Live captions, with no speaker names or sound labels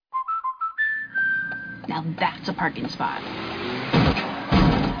Now that's a parking spot.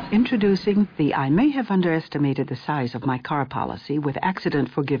 Introducing the I may have underestimated the size of my car policy with accident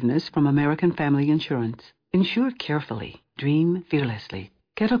forgiveness from American Family Insurance. Insure carefully. Dream fearlessly.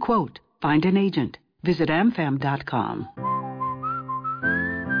 Get a quote. Find an agent. Visit amfam.com.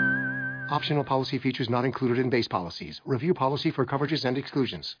 Optional policy features not included in base policies. Review policy for coverages and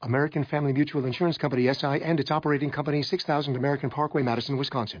exclusions. American Family Mutual Insurance Company, SI, and its operating company, 6000 American Parkway, Madison,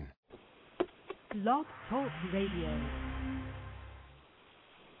 Wisconsin. Blog Talk Radio.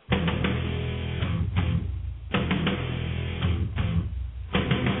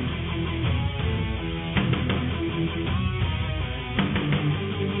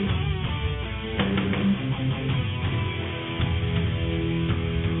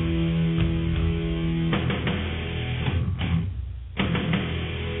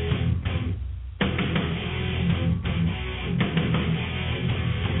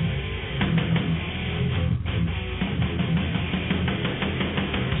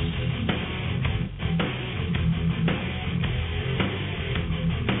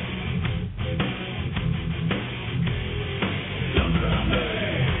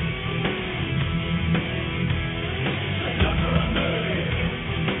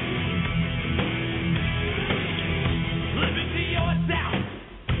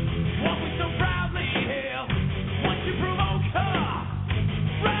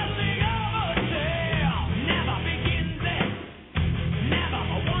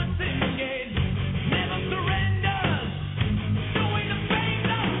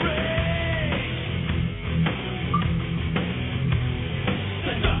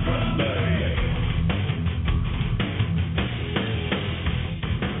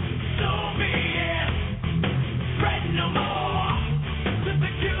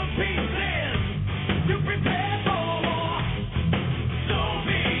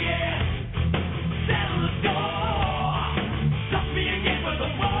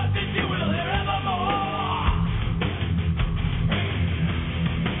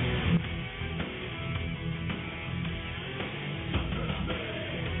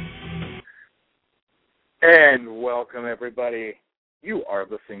 And welcome, everybody. You are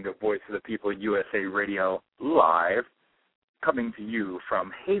listening to Voice of the People USA Radio live, coming to you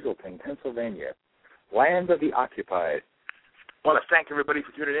from Hazleton, Pennsylvania, land of the occupied. I want to thank everybody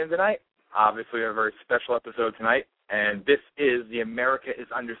for tuning in tonight. Obviously, we have a very special episode tonight, and this is the America is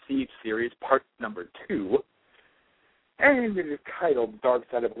Under Siege series, part number 2, and it is titled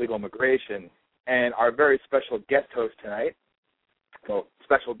Darkside of Illegal Immigration. And our very special guest host tonight,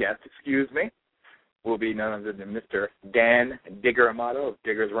 will be none other than Mr. Dan Digger Amato of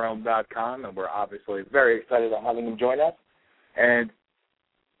diggersrealm.com, and we're obviously very excited about having him join us. And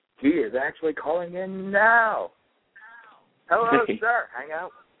he is actually calling in now. Hello, sir. Hang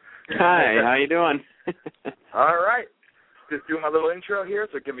out. Hi, how you doing? All right. Just doing my little intro here,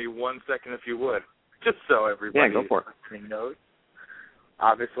 so give me 1 second if you would, just so everybody go for it. knows.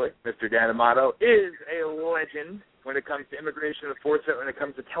 Obviously, Mr. Dan Amato is a legend when it comes to immigration enforcement, when it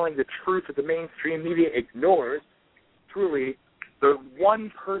comes to telling the truth that the mainstream media ignores. Truly, the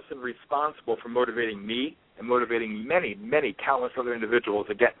one person responsible for motivating me and motivating many, many countless other individuals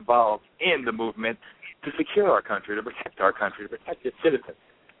to get involved in the movement to secure our country, to protect its citizens.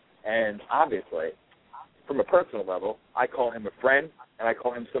 And obviously, from a personal level, I call him a friend, and I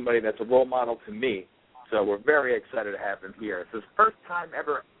call him somebody that's a role model to me. So we're very excited to have him here. It's his first time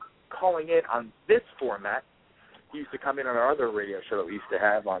ever calling in on this format. He used to come in on our other radio show that we used to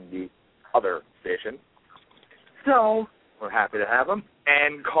have on the other station. So we're happy to have him.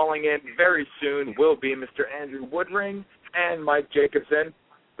 And calling in very soon will be Mr. Andrew Woodring and Mike Jacobson.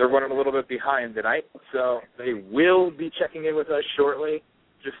 They're running a little bit behind tonight, so they will be checking in with us shortly,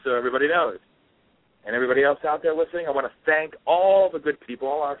 just so everybody knows. And everybody else out there listening, I want to thank all the good people,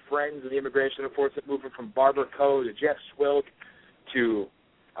 all our friends in the immigration enforcement movement, from Barbara Coe to Jeff Swilk to,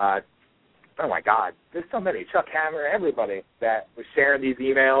 oh my God, there's so many, Chuck Hammer, everybody that was sharing these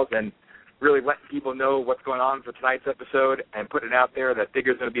emails and really letting people know what's going on for tonight's episode and putting it out there that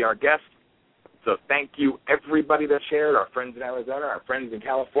Digger's going to be our guest. So thank you, everybody that shared, our friends in Arizona, our friends in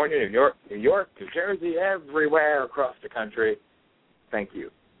California, New York, New Jersey, everywhere across the country. Thank you.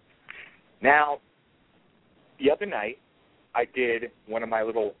 Now, the other night, I did one of my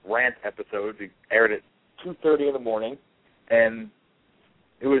little rant episodes. It aired at 2:30 in the morning, and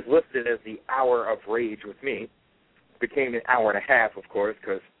it was listed as the Hour of Rage with me. It became an hour and a half, of course,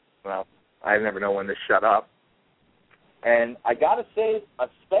 because, well, I never know when to shut up. And I got to say a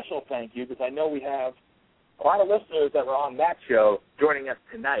special thank you, because I know we have a lot of listeners that were on that show joining us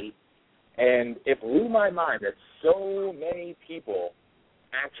tonight, and it blew my mind that so many people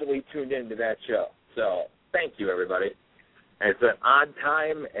actually tuned into that show. So thank you, everybody. And it's an odd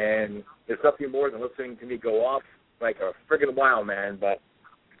time, and there's nothing more than listening to me go off like a friggin' wild man. But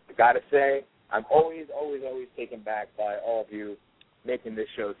I got to say, I'm always, always, always taken back by all of you making this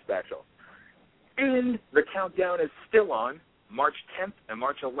show special. And the countdown is still on. March 10th and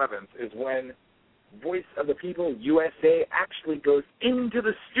March 11th is when Voice of the People USA actually goes into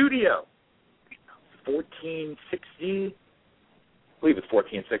the studio. 1460, I believe it's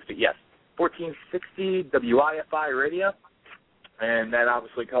 1460, yes. 1460 WIFI radio. And that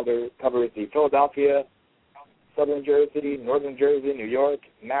obviously covers the Philadelphia, Southern Jersey, Northern Jersey, New York,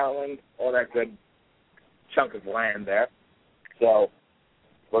 Maryland, all that good chunk of land there. So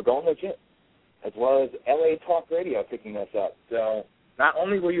we're going legit, as well as LA Talk Radio picking us up. So not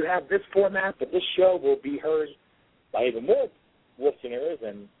only will you have this format, but this show will be heard by even more listeners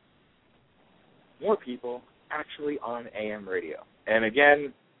and more people actually on AM radio. And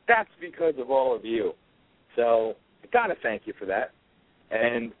again, that's because of all of you. So I got to thank you for that.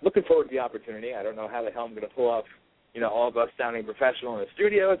 And looking forward to the opportunity. I don't know how the hell I'm going to pull off, all of us sounding professional in the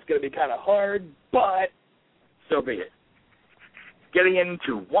studio. It's going to be kind of hard, but so be it. Getting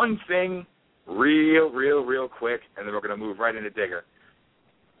into one thing real quick, and then we're going to move right into Digger.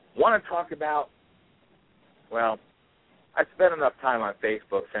 Want to talk about, well, I spent enough time on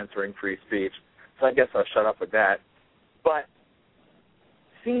Facebook censoring free speech, so I guess I'll shut up with that. But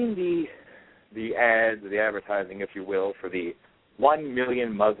seeing the ads, the advertising, if you will, for the 1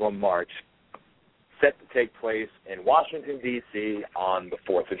 Million Muslim March set to take place in Washington, D.C. on the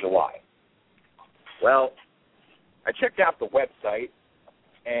 4th of July. Well, I checked out the website,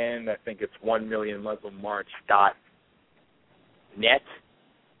 and I think it's 1millionmuslimmarch.net.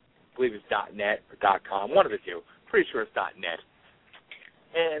 I believe it's .net or .com, one of the two. Pretty sure it's .net.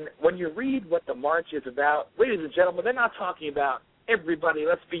 And when you read what the march is about, ladies and gentlemen, they're not talking about everybody,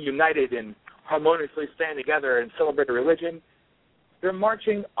 let's be united and harmoniously stand together and celebrate a religion. They're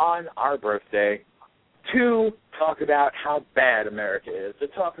marching on our birthday to talk about how bad America is, to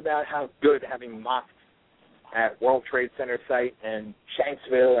talk about how good having mosques at World Trade Center site and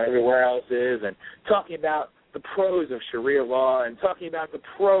Shanksville and everywhere else is, and talking about the pros of Sharia law and talking about the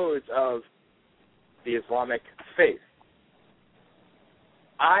pros of the Islamic faith.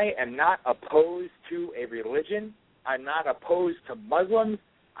 I am not opposed to a religion. I'm not opposed to Muslims.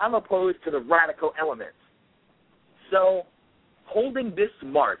 I'm opposed to the radical elements. So holding this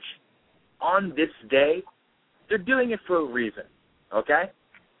march on this day, they're doing it for a reason, okay?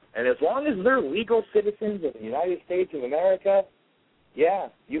 And as long as they're legal citizens of the United States of America, yeah,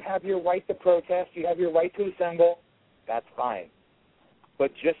 you have your right to protest, you have your right to assemble, that's fine.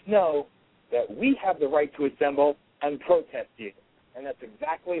 But just know that we have the right to assemble and protest you, and that's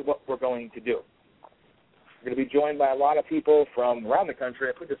exactly what we're going to do. We're going to be joined by a lot of people from around the country.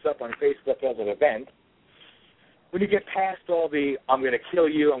 I put this up on Facebook as an event. When you get past all the I'm going to kill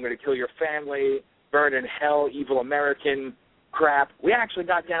you, I'm going to kill your family, burn in hell, evil American crap, we actually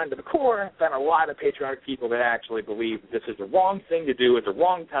got down to the core and found a lot of patriotic people that actually believe this is the wrong thing to do at the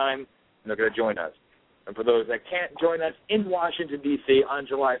wrong time, and they're going to join us. And for those that can't join us in Washington, D.C. on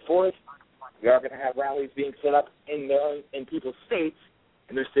July 4th, we are going to have rallies being set up in people's states,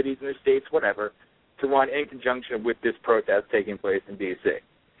 in their cities, in their states, whatever, to run in conjunction with this protest taking place in D.C.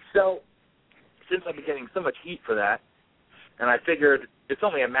 So since I've been getting so much heat for that, and I figured it's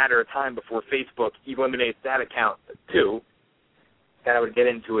only a matter of time before Facebook eliminates that account too, that I would get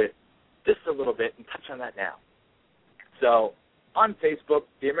into it just a little bit and touch on that now. So on Facebook,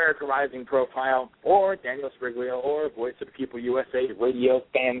 the America Rising profile, or Daniel Sbriglio, or Voice of the People USA radio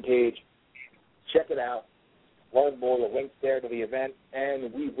fan page, check it out. Learn more. The link's there to the event,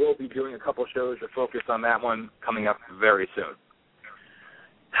 and we will be doing a couple shows to focus on that one coming up very soon.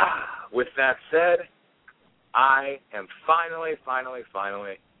 With that said, I am finally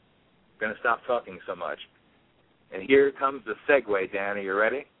going to stop talking so much. And here comes the segue, Dan. Are you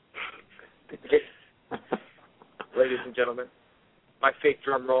ready? Ladies and gentlemen, my fake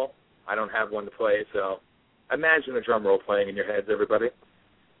drum roll. I don't have one to play, so imagine a drum roll playing in your heads, everybody.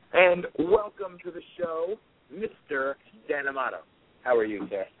 And welcome to the show, Mr. Dan Amato. How are you,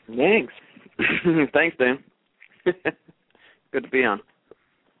 sir? Thanks. Thanks, Dan. Good to be on.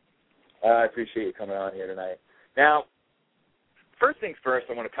 I appreciate you coming on here tonight. Now, first things first,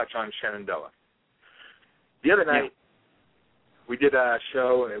 I want to touch on Shenandoah. The other night, we did a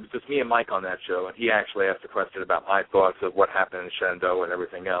show, and it was just me and Mike on that show, and he actually asked a question about my thoughts of what happened in Shenandoah and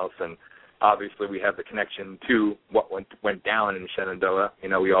everything else, and obviously we have the connection to what went down in Shenandoah. You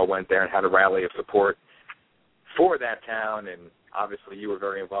know, we all went there and had a rally of support for that town, and obviously you were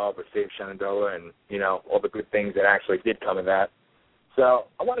very involved with Save Shenandoah and, you know, all the good things that actually did come of that. So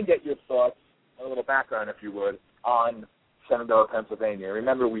I want to get your thoughts a little background, if you would, on Shenandoah, Pennsylvania.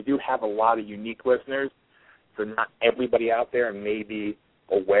 Remember, we do have a lot of unique listeners, so not everybody out there may be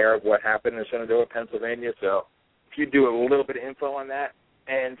aware of what happened in Shenandoah, Pennsylvania. So if you do a little bit of info on that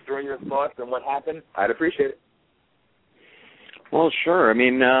and throw your thoughts on what happened, I'd appreciate it. Well, sure. I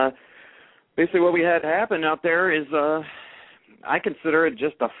mean, basically what we had happen out there is I consider it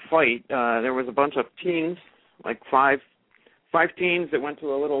just a fight. There was a bunch of teens, like five teens that went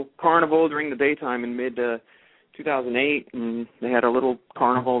to a little carnival during the daytime in mid-2008, and they had a little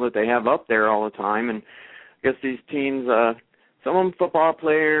carnival that they have up there all the time. And I guess these teens, some of them football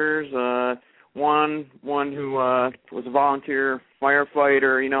players, one who was a volunteer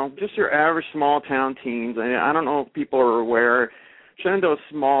firefighter, just your average small-town teens. I don't know if people are aware. Shenandoah's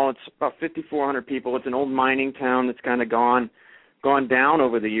small. It's about 5,400 people. It's an old mining town that's kind of gone down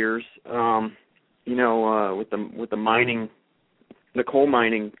over the years, with the mining, the coal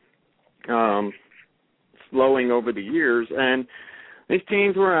mining slowing over the years. And these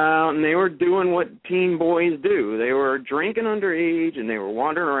teens were out, and they were doing what teen boys do. They were drinking underage, and they were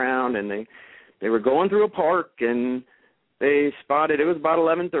wandering around, and they were going through a park, and they spotted, it was about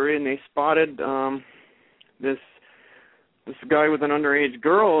 11:30, and they spotted this guy with an underage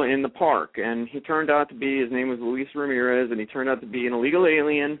girl in the park, and he turned out to be, his name was Luis Ramirez, and he turned out to be an illegal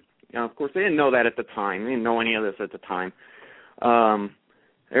alien. Now, of course, they didn't know that at the time. They didn't know any of this at the time.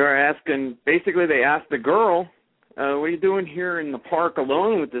 They were asking, basically they asked the girl, what are you doing here in the park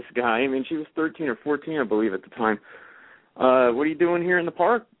alone with this guy? I mean, she was 13 or 14, I believe, at the time. What are you doing here in the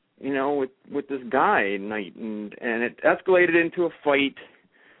park, with this guy at night? And it escalated into a fight.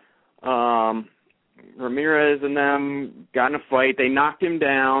 Ramirez and them got in a fight. They knocked him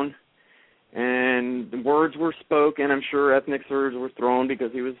down, and the words were spoken. I'm sure ethnic slurs were thrown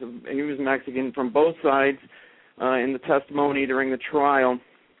because he was Mexican. From both sides in the testimony during the trial,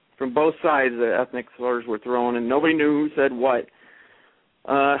 from both sides the ethnic slurs were thrown, and nobody knew who said what.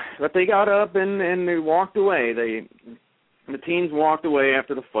 But they got up and they walked away. The teens walked away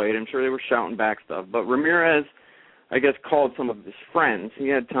after the fight. I'm sure they were shouting back stuff. But Ramirez, I guess, called some of his friends. He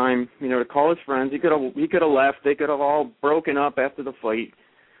had time, to call his friends. He could have left. They could have all broken up after the fight.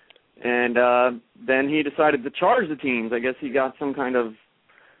 And then he decided to charge the teens. I guess he got some kind of,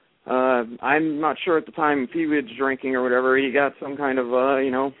 I'm not sure at the time if he was drinking or whatever. He got some kind of,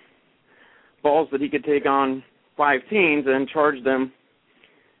 balls that he could take on 5 teens and charge them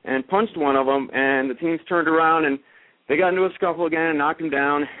and punched one of them. And the teens turned around and they got into a scuffle again and knocked him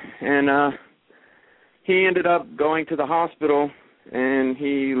down. And he ended up going to the hospital, and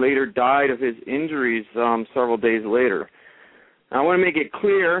he later died of his injuries several days later. Now, I want to make it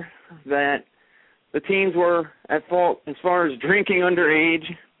clear that the teens were at fault as far as drinking underage.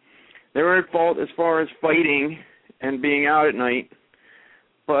 They were at fault as far as fighting and being out at night.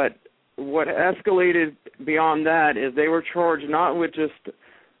 But what escalated beyond that is they were charged not with just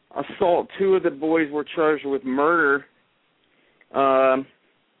assault. 2 of the boys were charged with murder.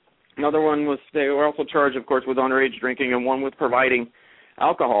 Another one was, they were also charged, of course, with underage drinking, and one with providing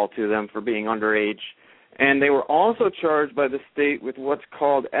alcohol to them for being underage. And they were also charged by the state with what's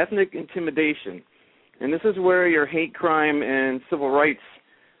called ethnic intimidation. And this is where your hate crime and civil rights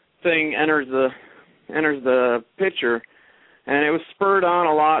thing enters the picture. And it was spurred on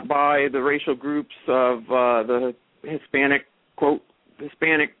a lot by the racial groups of the Hispanic, quote,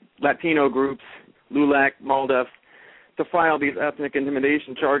 Hispanic Latino groups, LULAC, MALDEF, to file these ethnic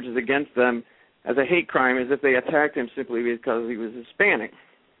intimidation charges against them as a hate crime, as if they attacked him simply because he was Hispanic.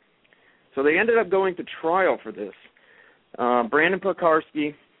 So they ended up going to trial for this. Brandon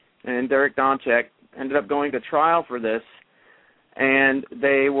Pekarski and Derek Donchek ended up going to trial for this, and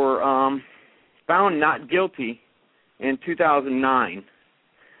they were found not guilty in 2009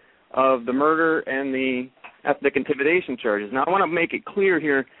 of the murder and the ethnic intimidation charges. Now, I want to make it clear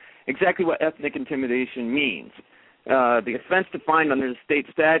here exactly what ethnic intimidation means. The offense defined under the state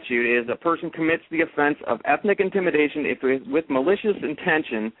statute is a person commits the offense of ethnic intimidation if with malicious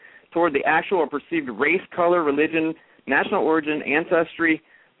intention toward the actual or perceived race, color, religion, national origin, ancestry,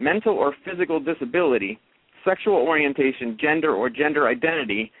 mental or physical disability, sexual orientation, gender, or gender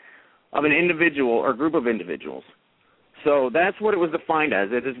identity of an individual or group of individuals. So that's what it was defined as.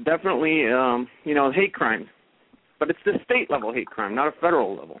 It is definitely, hate crime. But it's the state-level hate crime, not a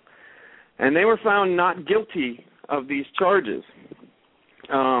federal level. And they were found not guilty of these charges.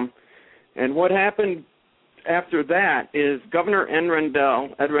 And what happened after that is Governor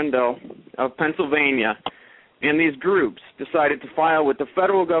Ed Rendell of Pennsylvania and these groups decided to file with the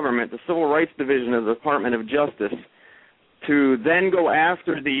federal government, the Civil Rights Division of the Department of Justice, to then go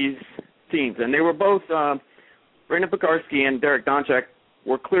after these teens. And they were both, Brandon Pekarski and Derek Donchek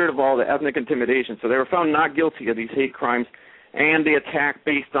were cleared of all the ethnic intimidation. So they were found not guilty of these hate crimes and the attack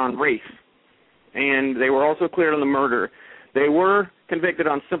based on race. And they were also cleared on the murder. They were convicted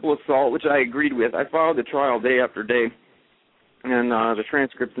on simple assault, which I agreed with. I followed the trial day after day, and the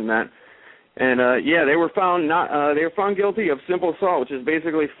transcripts and that. And they were found guilty of simple assault, which is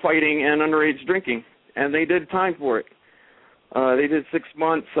basically fighting and underage drinking, and they did time for it. They did 6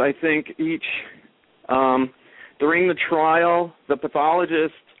 months, I think, each. During the trial, the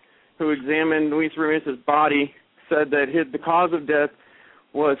pathologist who examined Luis Ramirez's body said that the cause of death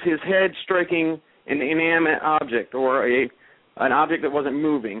was his head striking an inanimate object or an object that wasn't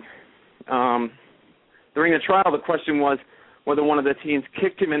moving. During the trial, the question was whether one of the teens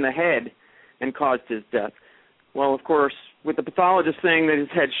kicked him in the head and caused his death. Well, of course, with the pathologist saying that his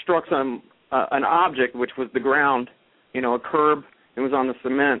head struck an object, which was the ground, a curb, it was on the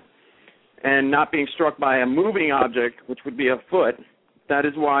cement, and not being struck by a moving object, which would be a foot, that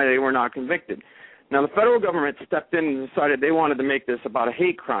is why they were not convicted. Now, the federal government stepped in and decided they wanted to make this about a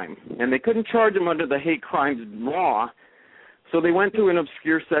hate crime, and they couldn't charge them under the hate crimes law, so they went to an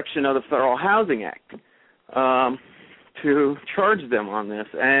obscure section of the Federal Housing Act to charge them on this,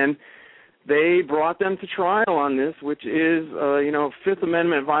 and they brought them to trial on this, which is, Fifth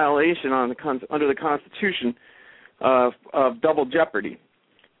Amendment violation under the Constitution of double jeopardy.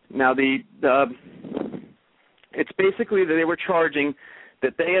 Now, it's basically that they were charging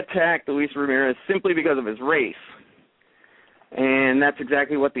that they attacked Luis Ramirez simply because of his race. And that's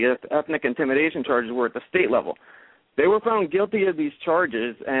exactly what the ethnic intimidation charges were at the state level. They were found guilty of these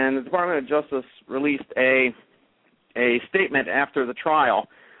charges, and the Department of Justice released a statement after the trial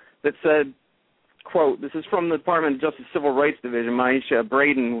that said, quote, this is from the Department of Justice Civil Rights Division. Maisha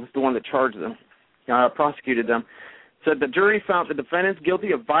Braden was the one that charged them, prosecuted them. Said the jury found the defendants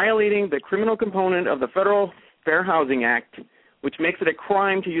guilty of violating the criminal component of the Federal Fair Housing Act, which makes it a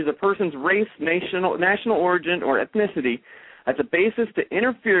crime to use a person's race, national origin, or ethnicity as a basis to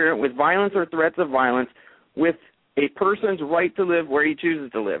interfere with violence or threats of violence with a person's right to live where he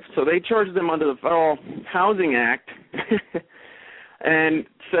chooses to live. So they charged them under the Federal Housing Act and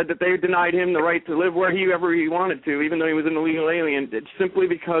said that they denied him the right to live wherever he wanted to, even though he was an illegal alien, simply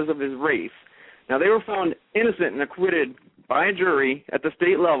because of his race. Now, they were found innocent and acquitted by a jury at the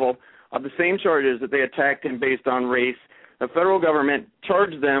state level of the same charges that they attacked him based on race. The federal government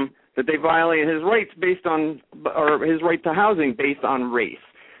charged them that they violated his rights or his right to housing based on race.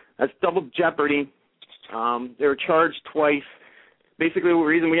 That's double jeopardy. They were charged twice. Basically, the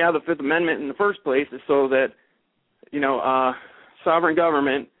reason we have the Fifth Amendment in the first place is so that, sovereign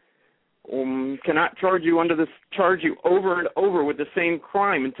government cannot charge you over and over with the same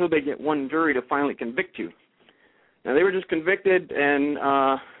crime until they get one jury to finally convict you. Now, they were just convicted in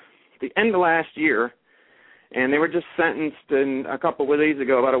the end of last year, and they were just sentenced a couple of days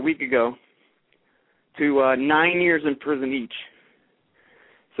ago, about a week ago, to 9 years in prison each.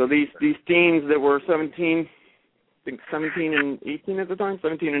 So these teens that were 17 and 18 at the time,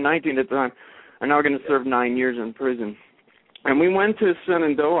 17 and 19 at the time, are now going to serve 9 years in prison. And we went to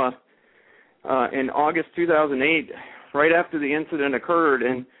Shenandoah in August 2008, right after the incident occurred,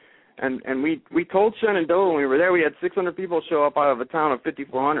 and we told Shenandoah when we were there, we had 600 people show up out of a town of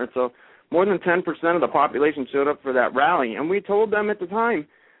 5,400, so more than 10% of the population showed up for that rally. And we told them at the time,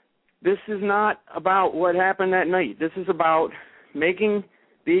 this is not about what happened that night. This is about making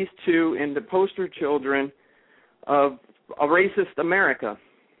these two into poster children of a racist America.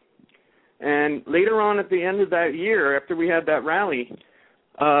 And later on at the end of that year, after we had that rally,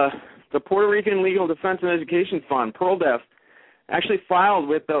 the Puerto Rican Legal Defense and Education Fund, PERLDEF, actually filed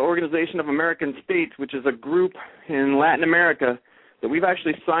with the Organization of American States, which is a group in Latin America that we've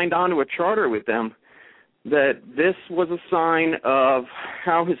actually signed on to a charter with them, that this was a sign of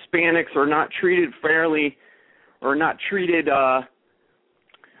how Hispanics are not treated fairly or not treated, how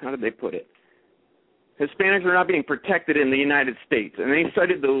did they put it? Hispanics are not being protected in the United States. And they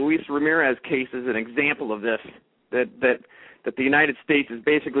cited the Luis Ramirez case as an example of this, that the United States is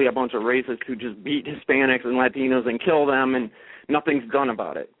basically a bunch of racists who just beat Hispanics and Latinos and kill them, and nothing's done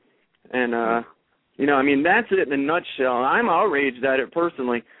about it. And, that's it in a nutshell. I'm outraged at it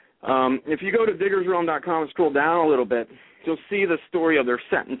personally. If you go to diggersrealm.com and scroll down a little bit, you'll see the story of their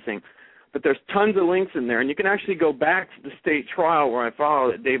sentencing. But there's tons of links in there, and you can actually go back to the state trial where I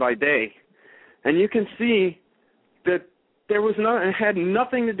followed it day by day. And you can see that it had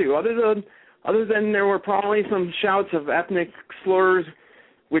nothing to do, other than there were probably some shouts of ethnic slurs,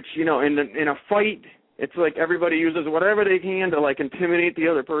 which, in a fight, it's like everybody uses whatever they can to, intimidate the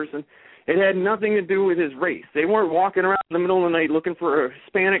other person. It had nothing to do with his race. They weren't walking around in the middle of the night looking for a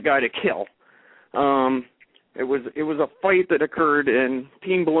Hispanic guy to kill. It was a fight that occurred and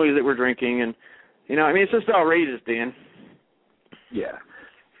teen boys that were drinking, and it's just outrageous, Dan. Yeah.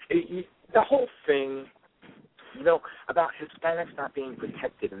 The whole thing, about Hispanics not being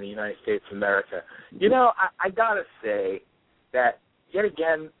protected in the United States of America, I gotta say that, yet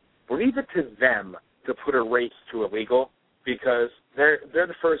again, leave it to them to put a race to illegal, because they're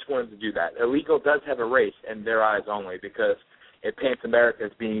the first ones to do that. Illegal does have a race in their eyes only, because it paints America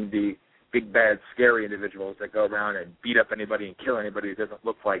as being the big, bad, scary individuals that go around and beat up anybody and kill anybody who doesn't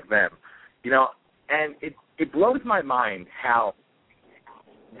look like them. And it blows my mind how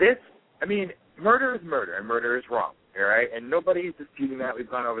murder is murder, and murder is wrong, all right? And nobody's disputing that. We've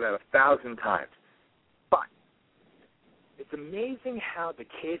gone over that 1,000 times. But it's amazing how the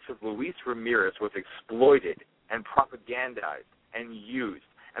case of Luis Ramirez was exploited and propagandized and used,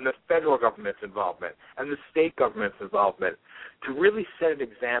 and the federal government's involvement and the state government's involvement to really set an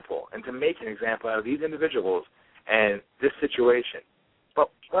example and to make an example out of these individuals and this situation. But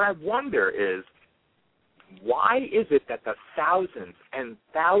what I wonder is, why is it that the thousands and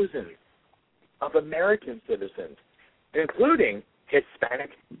thousands of American citizens, including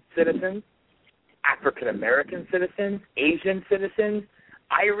Hispanic citizens, African-American citizens, Asian citizens,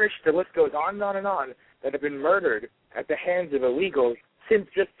 Irish, the list goes on and on, that have been murdered at the hands of illegals since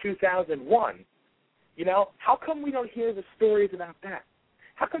just 2001, how come we don't hear the stories about that?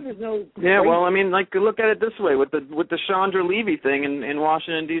 How come there's no... Yeah, well, look at it this way. With the Chandra Levy thing in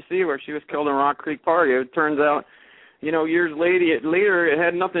Washington, D.C., where she was killed in Rock Creek Park, it turns out, years later, it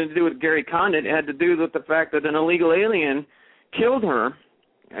had nothing to do with Gary Condit. It had to do with the fact that an illegal alien killed her.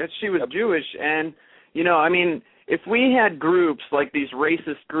 She was Jewish, and, if we had groups like these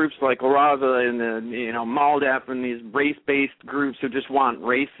racist groups like La Raza and the, MALDEF and these race-based groups who just want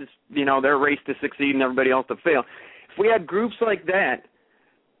their race to succeed and everybody else to fail, if we had groups like that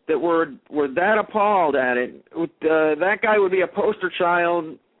were that appalled at it, that guy would be a poster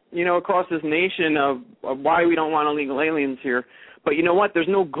child, across this nation of why we don't want illegal aliens here. But you know what? There's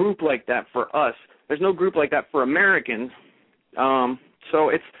no group like that for us. There's no group like that for Americans.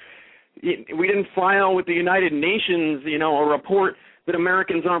 So we didn't file with the United Nations, a report that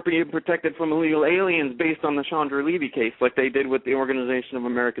Americans aren't being protected from illegal aliens based on the Chandra Levy case, like they did with the Organization of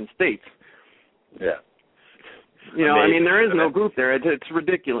American States. Yeah. There is no group there. It's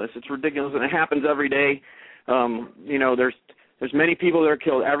ridiculous. It's ridiculous, and it happens every day. There's many people that are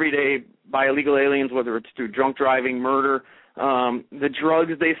killed every day by illegal aliens, whether it's through drunk driving, murder. The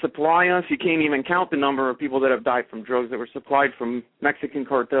drugs they supply us, you can't even count the number of people that have died from drugs that were supplied from Mexican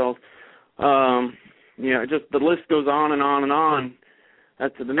cartels. Just the list goes on and on and on.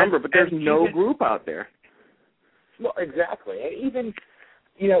 That's the number, but there's no group out there. Well, exactly. And even,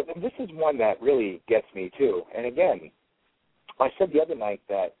 this is one that really gets me, too. And again, I said the other night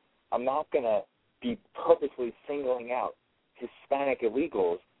that I'm not going to be purposely singling out Hispanic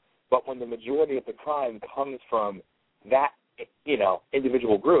illegals, but when the majority of the crime comes from that,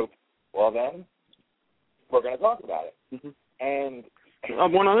 individual group, well, then we're going to talk about it. Mm-hmm. And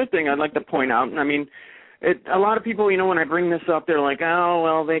one other thing I'd like to point out, a lot of people, when I bring this up, they're like, oh,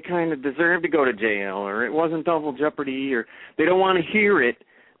 well, they kind of deserve to go to jail, or it wasn't double jeopardy, or they don't want to hear it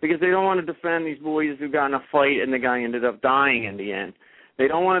because they don't want to defend these boys who got in a fight and the guy ended up dying in the end. They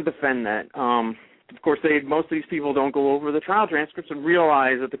don't want to defend that. Of course, most of these people don't go over the trial transcripts and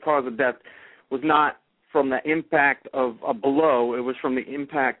realize that the cause of death was not from the impact of a blow. It was from the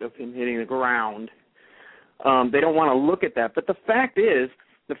impact of him hitting the ground. They don't want to look at that. But the fact is,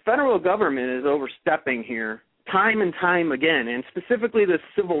 the federal government is overstepping here time and time again, and specifically the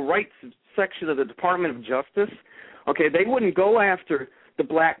civil rights section of the Department of Justice. Okay, they wouldn't go after the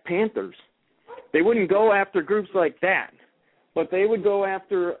Black Panthers. They wouldn't go after groups like that. But they would go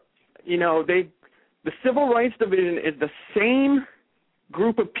after, the Civil Rights Division is the same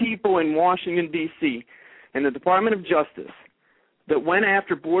group of people in Washington, D.C., and the Department of Justice that went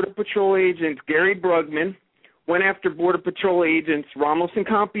after Border Patrol agents Gary Brugman, went after Border Patrol agents Ramos and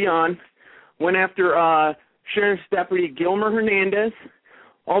Campion, went after Sheriff's Deputy Gilmer Hernandez.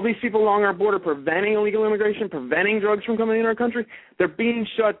 All these people along our border preventing illegal immigration, preventing drugs from coming in our country, they're being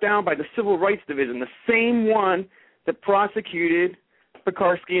shut down by the Civil Rights Division, the same one that prosecuted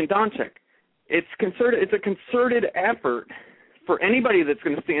Pekarsky and Donchik. It's a concerted effort for anybody that's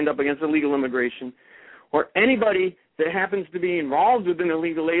going to stand up against illegal immigration, or anybody that happens to be involved with an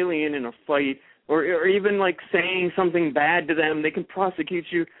illegal alien in a fight, or even like saying something bad to them. They can prosecute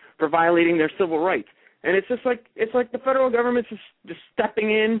you for violating their civil rights. And it's like the federal government's just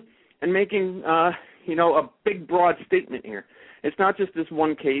stepping in and making a big broad statement here. It's not just this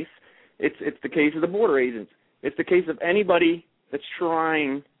one case. It's the case of the border agents. It's the case of anybody that's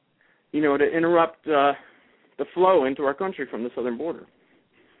trying, to interrupt the flow into our country from the southern border.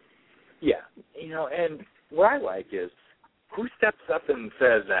 Yeah, and what I like is who steps up and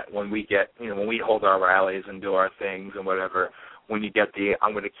says that when we get, when we hold our rallies and do our things and whatever, when you get the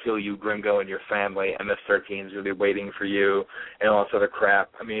I'm going to kill you, Gringo, and your family, MS-13 is really waiting for you, and all this other crap.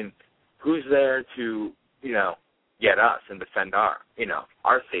 I mean, who's there to, get us and defend our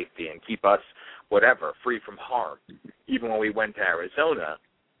safety and keep us, whatever, free from harm? Even when we went to Arizona,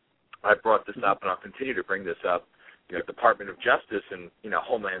 I brought this up, and I'll continue to bring this up. Department of Justice and,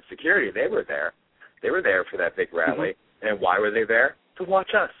 Homeland Security, they were there. They were there for that big rally. And why were they there? To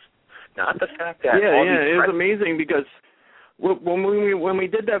watch us. Not the fact that it was amazing because when we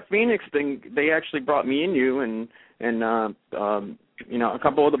did that Phoenix thing, they actually brought me and you and a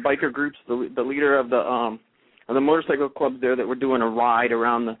couple of the biker groups, the leader of the motorcycle clubs there that were doing a ride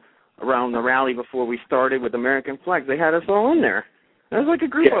around the rally before we started with American flags. They had us all in there. It was like a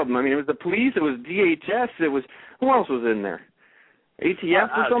group of them. I mean, it was the police, it was DHS, it was who else was in there?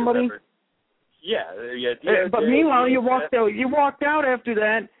 ATF or somebody? Yeah. But meanwhile, you walked out after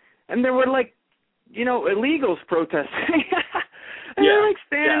that, and there were illegals protesting. And they're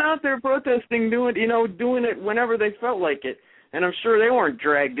standing out there protesting, doing it whenever they felt like it. And I'm sure they weren't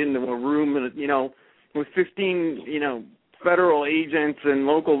dragged into a room, with 15, federal agents and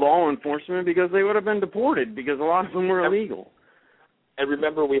local law enforcement because they would have been deported because a lot of them were illegal. And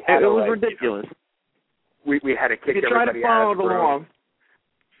remember, we had it was ridiculous. We had to kick everybody out of the room.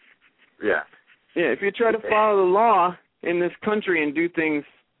 If you try to follow the law. Yeah. Yeah, if you try to follow the law in this country and do things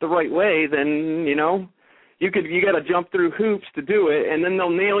the right way, then, you got to jump through hoops to do it, and then they'll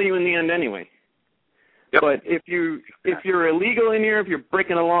nail you in the end anyway. Yep. But if you're illegal in here, if you're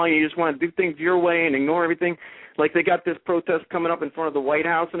breaking the law, and you just want to do things your way and ignore everything, like they got this protest coming up in front of the White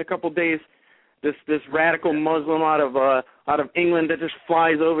House in a couple of days. This radical Muslim out of England that just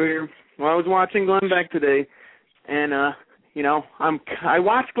flies over here. Well, I was watching Glenn Beck today, and I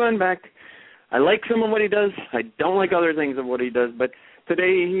watch Glenn Beck. I like some of what he does. I don't like other things of what he does. But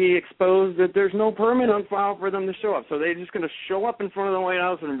today he exposed that there's no permit on file for them to show up. So they're just going to show up in front of the White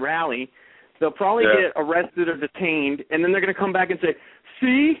House and rally. They'll probably get arrested or detained, and then they're going to come back and say,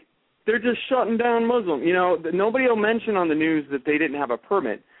 see, they're just shutting down Muslims. Nobody will mention on the news that they didn't have a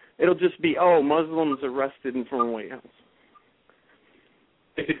permit. It'll just be, Muslims arrested in front of the White House.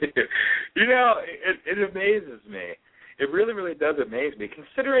 It amazes me. It really, really does amaze me,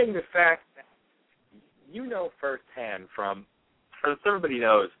 considering the fact that firsthand from, as everybody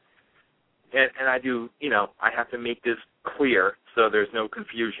knows, and I do, I have to make this clear so there's no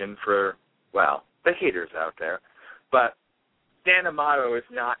confusion for, the haters out there. But Dan Amato is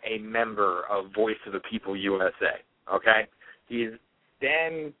not a member of Voice of the People USA, okay?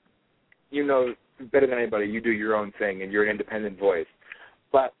 Dan, better than anybody, you do your own thing and you're an independent voice.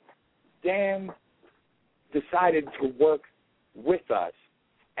 But Dan decided to work with us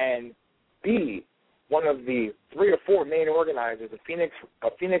and be one of the 3 or 4 main organizers of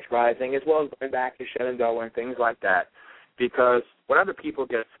Phoenix Rising, as well as going back to Shenandoah and things like that. Because when other people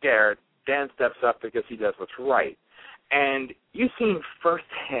get scared, Dan steps up because he does what's right. And you've seen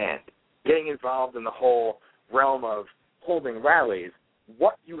firsthand, getting involved in the whole realm of holding rallies,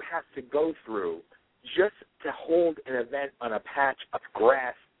 what you have to go through just to hold an event on a patch of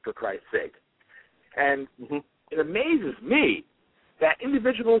grass, for Christ's sake. And it amazes me that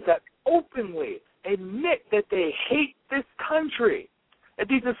individuals that openly admit that they hate this country, that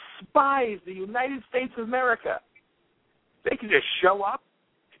they despise the United States of America, they can just show up,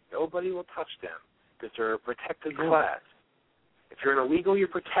 nobody will touch them because they're a protected class. If you're an illegal, you're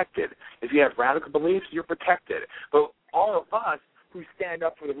protected. If you have radical beliefs, you're protected. But all of us who stand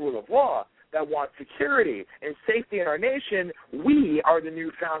up for the rule of law, that want security and safety in our nation, we are the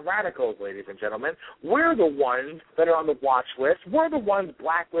newfound radicals, ladies and gentlemen. We're the ones that are on the watch list. We're the ones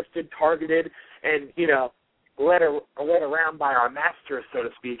blacklisted, targeted, and, led around by our masters, so to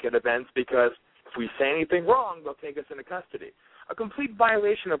speak, at events because if we say anything wrong, they'll take us into custody. A complete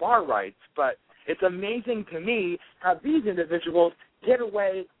violation of our rights, but it's amazing to me how these individuals get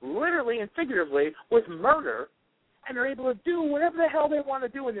away literally and figuratively with murder and are able to do whatever the hell they want to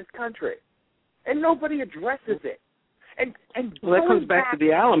do in this country. And nobody addresses it. And that comes back to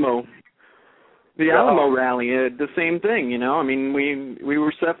the Alamo. The Alamo rally, the same thing, I mean, we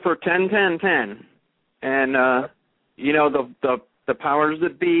were set for 10-10-10. And, the powers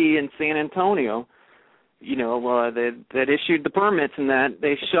that be in San Antonio, that issued the permits and that,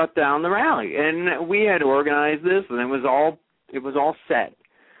 they shut down the rally. And we had organized this, and it was all set.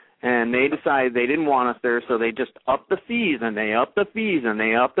 And they decided they didn't want us there, so they just upped the fees, and they upped the fees, and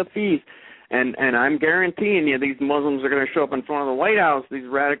they upped the fees. And I'm guaranteeing you these Muslims are going to show up in front of the White House. These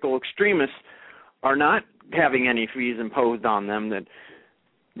radical extremists are not having any fees imposed on them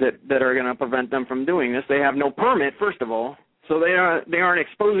that are going to prevent them from doing this. They have no permit, first of all, so they aren't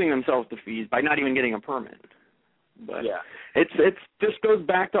exposing themselves to fees by not even getting a permit. But it's just goes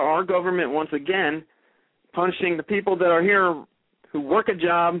back to our government once again punishing the people that are here who work a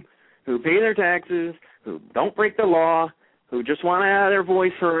job, who pay their taxes, who don't break the law, who just want to have their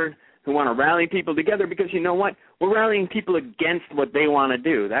voice heard, who want to rally people together, because you know what? We're rallying people against what they want to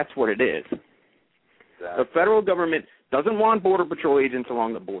do. That's what it is. The federal government doesn't want Border Patrol agents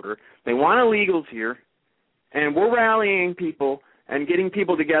along the border. They want illegals here, and we're rallying people and getting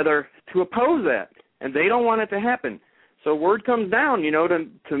people together to oppose that, and they don't want it to happen. So word comes down,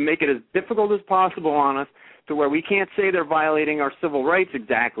 to make it as difficult as possible on us to where we can't say they're violating our civil rights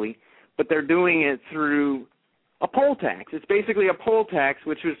exactly, but they're doing it through a poll tax. It's basically a poll tax,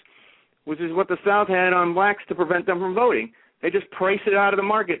 which is what the South had on blacks to prevent them from voting. They just price it out of the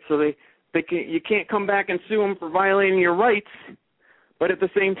market, so you can't come back and sue them for violating your rights, but at the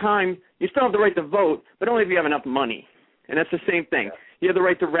same time, you still have the right to vote, but only if you have enough money. And that's the same thing. Yeah. You have the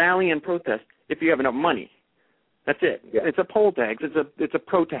right to rally and protest if you have enough money. That's it. Yeah. It's a poll tax. It's a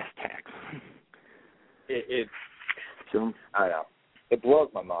protest tax. So I don't know. It blows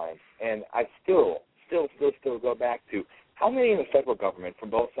my mind, and I still go back to how many in the federal government from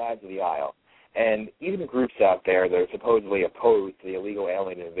both sides of the aisle, and even groups out there that are supposedly opposed to the illegal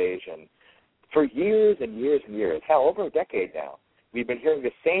alien invasion, for years and years and years, hell, over a decade now, we've been hearing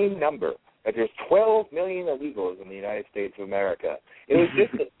the same number, that there's 12 million illegals in the United States of America. It was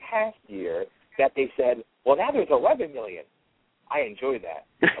just this past year that they said, well, now there's 11 million. I enjoyed that.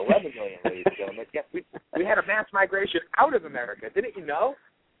 11 million, ladies and gentlemen. Yes, we had a mass migration out of America. Didn't you know?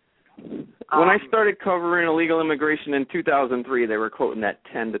 When I started covering illegal immigration in 2003, they were quoting that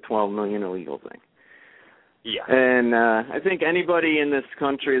 10 to 12 million illegal thing. Yeah. And I think anybody in this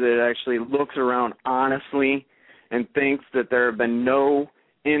country that actually looks around honestly and thinks that there have been no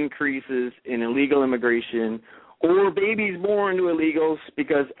increases in illegal immigration or babies born to illegals,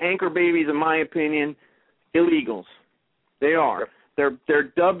 because anchor babies, in my opinion, illegals. They are. They're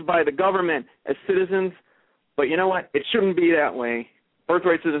dubbed by the government as citizens, but you know what? It shouldn't be that way.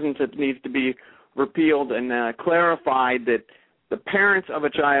 Birthright citizenship needs to be repealed and clarified that the parents of a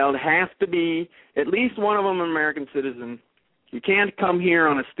child have to be, at least one of them, an American citizen. You can't come here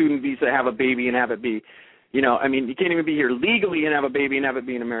on a student visa, have a baby, and have it be, you can't even be here legally and have a baby and have it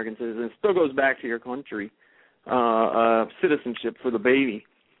be an American citizen. It still goes back to your country, citizenship for the baby.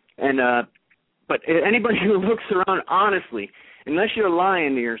 And but anybody who looks around honestly, unless you're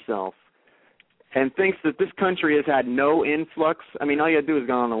lying to yourself and thinks that this country has had no influx, all you got to do is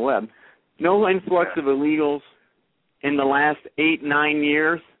go on the web, no influx of illegals in the last 8-9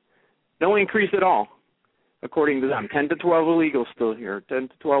 years, no increase at all, according to them. 10 to 12 illegals still here, 10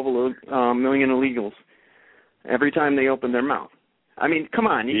 to 12 million illegals every time they open their mouth. Come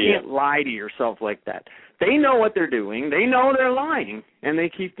on, you can't lie to yourself like that. They know what they're doing. They know they're lying, and they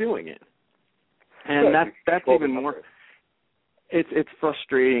keep doing it. And that's even more. It's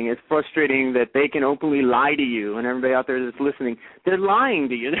frustrating. It's frustrating that they can openly lie to you, and everybody out there that's listening, they're lying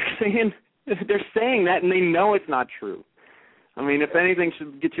to you. They're saying that, and they know it's not true. If anything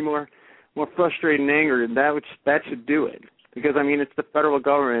should get you more frustrated and angry, that should do it. Because it's the federal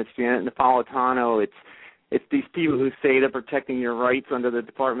government, it's Napolitano, it's these people who say they're protecting your rights under the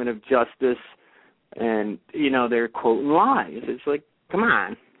Department of Justice, and they're quoting lies. It's like, come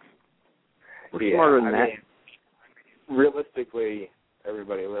on. We're smarter than that. Realistically,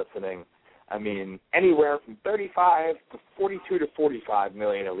 everybody listening, anywhere from 35 to 42 to 45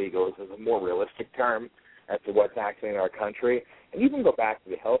 million illegals is a more realistic term as to what's actually in our country. And you can go back to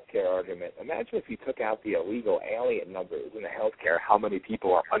the healthcare argument. Imagine if you took out the illegal alien numbers in the healthcare, how many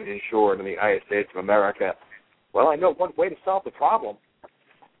people are uninsured in the United States of America. Well, I know one way to solve the problem.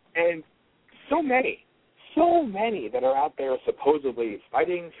 And so many that are out there supposedly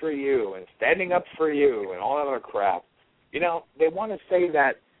fighting for you and standing up for you and all that other crap. They want to say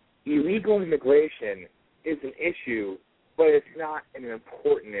that illegal immigration is an issue, but it's not an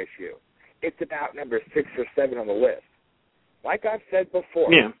important issue. It's about number 6 or 7 on the list. Like I've said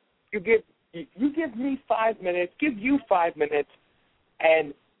before, you give me 5 minutes, give you 5 minutes,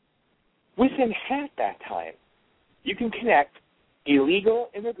 and within half that time, you can connect illegal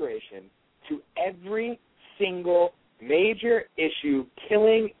immigration to every single major issue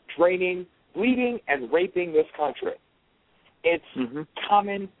killing, draining, bleeding, and raping this country. It's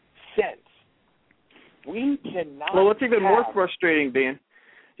common sense. We cannot. Well, what's even more frustrating, Dan,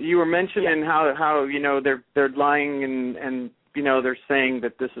 you were mentioning how they're lying and they're saying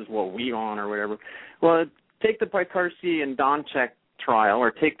that this is what we want or whatever. Well, take the Pikarsky and Donchek trial,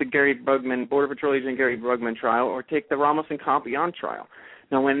 or take the Gary Brugman, Border Patrol agent Gary Brugman trial, or take the Ramos and Campion trial.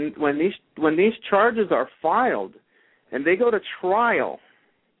 Now, when these charges are filed and they go to trial,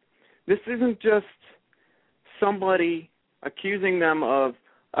 this isn't just somebody accusing them of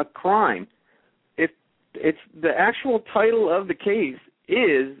a crime. It's the actual title of the case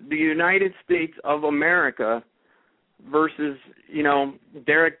is the United States of America versus,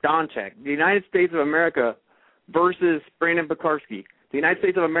 Derek Donchak. The United States of America versus Brandon Pekarsky. The United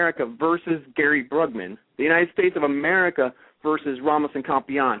States of America versus Gary Brugman. The United States of America versus Ramos and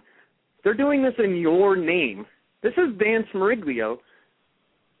Campion. They're doing this in your name. This is Dan Smeriglio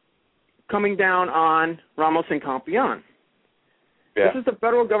coming down on Ramos and Campion. Yeah. This is the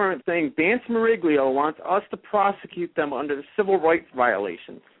federal government saying Dan Smeriglio wants us to prosecute them under the civil rights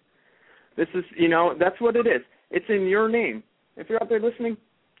violations. This is, that's what it is. It's in your name. If you're out there listening,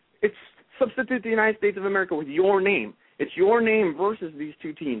 it's substitute the United States of America with your name. It's your name versus these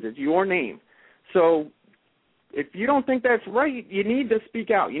two teams. It's your name. So if you don't think that's right, you need to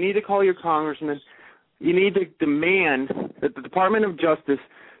speak out. You need to call your congressman. You need to demand that the Department of Justice,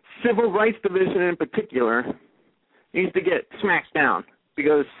 Civil Rights Division in particular, needs to get smacked down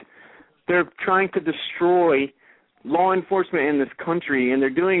because they're trying to destroy law enforcement in this country, and they're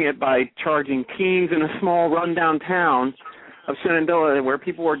doing it by charging teens in a small rundown town of Shenandoah where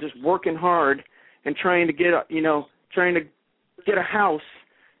people are just working hard and trying to get a house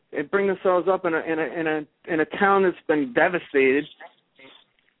and bring themselves up in a town that's been devastated,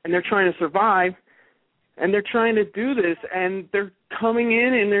 and they're trying to survive, and they're trying to do this, and they're coming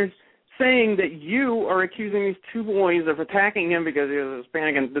in and they're saying that you are accusing these two boys of attacking him because he was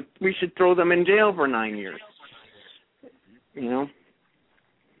Hispanic and that we should throw them in jail for 9 years.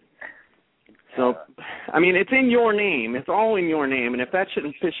 So, I mean, it's in your name. It's all in your name, and if that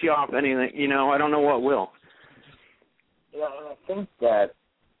shouldn't piss you off anything, I don't know what will. And I think that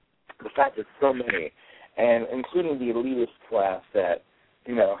the fact that so many, and including the elitist class that,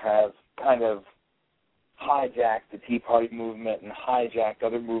 have kind of hijacked the Tea Party movement and hijacked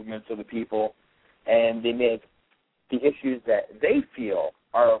other movements of the people, and they make the issues that they feel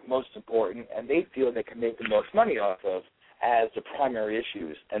are most important and they feel they can make the most money off of as the primary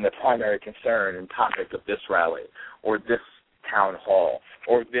issues and the primary concern and topic of this rally or this town hall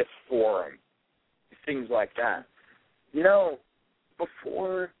or this forum, things like that.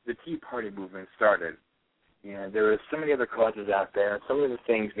 Before the Tea Party movement started, there were so many other causes out there and so many other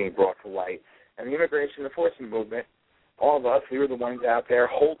things being brought to light. And the immigration enforcement movement, all of us, we were the ones out there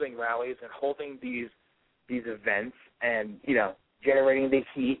holding rallies and holding these events and, generating the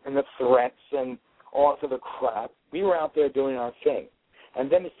heat and the threats and all this other crap. We were out there doing our thing.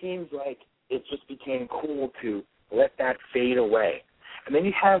 And then it seems like it just became cool to let that fade away. And then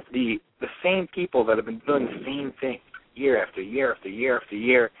you have the same people that have been doing the same thing year after year after year after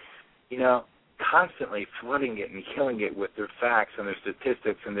year, constantly flooding it and killing it with their facts and their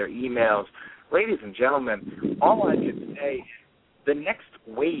statistics and their emails. Ladies and gentlemen, all I can say is the next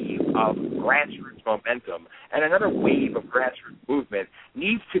wave of grassroots momentum and another wave of grassroots movement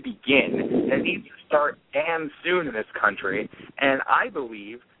needs to begin and needs to start damn soon in this country. And I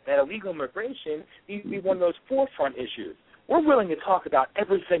believe that illegal immigration needs to be one of those forefront issues. We're willing to talk about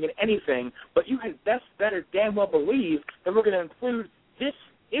everything and anything, but you had best better damn well believe that we're going to include this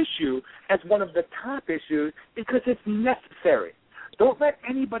issue as one of the top issues because it's necessary. Don't let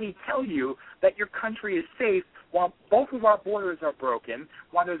anybody tell you that your country is safe while both of our borders are broken,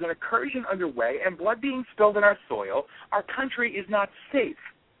 while there's an incursion underway and blood being spilled in our soil. Our country is not safe.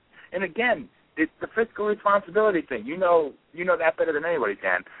 And again, it's the fiscal responsibility thing. You know that better than anybody,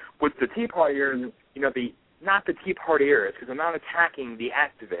 Dan. With the Tea Partiers, not the Tea Partiers, because I'm not attacking the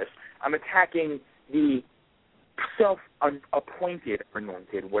activists. I'm attacking the self-appointed,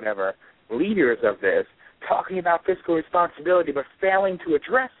 anointed, whatever, leaders of this, talking about fiscal responsibility but failing to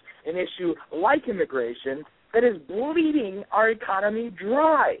address an issue like immigration that is bleeding our economy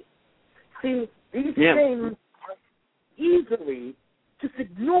dry. See, these things are easily just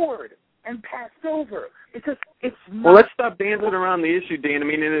ignored and passed over because it's not... Well, let's stop dancing around the issue, Dan. I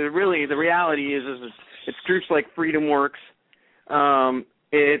mean, really, the reality is it's groups like Freedom Works.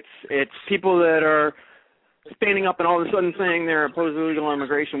 It's people that are standing up and all of a sudden saying they're opposed to illegal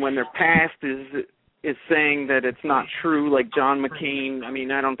immigration when their past is saying that it's not true, like John McCain. I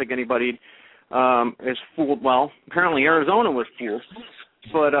mean, I don't think anybody is fooled. Well, apparently Arizona was fooled.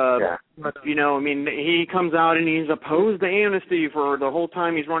 But, he comes out and he's opposed to amnesty for the whole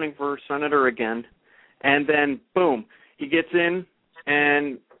time he's running for senator again. And then, boom, he gets in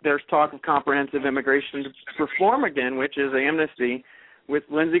and there's talk of comprehensive immigration reform again, which is amnesty with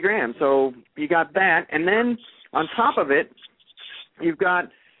Lindsey Graham. So you got that. And then on top of it, you've got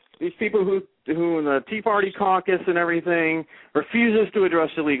these people who in the Tea Party caucus and everything refuses to address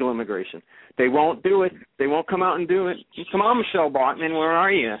illegal immigration. They won't do it. They won't come out and do it. Come on, Michelle Bachmann, where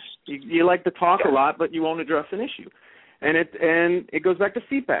are you? You like to talk a lot, but you won't address an issue. And it goes back to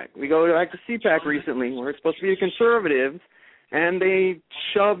CPAC. We go back to CPAC recently, where it's supposed to be the conservatives, and they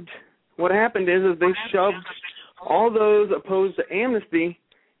shoved. What happened is they shoved all those opposed to amnesty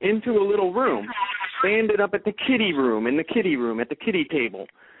into a little room. They ended up at the kitty room, at the kitty table,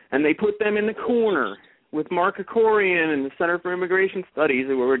 and they put them in the corner with Mark Krikorian and the Center for Immigration Studies,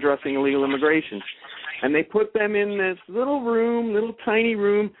 who were addressing illegal immigration. And they put them in this little tiny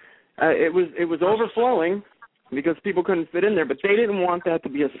room. It was overflowing because people couldn't fit in there, but they didn't want that to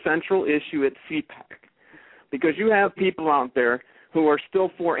be a central issue at CPAC, because you have people out there who are still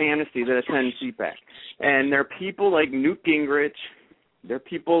for amnesty that attend CPAC. And there are people like Newt Gingrich, there are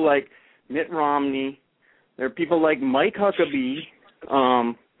people like Mitt Romney, there are people like Mike Huckabee,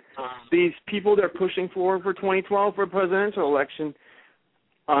 these people they're pushing for 2012 for a presidential election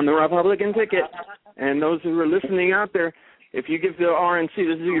on the Republican ticket. And those who are listening out there, if you give the RNC,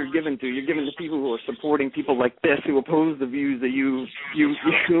 this is who you're giving to. You're giving to people who are supporting people like this, who oppose the views that you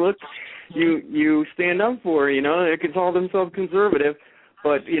stand up for. You know, they can call themselves conservative,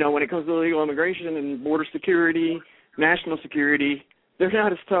 but you know, when it comes to illegal immigration and border security, national security, they're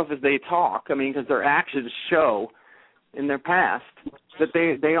not as tough as they talk. I mean, because their actions show in their past that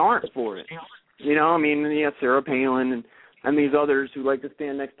they aren't for it. You know, I mean, you have Sarah Palin and these others who like to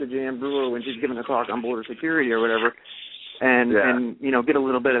stand next to Jan Brewer when she's giving a talk on border security or whatever, and you know, get a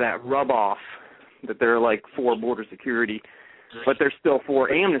little bit of that rub off that they're like for border security, but they're still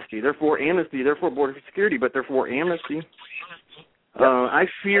for amnesty. They're for amnesty. They're for border security, but they're for amnesty. I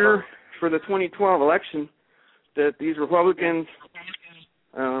fear for the 2012 election that these Republicans,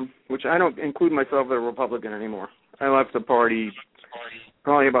 which I don't include myself as a Republican anymore. I left the party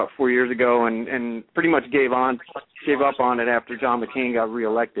probably about 4 years ago and pretty much gave up on it after John McCain got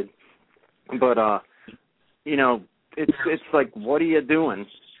reelected. But you know, it's like, what are you doing?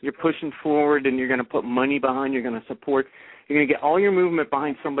 You're pushing forward and you're going to put money behind, you're going to support, you're going to get all your movement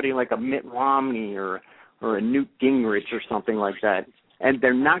behind somebody like a Mitt Romney or a Newt Gingrich or something like that, and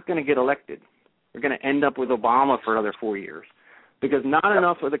they're not going to get elected. They're going to end up with Obama for another 4 years, because not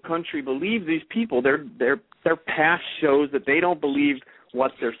enough of the country believes these people. Their past shows that they don't believe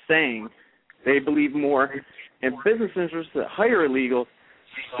what they're saying. They believe more in business interests that hire illegals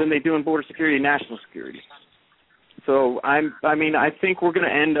than they do in border security and national security. So I think we're going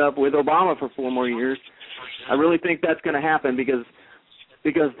to end up with Obama for 4 more years. I really think that's going to happen because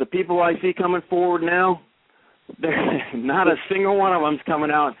the people I see coming forward now, not a single one of them's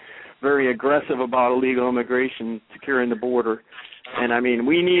coming out very aggressive about illegal immigration, securing the border. And I mean,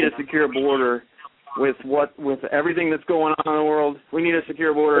 we need a secure border with everything that's going on in the world. We need a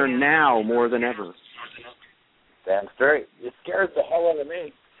secure border now more than ever. Damn straight. It scares the hell out of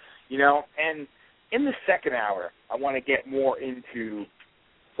me. You know, and in the second hour, I want to get more into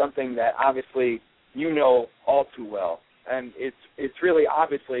something that obviously you know all too well. And it's really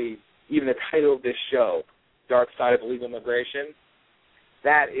obviously even the title of this show, Darkside of Illegal Immigration,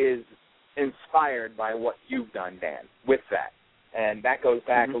 that is inspired by what you've done, Dan, with that. And that goes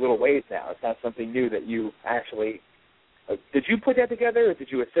back a little ways now. It's not something new that you actually did you put that together, or did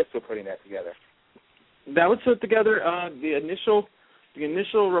you assist with putting that together? That was put together. The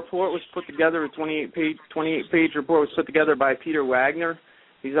initial report was put together. A 28-page report was put together by Peter Wagner.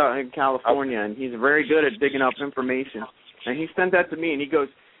 He's out in California, and he's very good at digging up information. And he sent that to me, and he goes,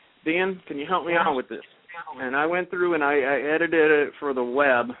 Dan, can you help me out with this? And I went through and I edited it for the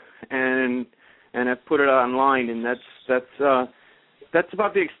web, and I put it online, and that's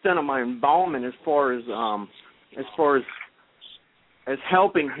about the extent of my involvement as far as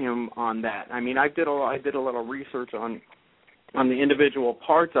helping him on that. I mean, I did a little research on the individual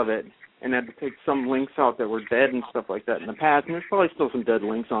parts of it, and had to take some links out that were dead and stuff like that in the past. And there's probably still some dead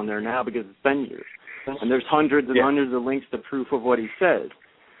links on there now because it's been years. And there's hundreds and hundreds of links to proof of what he says.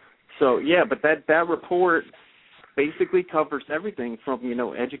 So yeah, but that report basically covers everything from, you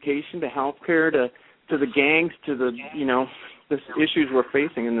know, education to healthcare to the gangs to the, you know, the issues we're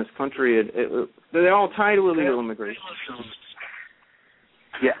facing in this country. They all tie to illegal immigration.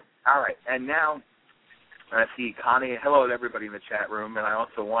 Yeah. All right. And now I see Connie. Hello to everybody in the chat room, and I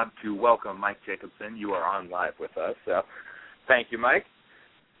also want to welcome Mike Jacobson. You are on live with us, so thank you, Mike.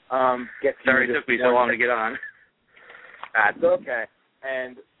 Sorry it took me so long to get on. That's okay.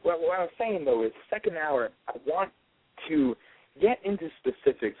 And what I was saying, though, is second hour, I want to get into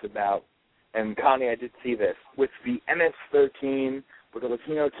specifics about, and Connie, I did see this, with the MS-13, with the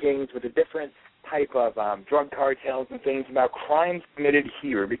Latino Kings, with the different type of drug cartels and things, about crimes committed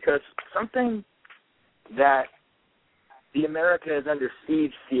here, because something that the America is Under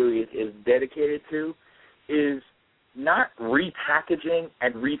Siege series is dedicated to is not repackaging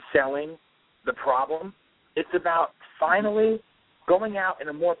and reselling the problem. It's about finally going out in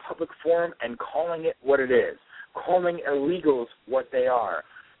a more public forum and calling it what it is, calling illegals what they are,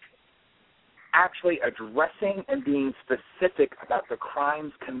 actually addressing and being specific about the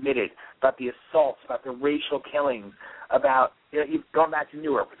crimes committed, about the assaults, about the racial killings, about, you've gone back to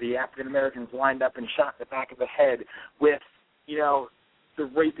Newark with the African Americans lined up and shot in the back of the head, with, the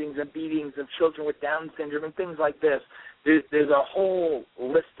rapings and beatings of children with Down syndrome and things like this. There's a whole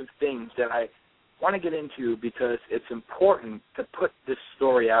list of things that I want to get into because it's important to put this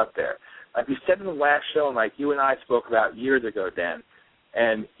story out there. Like we said in the last show, and like you and I spoke about years ago, Dan,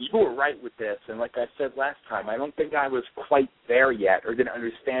 and you were right with this, and like I said last time, I don't think I was quite there yet or didn't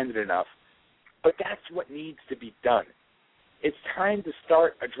understand it enough, but that's what needs to be done. It's time to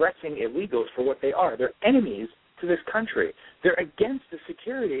start addressing illegals for what they are. They're enemies to this country. They're against the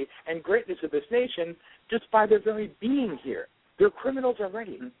security and greatness of this nation just by their very being here. They're criminals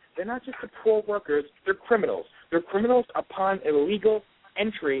already. They're not just the poor workers, they're criminals. They're criminals upon illegal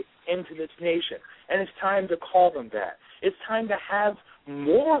entry into this nation. And it's time to call them that. It's time to have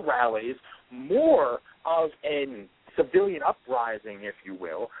more rallies, more of a civilian uprising, if you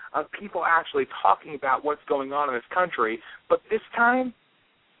will, of people actually talking about what's going on in this country, but this time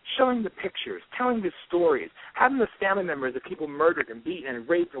showing the pictures, telling the stories, having the family members of people murdered and beaten and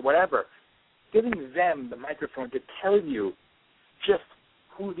raped or whatever, giving them the microphone to tell you just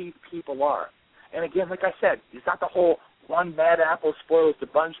who these people are. And again, like I said, it's not the whole one bad apple spoils the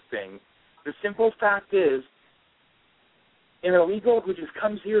bunch thing. The simple fact is, an illegal who just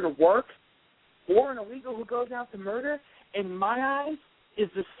comes here to work or an illegal who goes out to murder, in my eyes, is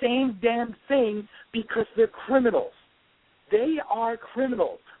the same damn thing because they're criminals. They are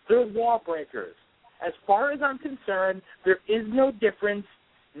criminals. They're lawbreakers. As far as I'm concerned, there is no difference.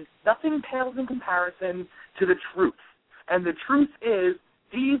 Nothing pales in comparison to the truth. And the truth is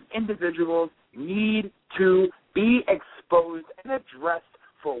these individuals need to be exposed and addressed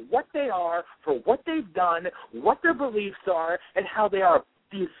for what they are, for what they've done, what their beliefs are, and how they are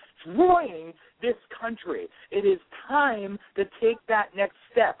destroying this country. It is time to take that next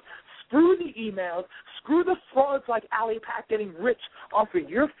step. Screw the emails. Screw the frauds like Ali Pack getting rich off of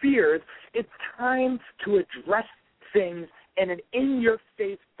your fears. It's time to address things in an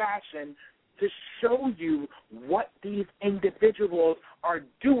in-your-face fashion to show you what these individuals are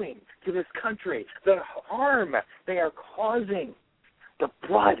doing to this country, the harm they are causing, the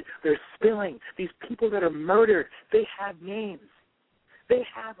blood they're spilling, these people that are murdered. They have names. They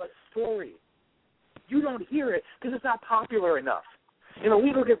have a story. You don't hear it because it's not popular enough. An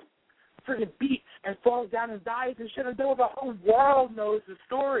illegal gets freaking beat and falls down and dies and shit until the whole world knows the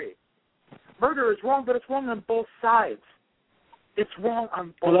story. Murder is wrong, but it's wrong on both sides. It's wrong on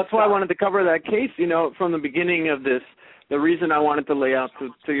both sides. Well, that's why I wanted to cover that case, from the beginning of this. The reason I wanted to lay out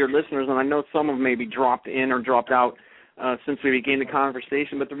to your listeners, and I know some have maybe dropped in or dropped out since we began the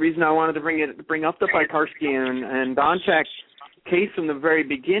conversation, but the reason I wanted to bring up the Piekarski and Donchak case from the very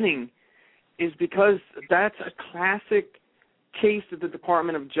beginning is because that's a classic case that the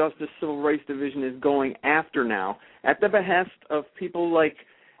Department of Justice Civil Rights Division is going after now at the behest of people like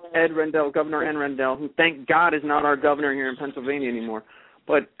Ed Rendell, Governor Ed Rendell, who, thank God, is not our governor here in Pennsylvania anymore.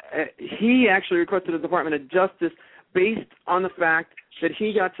 But he actually requested the Department of Justice based on the fact that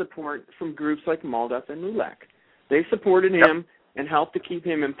he got support from groups like MALDEF and LULAC. They supported him and helped to keep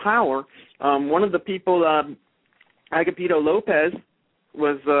him in power. One of the people, Agapito Lopez,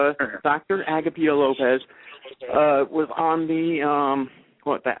 was Dr. Agapito Lopez, was on the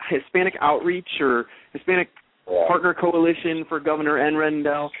Hispanic Outreach or Hispanic Partner Coalition for Governor Ed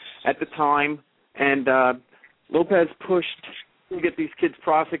Rendell at the time, and Lopez pushed to get these kids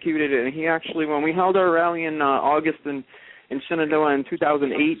prosecuted. And he actually, when we held our rally in August in Shenandoah in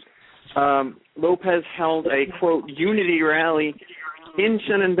 2008, Lopez held a, quote, unity rally in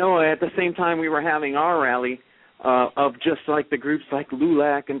Shenandoah at the same time we were having our rally of just like the groups like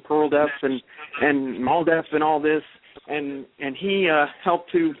LULAC and PearlDef and MALDEF and all this. And he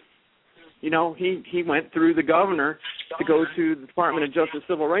helped to, he went through the governor to go to the Department of Justice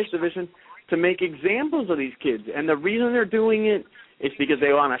Civil Rights Division to make examples of these kids. And the reason they're doing it is because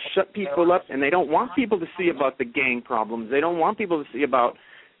they want to shut people up, and they don't want people to see about the gang problems. They don't want people to see about,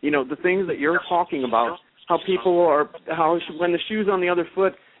 the things that you're talking about, how when the shoe's on the other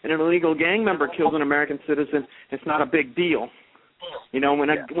foot and an illegal gang member kills an American citizen, it's not a big deal.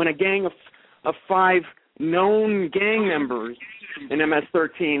 When a gang of 5 known gang members an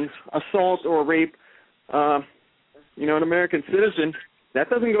MS-13 assault or rape, an American citizen, that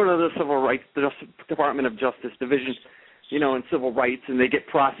doesn't go to the Civil Rights, the Department of Justice Division, in civil rights, and they get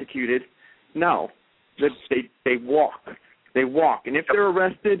prosecuted. No, they walk. They walk, and if they're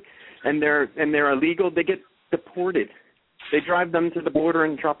arrested and they're illegal, they get deported. They drive them to the border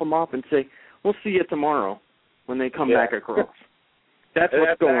and drop them off and say, "We'll see you tomorrow," when they come back across. That's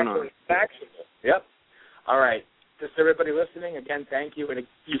what's going on. Factual. Yep. All right. Just everybody listening, again, thank you. And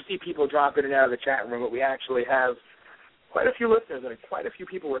you see people drop in and out of the chat room, but we actually have quite a few listeners and quite a few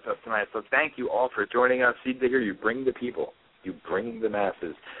people with us tonight. So thank you all for joining us. Seed Digger, you bring the people. You bring the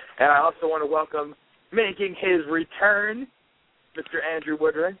masses. And I also want to welcome, making his return, Mr. Andrew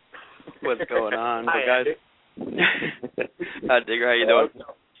Woodring. What's going on, Hi, guys? Hi, Digger. How you doing?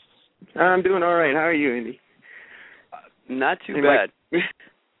 I'm doing all right. How are you, Andy? Not too bad. A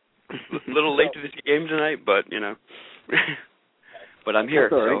little late to this game tonight, but, but I'm here,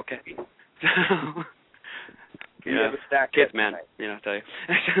 so okay. We have a stack kids, man, I tell you.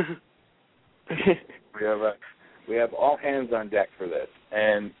 we have all hands on deck for this.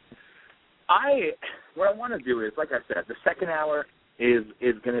 And what I want to do is, like I said, the second hour is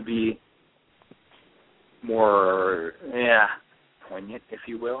going to be more, poignant, if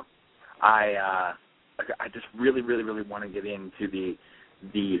you will. I just really, really, really want to get into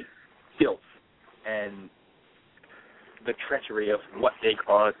the filth and the treachery of what they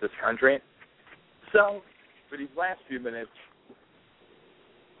call it, this country. So, for these last few minutes,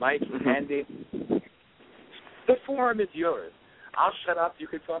 Mike, Andy, the forum is yours. I'll shut up. You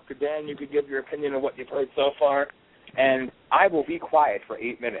can talk to Dan. You can give your opinion on what you've heard so far, and I will be quiet for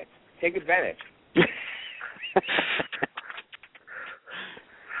 8 minutes. Take advantage.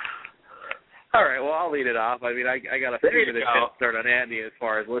 All right, well, I'll lead it off. I mean, I got a few minutes head start on Andy as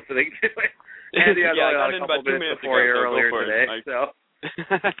far as listening to it. Andy, I got a couple minutes before you earlier today.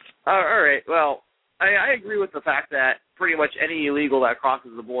 All right, well, I agree with the fact that pretty much any illegal that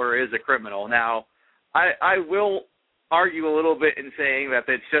crosses the border is a criminal. Now, I will argue a little bit in saying that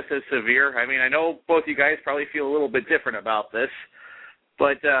it's just as severe. I mean, I know both you guys probably feel a little bit different about this,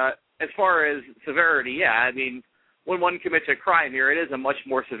 but as far as severity, I mean, when one commits a crime here, it is a much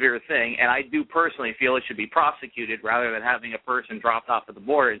more severe thing, and I do personally feel it should be prosecuted rather than having a person dropped off at the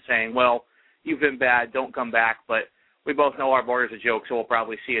border and saying, well, you've been bad, don't come back, but we both know our border's a joke, so we'll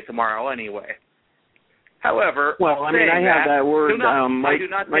probably see you tomorrow anyway. However, well, I mean, I have that word, Mike,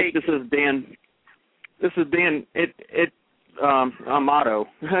 this is Dan. This is Dan. Amato,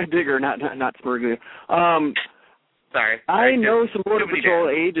 Digger, not Smurglio. Sorry. I know some Border Patrol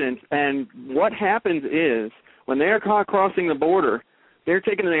agents, and what happens is when they are caught crossing the border, they're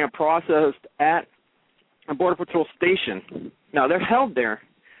taken and they are processed at a Border Patrol station. Now, they're held there.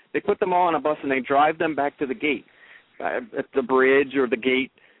 They put them all on a bus, and they drive them back to the gate, at the bridge or the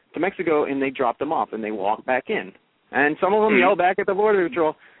gate to Mexico, and they drop them off, and they walk back in. And some of them yell back at the Border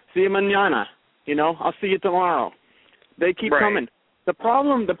Patrol, "See you mañana," I'll see you tomorrow. They keep coming. The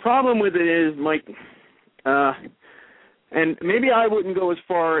problem with it is, Mike, and maybe I wouldn't go as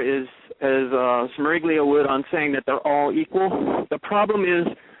far as Smurglio would on saying that they're all equal. The problem is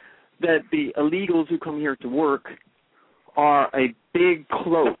that the illegals who come here to work are a big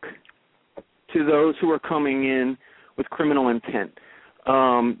cloak to those who are coming in with criminal intent.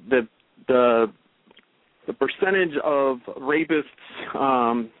 The percentage of rapists,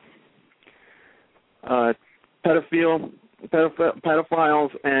 pedophiles,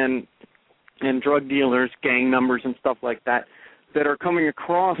 and drug dealers, gang members, and stuff like that are coming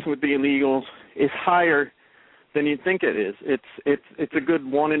across with the illegals is higher than you'd think it is. It's a good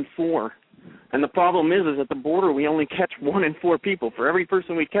 1 in 4. And the problem is at the border we only catch 1 in 4 people. For every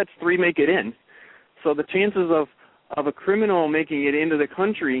person we catch, 3 make it in. So the chances of a criminal making it into the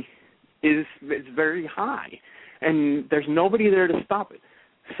country is very high, and there's nobody there to stop it.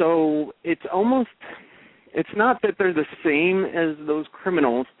 So it's not that they're the same as those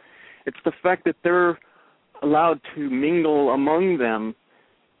criminals. It's the fact that they're allowed to mingle among them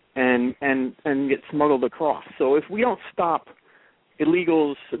and get smuggled across. So if we don't stop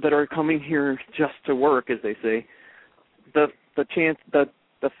illegals that are coming here just to work, as they say, the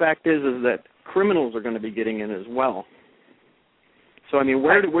fact is that criminals are going to be getting in as well. So I mean,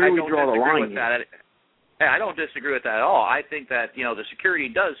 where do we draw the line? I don't disagree with that at all. I think that the security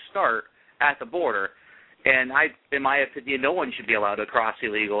does start at the border, and in my opinion, no one should be allowed to cross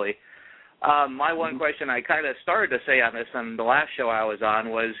illegally. My one question I kind of started to say on this on the last show I was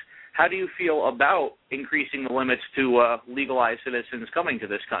on was, how do you feel about increasing the limits to legalized citizens coming to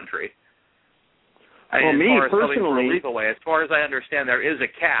this country? Well, me personally, legal way, as far as I understand, there is a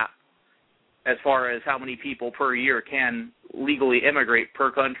cap as far as how many people per year can legally immigrate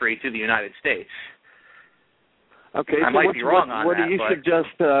per country to the United States. Okay, I might be wrong on what that.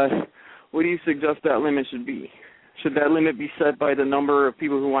 What do you suggest that limit should be? Should that limit be set by the number of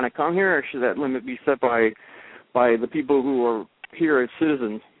people who want to come here, or should that limit be set by the people who are here as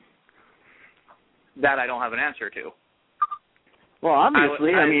citizens? That I don't have an answer to. Well,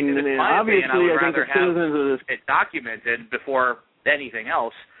 obviously, I think the citizens of this... It's documented before anything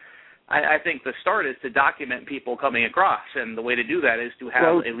else. I think the start is to document people coming across, and the way to do that is to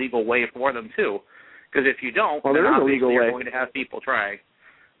have a legal way for them, too. Because if you don't, then obviously you're going to have people trying.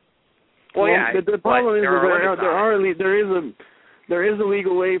 Well, yeah, the problem is there is a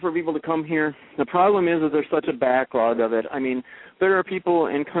legal way for people to come here. The problem is that there's such a backlog of it. I mean, there are people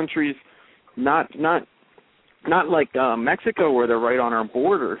in countries not like Mexico, where they're right on our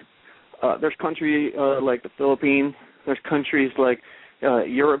border. There's countries like the Philippines. There's countries like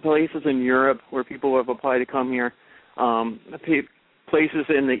Europe, places in Europe where people have applied to come here. Places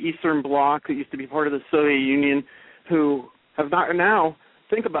in the Eastern Bloc that used to be part of the Soviet Union who have not now.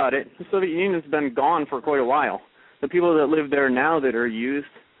 Think about it. The Soviet Union has been gone for quite a while. The people that live there now that are used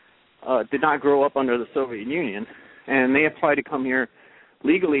did not grow up under the Soviet Union, and they apply to come here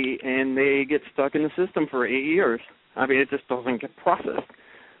legally, and they get stuck in the system for 8 years. I mean, it just doesn't get processed.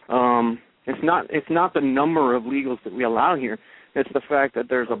 It's not the number of legals that we allow here. It's the fact that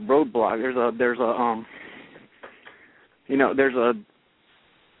there's a roadblock.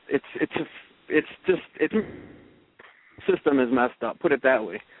 System is messed up. Put it that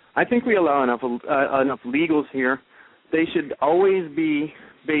way. I think we allow enough legals here. They should always be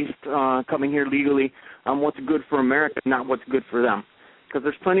based coming here legally on what's good for America, not what's good for them. Because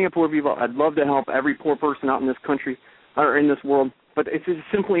there's plenty of poor people. I'd love to help every poor person out in this country or in this world, but it's just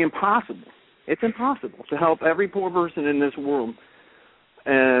simply impossible. It's impossible to help every poor person in this world.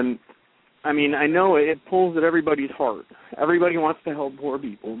 And I mean, I know it pulls at everybody's heart. Everybody wants to help poor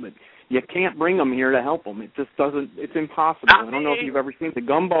people, but you can't bring them here to help them. It just doesn't. It's impossible. I don't know if you've ever seen the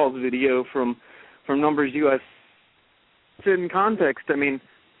Gumballs video from Numbers US. It's in context. I mean,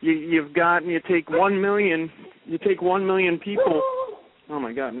 you take 1 million. You take 1 million people. Oh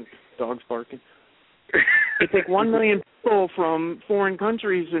my God, dog's barking. You take 1 million people from foreign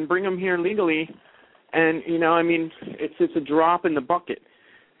countries and bring them here legally, and I mean, it's a drop in the bucket.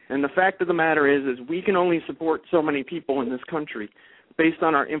 And the fact of the matter is we can only support so many people in this country based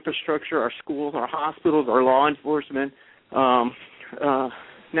on our infrastructure, our schools, our hospitals, our law enforcement,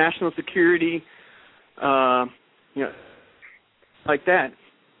 national security, like that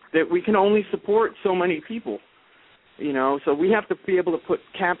we can only support so many people, so we have to be able to put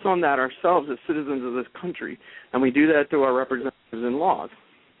caps on that ourselves as citizens of this country, and we do that through our representatives in laws.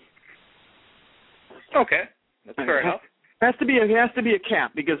 Okay, that's fair enough. It has to be a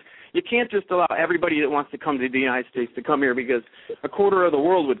cap, because you can't just allow everybody that wants to come to the United States to come here, because a quarter of the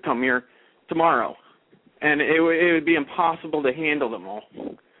world would come here tomorrow, and it would be impossible to handle them all.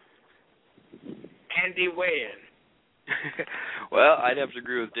 Andy, weigh in. Well, I'd have to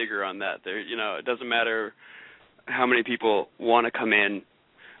agree with Digger on that. There, it doesn't matter how many people want to come in,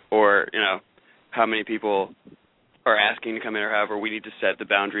 or how many people are asking to come in, or however. We need to set the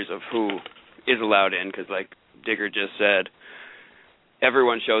boundaries of who is allowed in, because like Digger just said,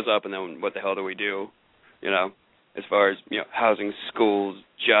 everyone shows up, and then what the hell do we do? As far as housing, schools,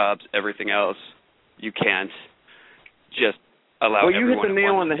 jobs, everything else, you can't just allow. Well, you hit the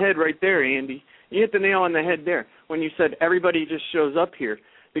nail on the head right there, Andy. You hit the nail on the head there when you said everybody just shows up here,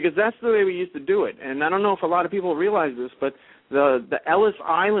 because that's the way we used to do it. And I don't know if a lot of people realize this, but the Ellis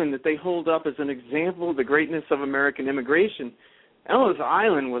Island that they hold up as an example of the greatness of American immigration, Ellis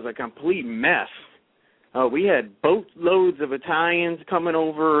Island was a complete mess. We had boatloads of Italians coming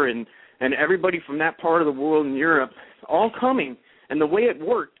over, and everybody from that part of the world in Europe all coming. And the way it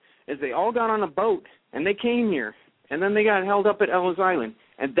worked is they all got on a boat, and they came here. And then they got held up at Ellis Island,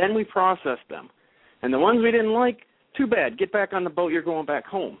 and then we processed them. And the ones we didn't like, too bad. Get back on the boat. You're going back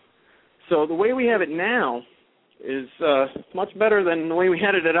home. So the way we have it now is much better than the way we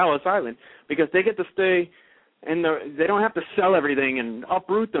had it at Ellis Island, because they get to stay, and they don't have to sell everything and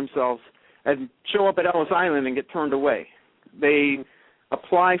uproot themselves and show up at Ellis Island and get turned away. They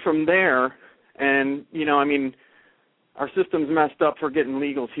apply from there, and, our system's messed up for getting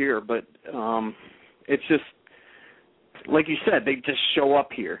legals here, but it's just, like you said, they just show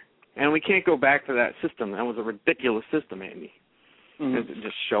up here. And we can't go back to that system. That was a ridiculous system, Andy. Mm-hmm.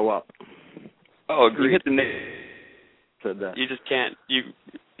 Just show up. Oh, agreed. You hit the nail. Said that. You just can't.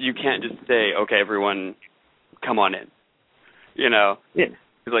 You can't just say, okay, everyone, come on in. Yeah.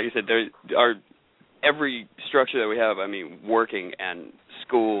 Because like you said, there are every structure that we have, I mean, working and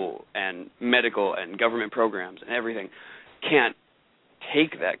school and medical and government programs and everything can't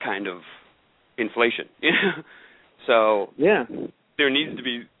take that kind of inflation. So there needs to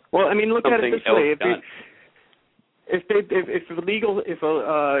be well, I mean, look at it this way: if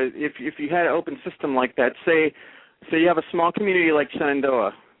you had an open system like that, say you have a small community like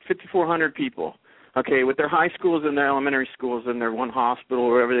Shenandoah, 5,400 people, okay, with their high schools and their elementary schools and their one hospital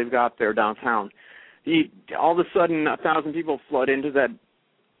or wherever they've got there downtown. All of a sudden, 1,000 people flood into that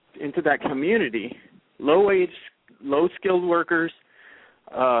community, low-wage, low-skilled workers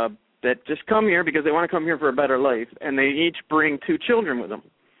that just come here because they want to come here for a better life, and they each bring 2 children with them.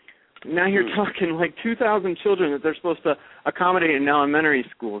 Now you're talking like 2,000 children that they're supposed to accommodate in elementary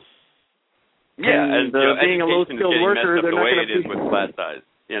schools. Yeah, and being a low-skilled worker, they're not going to be... the way it is with class size,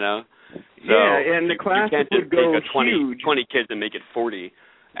 you know? So yeah, and the classes would go huge. You can't just take 20 kids and make it 40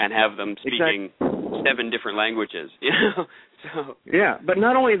 and have them speaking 7 different languages, you know? So yeah, but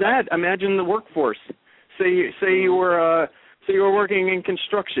not only that, imagine the workforce. Say you were working in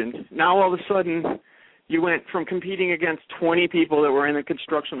construction. Now all of a sudden you went from competing against 20 people that were in the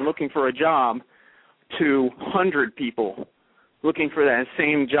construction looking for a job to 100 people looking for that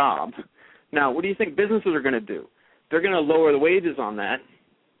same job. Now, what do you think businesses are going to do? They're going to lower the wages on that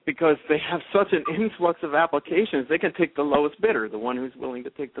because they have such an influx of applications. They can take the lowest bidder, the one who's willing to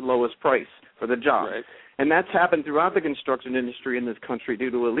take the lowest price for the job. Right. And that's happened throughout the construction industry in this country due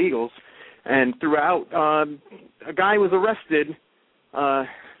to illegals. And throughout, a guy was arrested,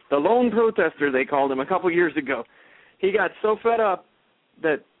 the lone protester, they called him, a couple years ago. He got so fed up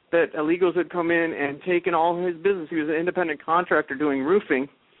that illegals had come in and taken all his business. He was an independent contractor doing roofing,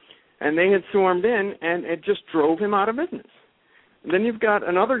 and they had swarmed in, and it just drove him out of business. And then you've got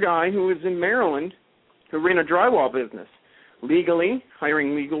another guy who was in Maryland who ran a drywall business, legally,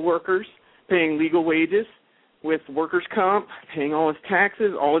 hiring legal workers, paying legal wages, with workers' comp, paying all his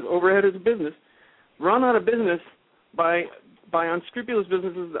taxes, all his overhead as a business, run out of business by unscrupulous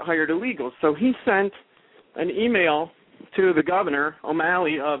businesses that hired illegals. So he sent an email to the governor,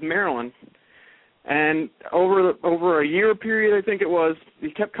 O'Malley of Maryland, and over a year period, I think it was, he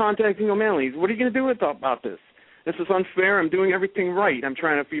kept contacting O'Malley. What are you going to do about this? This is unfair. I'm doing everything right. I'm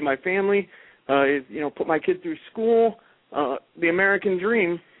trying to feed my family, put my kid through school, the American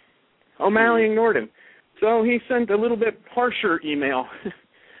dream. O'Malley ignored him. So he sent a little bit harsher email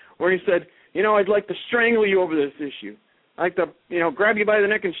where he said, I'd like to strangle you over this issue. I'd like to, grab you by the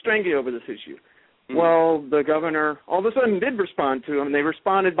neck and strangle you over this issue. Mm-hmm. Well, the governor all of a sudden did respond to him, and they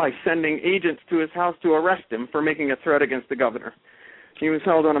responded by sending agents to his house to arrest him for making a threat against the governor. He was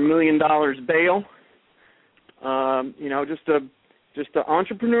held on $1 million bail. Just an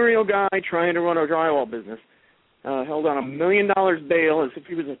entrepreneurial guy trying to run a drywall business, held on $1 million bail as if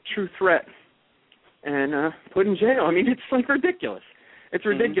he was a true threat, and put in jail. I mean, it's like ridiculous. It's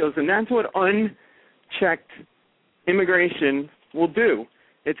ridiculous, and that's what unchecked immigration will do.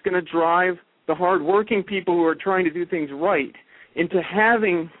 It's going to drive the hard-working people who are trying to do things right into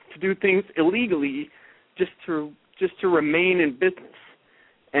having to do things illegally just to remain in business.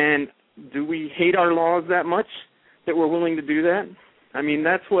 And do we hate our laws that much that we're willing to do that? I mean,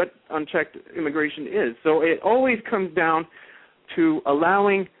 that's what unchecked immigration is. So it always comes down to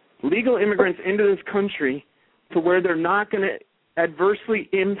allowing legal immigrants into this country to where they're not going to adversely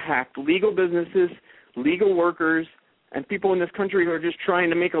impact legal businesses, legal workers, and people in this country who are just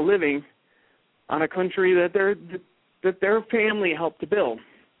trying to make a living on a country that their family helped to build.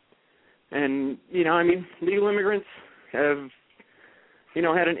 And, legal immigrants have,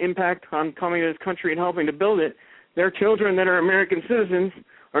 had an impact on coming to this country and helping to build it. Their children that are American citizens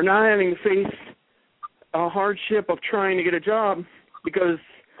are not having to face a hardship of trying to get a job because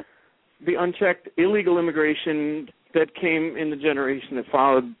the unchecked illegal immigration that came in the generation that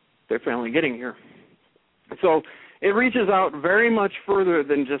followed their family getting here. So it reaches out very much further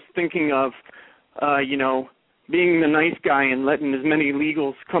than just thinking of, being the nice guy and letting as many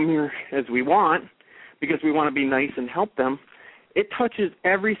illegals come here as we want because we want to be nice and help them. It touches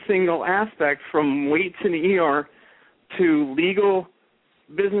every single aspect from waits in the ER to legal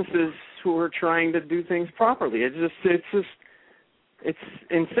businesses who are trying to do things properly. It's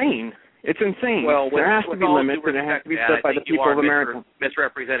insane. It's insane. Well, there has to be limits, and it has to be set by the people of America.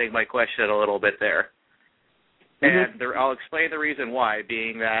 Misrepresenting my question a little bit there. And I'll explain the reason why,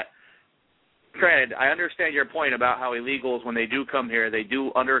 being that, granted, I understand your point about how illegals, when they do come here, they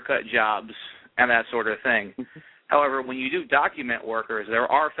do undercut jobs and that sort of thing. However, when you do document workers, there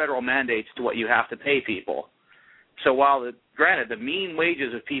are federal mandates to what you have to pay people. So while, granted, the mean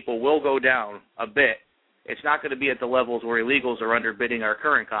wages of people will go down a bit, It's not going to be at the levels where illegals are underbidding our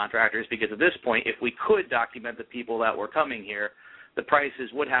current contractors, because at this point, if we could document the people that were coming here, the prices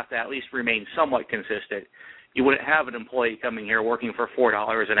would have to at least remain somewhat consistent. You wouldn't have an employee coming here working for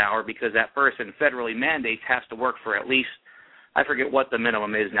 $4 an hour because that person federally mandates has to work for at least, I forget what the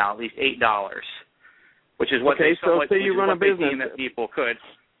minimum is now, at least $8, which is what okay, they somewhat, so say you run a business that people could.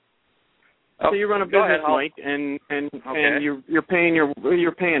 So you run a business, Mike, and you're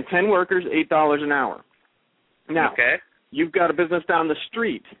paying 10 workers $8 an hour. Now, you've got a business down the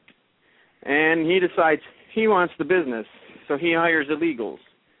street, and he decides he wants the business, so he hires illegals.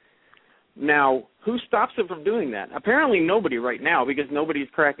 Now, who stops him from doing that? Apparently nobody right now, because nobody's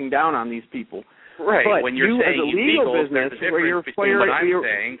cracking down on these people. Right. But when you're you saying as a legal illegals, business, there's a where you're between what I'm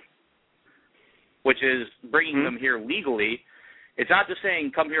saying, which is bringing them here legally. It's not just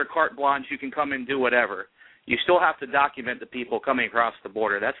saying come here carte blanche, you can come and do whatever. You still have to document the people coming across the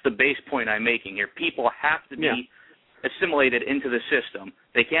border. That's the base point I'm making here. People have to be assimilated into the system.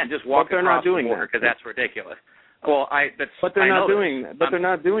 They can't just walk across the border because that's ridiculous. Well, but they're not doing that. But they're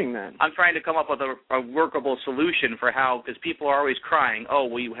not doing that. I'm trying to come up with a workable solution for how, because people are always crying, oh,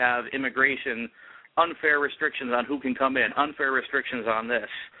 we have immigration, unfair restrictions on who can come in, unfair restrictions on this.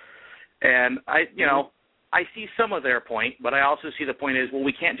 And I see some of their point, but I also see the point is, well,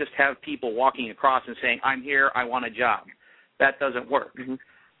 we can't just have people walking across and saying, I'm here, I want a job. That doesn't work.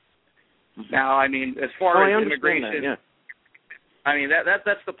 Now, I mean, as far as immigration, I mean,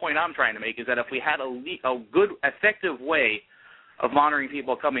 that's the point I'm trying to make, is that if we had a good, effective way of monitoring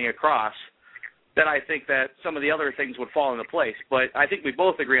people coming across, then I think that some of the other things would fall into place. But I think we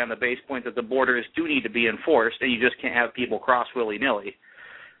both agree on the base point that the borders do need to be enforced, and you just can't have people cross willy-nilly.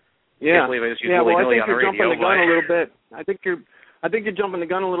 Yeah, well, I think you're jumping the gun a little bit. I think you're jumping the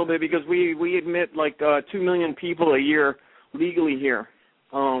gun a little bit, because we admit like 2 million people a year legally here.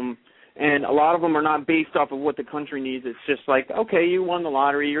 And a lot of them are not based off of what the country needs. It's just like, okay, you won the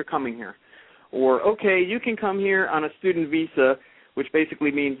lottery, you're coming here. Or, okay, you can come here on a student visa, which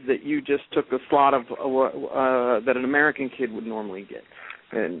basically means that you just took a slot of that an American kid would normally get.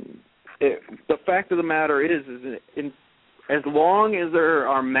 And the fact of the matter is as long as there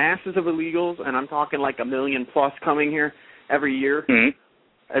are masses of illegals, and I'm talking like 1 million plus coming here every year,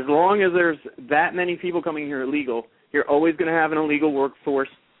 as long as there's that many people coming here illegal, you're always going to have an illegal workforce.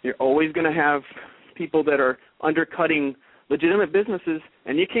 You're always going to have people that are undercutting legitimate businesses,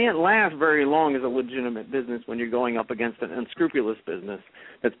 and you can't last very long as a legitimate business when you're going up against an unscrupulous business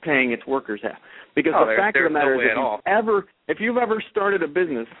that's paying its workers half. Because the fact of the matter is, if you've ever started a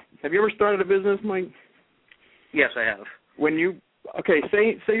business, have you ever started a business, Mike? Yes, I have.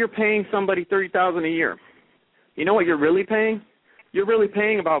 Say you're paying somebody $30,000 a year. You know what you're really paying? You're really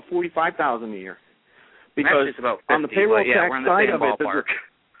paying about $45,000 a year. Because about 50, on the payroll tax side of it,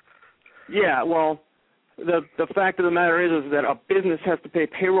 the fact of the matter is that a business has to pay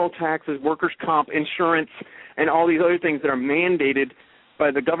payroll taxes, workers' comp, insurance, and all these other things that are mandated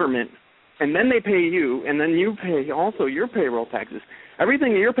by the government. And then they pay you, and then you pay also your payroll taxes.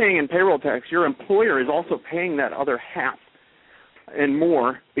 Everything that you're paying in payroll tax, your employer is also paying that other half and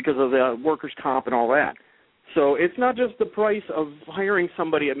more because of the workers' comp and all that. So it's not just the price of hiring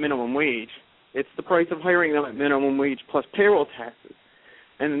somebody at minimum wage. It's the price of hiring them at minimum wage plus payroll taxes.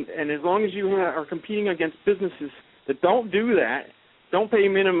 And as long as you are competing against businesses that don't do that, don't pay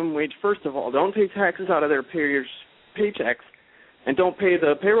minimum wage first of all, don't take taxes out of their paychecks, and don't pay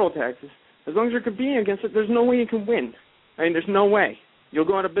the payroll taxes, as long as you're competing against it, there's no way you can win. I mean, there's no way. You'll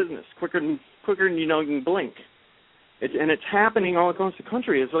go out of business quicker than you can blink. It's happening all across the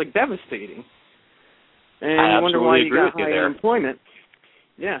country. It's like devastating. And you wonder why you got high unemployment.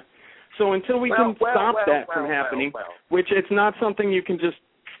 Yeah. So until we can stop that from happening, which it's not something you can just,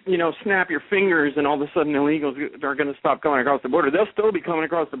 snap your fingers and all of a sudden illegals are going to stop coming across the border. They'll still be coming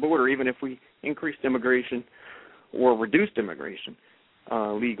across the border even if we increased immigration or reduced immigration,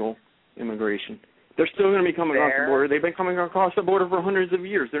 legal immigration. They're still going to be coming across the border. They've been coming across the border for hundreds of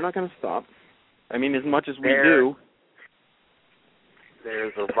years. They're not going to stop. I mean, as much as we do.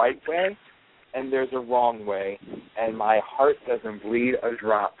 There's a right way and there's a wrong way, and my heart doesn't bleed a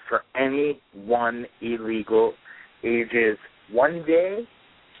drop for any one illegal ages 1 day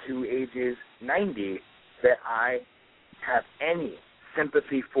to ages 90 that I have any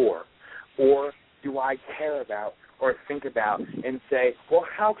sympathy for, or do I care about or think about and say, well,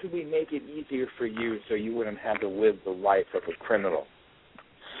 how can we make it easier for you so you wouldn't have to live the life of a criminal?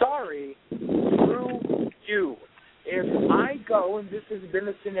 Sorry, screw you. If I go, and this has been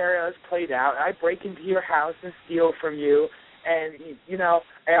a scenario that's played out, and I break into your house and steal from you, and,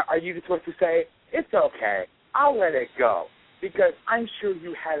 are you supposed to say, it's okay, I'll let it go, because I'm sure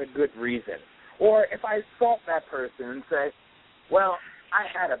you had a good reason. Or if I assault that person and say, well, I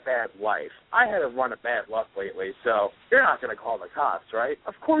had a bad life. I had a run of bad luck lately, so you're not going to call the cops, right?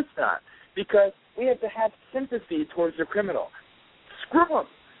 Of course not, because we have to have sympathy towards the criminal. Screw them.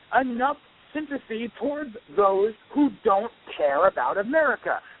 Enough sympathy towards those who don't care about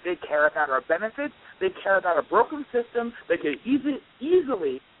America. They care about our benefits. They care about a broken system they can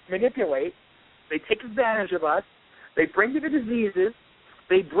easily manipulate. They take advantage of us. They bring the diseases.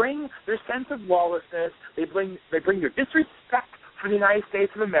 They bring their sense of lawlessness. They bring their disrespect for the United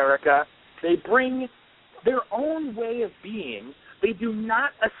States of America. They bring their own way of being. They do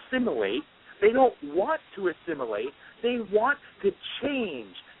not assimilate. They don't want to assimilate. They want to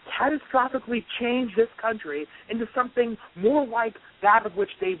change, catastrophically change this country into something more like that of which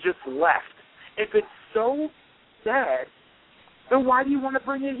they just left. If it's so bad, then why do you want to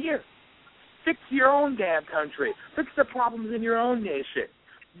bring it here? Fix your own damn country. Fix the problems in your own nation.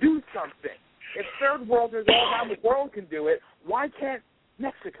 Do something. If third worlders all around the world can do it, why can't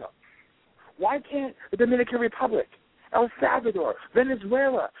Mexico? Why can't the Dominican Republic, El Salvador,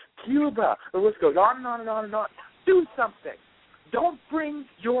 Venezuela, Cuba? The list goes on and on and on and on. Do something. Don't bring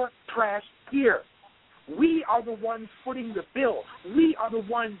your trash here. We are the ones footing the bill. We are the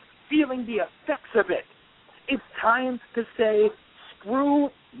ones feeling the effects of it. It's time to say, screw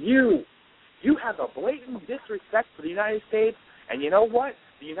you. You have a blatant disrespect for the United States, and you know what?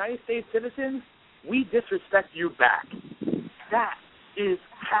 The United States citizens, we disrespect you back. That is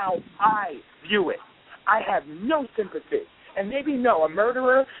how I view it. I have no sympathy. And maybe, no, a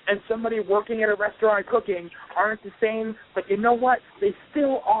murderer and somebody working at a restaurant cooking aren't the same, but you know what? They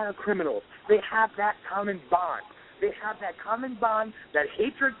still are criminals. They have that common bond. They have that common bond, that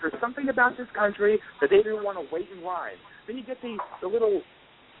hatred for something about this country that they didn't want to wait in line. Then you get the little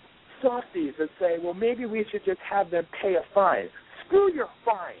softies that say, well, maybe we should just have them pay a fine. Screw your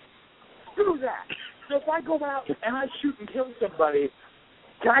fine. Screw that. So if I go out and I shoot and kill somebody,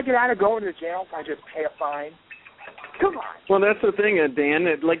 can I get out of going to jail if I just pay a fine? Come on. Well, that's the thing, Dan.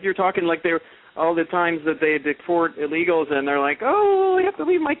 Like you're talking like they're all the times that they deport illegals and they're like, oh, I have to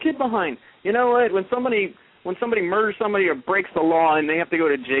leave my kid behind. You know what? When somebody murders somebody or breaks the law and they have to go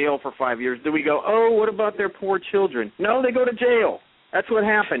to jail for 5 years, do we go, oh, what about their poor children? No, they go to jail. That's what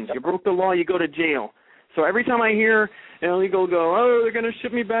happens. You broke the law, you go to jail. So every time I hear an illegal go, oh, they're going to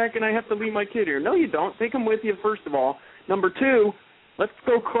ship me back and I have to leave my kid here. No, you don't. Take them with you, first of all. Number two, let's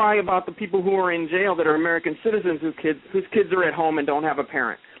go cry about the people who are in jail that are American citizens whose kids are at home and don't have a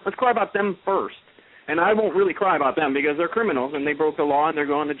parent. Let's cry about them first. And I won't really cry about them because they're criminals and they broke the law and they're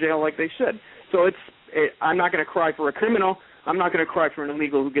going to jail like they should. So I'm not going to cry for a criminal. I'm not going to cry for an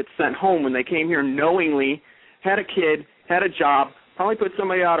illegal who gets sent home when they came here knowingly, had a kid, had a job, probably put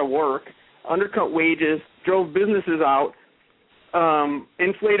somebody out of work, undercut wages, drove businesses out,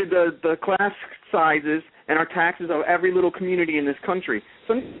 inflated the class sizes and our taxes of every little community in this country.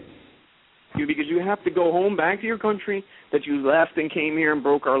 So because you have to go home back to your country that you left and came here and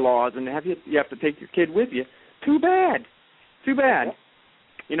broke our laws, and you have to take your kid with you. Too bad. Too bad.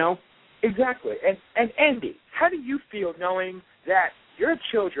 You know? Exactly. And Andy, how do you feel knowing that your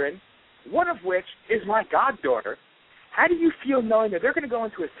children, one of which is my goddaughter, how do you feel knowing that they're going to go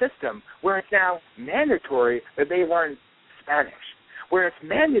into a system where it's now mandatory that they learn Spanish, where it's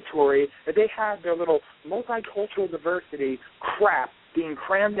mandatory that they have their little multicultural diversity crap being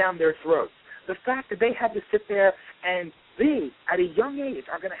crammed down their throats? The fact that they have to sit there and they, at a young age,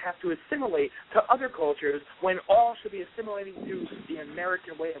 are going to have to assimilate to other cultures when all should be assimilating to the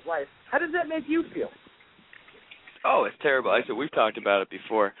American way of life. How does that make you feel? Oh, it's terrible. I said we've talked about it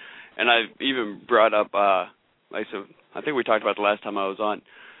before, and I've even brought up. I think we talked about the last time I was on,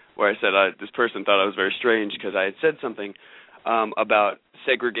 where I said this person thought I was very strange because I had said something about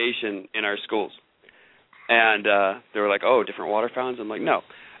segregation in our schools, and they were like, "Oh, different water fountains." I'm like, "No,"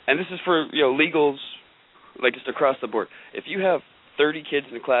 and this is for legals, like just across the board. If you have 30 kids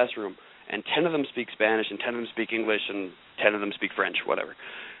in a classroom and 10 of them speak Spanish and 10 of them speak English and 10 of them speak French, whatever,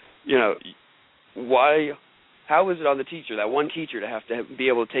 why? How is it on the teacher, that one teacher, to have to be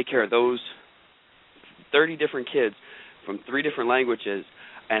able to take care of those 30 different kids from 3 different languages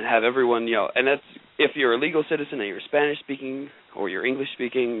and have everyone, and that's if you're a legal citizen and you're Spanish speaking or you're English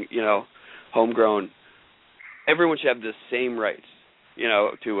speaking, homegrown, everyone should have the same rights,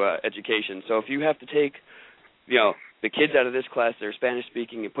 to education. So if you have to take, the kids out of this class that are Spanish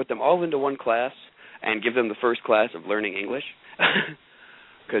speaking and put them all into one class and give them the first class of learning English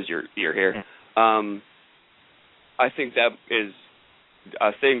because you're here, I think that is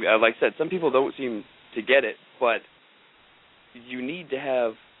a thing. Like I said, some people don't seem to get it, but you need to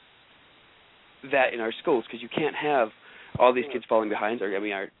have that in our schools because you can't have all these kids falling behind. I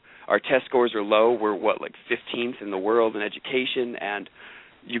mean, our test scores are low. We're, like 15th in the world in education, and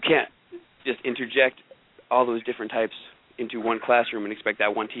you can't just interject all those different types into one classroom and expect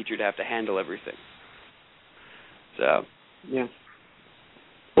that one teacher to have to handle everything. So, yeah.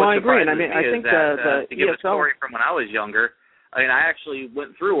 Well, I agree, and I think to give a story from when I was younger, I actually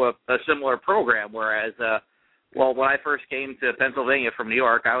went through a similar program, whereas, when I first came to Pennsylvania from New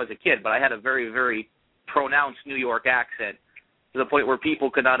York, I was a kid, but I had a very, very pronounced New York accent to the point where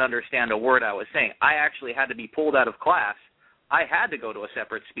people could not understand a word I was saying. I actually had to be pulled out of class. I had to go to a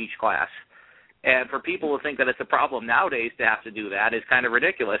separate speech class. And for people to think that it's a problem nowadays to have to do that is kind of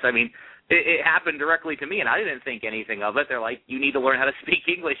ridiculous. I mean, it happened directly to me, and I didn't think anything of it. They're like, you need to learn how to speak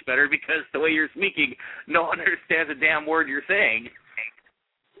English better because the way you're speaking, no one understands a damn word you're saying.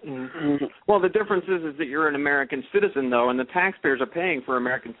 Mm-hmm. Well, the difference is that you're an American citizen, though, and the taxpayers are paying for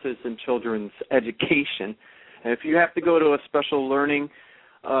American citizen children's education. And if you have to go to a special learning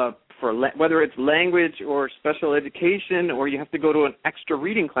whether it's language or special education, or you have to go to an extra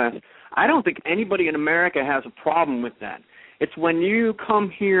reading class, I don't think anybody in America has a problem with that. It's when you come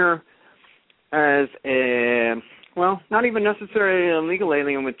here as not even necessarily a legal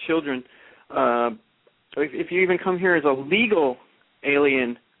alien with children. If you even come here as a legal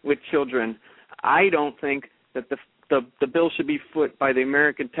alien with children, I don't think that the bill should be foot by the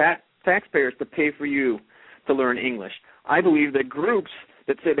American taxpayers to pay for you to learn English. I believe that groups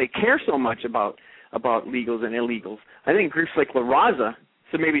that say they care so much about legals and illegals, I think groups like La Raza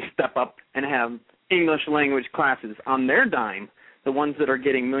should maybe step up and have English language classes on their dime, the ones that are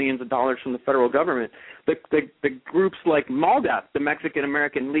getting millions of dollars from the federal government. The groups like MALDEF, the Mexican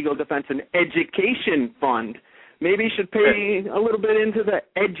American Legal Defense and Education Fund, maybe should pay a little bit into the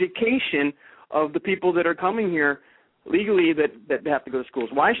education of the people that are coming here legally that have to go to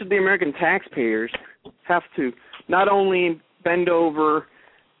schools. Why should the American taxpayers have to not only bend over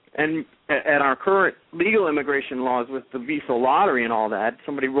and at our current legal immigration laws with the visa lottery and all that,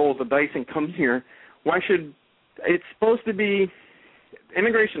 somebody rolls the dice and comes here, it's supposed to be,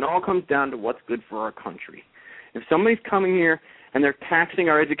 immigration all comes down to what's good for our country. If somebody's coming here and they're taxing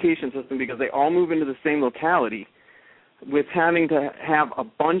our education system because they all move into the same locality with having to have a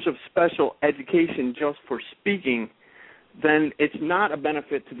bunch of special education just for speaking, then it's not a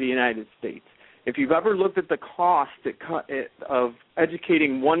benefit to the United States. If you've ever looked at the cost of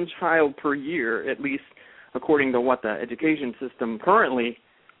educating one child per year, at least according to what the education system currently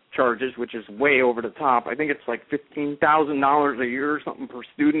charges, which is way over the top, I think it's like $15,000 a year or something per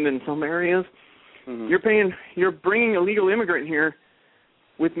student in some areas. Mm-hmm. You're bringing a legal immigrant here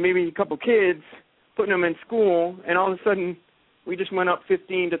with maybe a couple kids, putting them in school, and all of a sudden we just went up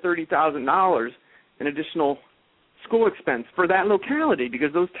 $15,000 to $30,000 in additional school expense for that locality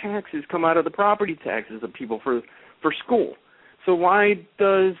because those taxes come out of the property taxes of people for school. So why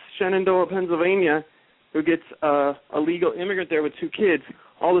does Shenandoah, Pennsylvania, who gets a legal immigrant there with two kids,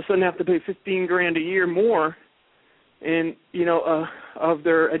 all of a sudden have to pay $15,000 a year more in of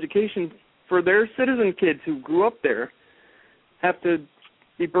their education for their citizen kids who grew up there, have to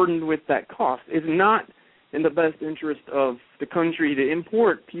be burdened with that cost? It's not in the best interest of the country to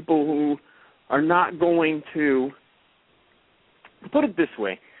import people who are not going to. Put it this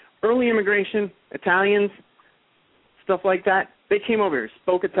way, early immigration, Italians, stuff like that, they came over here,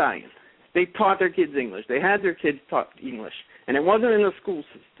 spoke Italian. They taught their kids English. They had their kids taught English, and it wasn't in the school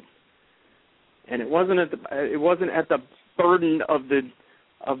system. And it wasn't at the burden of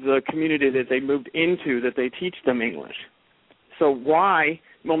the community that they moved into that they teach them English. So why?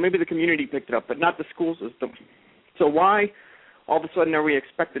 Well, maybe the community picked it up, but not the school system. So why all of a sudden are we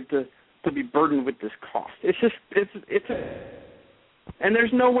expected to be burdened with this cost? And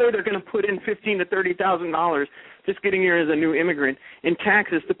there's no way they're going to put in $15,000 to $30,000 just getting here as a new immigrant in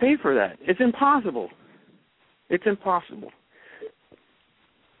taxes to pay for that. It's impossible. It's impossible.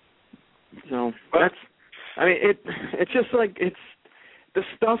 So it's just like the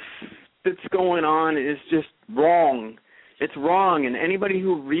stuff that's going on is just wrong. It's wrong, and anybody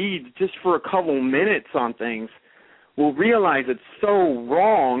who reads just for a couple minutes on things will realize it's so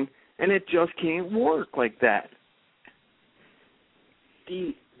wrong, and it just can't work like that.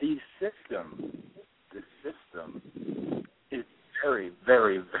 The system is very,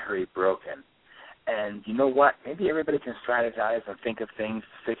 very, very broken. And you know what? Maybe everybody can strategize and think of things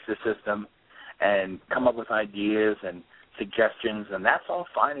to fix the system and come up with ideas and suggestions, and that's all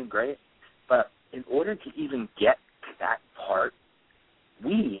fine and great. But in order to even get to that part,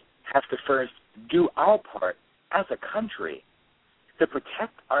 we have to first do our part as a country to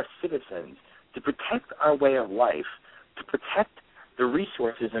protect our citizens, to protect our way of life, to protect the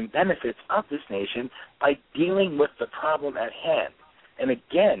resources and benefits of this nation by dealing with the problem at hand. And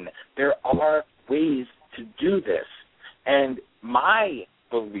again, there are ways to do this. And my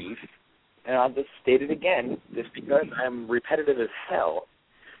belief, and I'll just state it again, just because I'm repetitive as hell,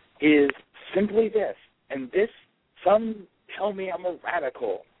 is simply this. And this, some tell me I'm a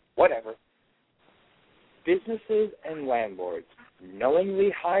radical, whatever. Businesses and landlords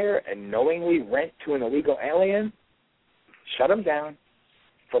knowingly hire and knowingly rent to an illegal alien, shut them down.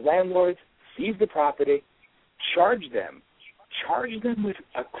 For landlords, seize the property, charge them with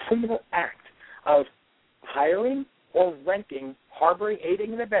a criminal act of hiring or renting, harboring,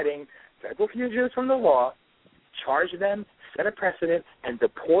 aiding, and abetting federal fugitives from the law, charge them, set a precedent, and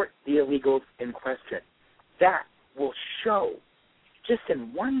deport the illegals in question. That will show, just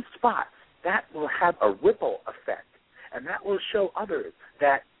in one spot, that will have a ripple effect, and that will show others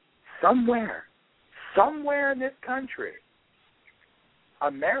that somewhere in this country,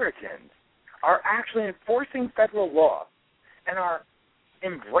 Americans are actually enforcing federal law and are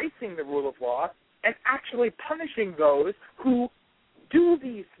embracing the rule of law and actually punishing those who do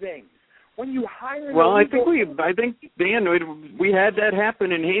these things. When you hire, I think Dan, we had that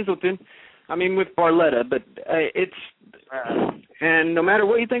happen in Hazleton. I mean, with Barletta, but and no matter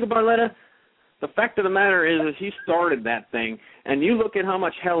what you think of Barletta, the fact of the matter is he started that thing, and you look at how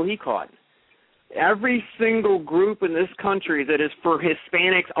much hell he caught. Every single group in this country that is for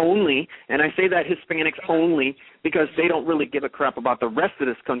Hispanics only, and I say that Hispanics only because they don't really give a crap about the rest of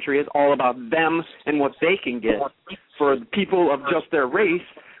this country. It's all about them and what they can get. For people of just their race,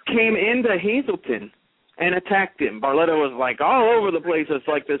 came into Hazleton and attacked him. Barletta was like all over the place. It's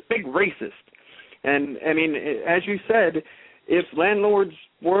like this big racist. And, I mean, as you said, if landlords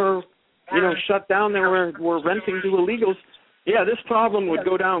were, shut down, they were renting to illegals, yeah, this problem would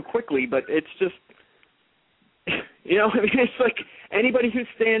go down quickly, but it's just, it's like anybody who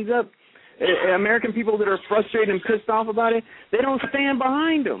stands up, American people that are frustrated and pissed off about it, they don't stand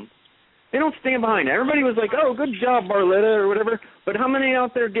behind them. They don't stand behind it. Everybody was like, oh, good job, Barletta, or whatever, but how many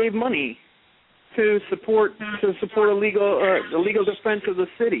out there gave money to support illegal defense of the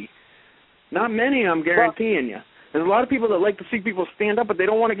city? Not many, I'm guaranteeing you. There's a lot of people that like to see people stand up, but they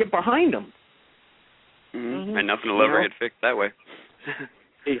don't want to get behind them. Mm-hmm. And nothing will ever get fixed that way.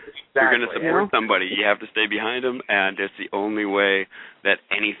 Exactly. You're going to support somebody, you have to stay behind them, and it's the only way that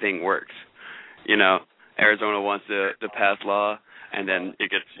anything works. Arizona wants to pass law, and then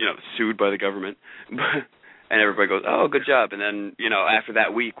it gets sued by the government, and everybody goes, "Oh, good job." And then after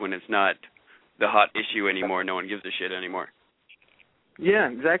that week, when it's not the hot issue anymore, no one gives a shit anymore. Yeah,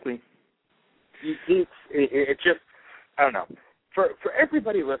 exactly. It just, I don't know. For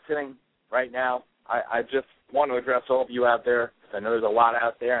everybody listening right now, I just want to address all of you out there. I know there's a lot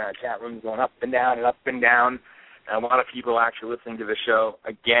out there, and our chat room's going up and down and up and down, and a lot of people actually listening to the show.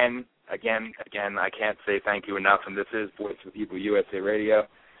 Again, I can't say thank you enough, and this is Voice of the People USA Radio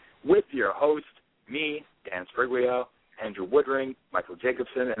with your host, me, Dan Spriglio, Andrew Woodring, Michael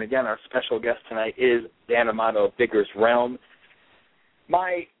Jacobson, and again, our special guest tonight is Dan Amato of Digger's Realm.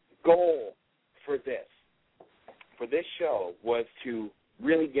 My goal for this show was to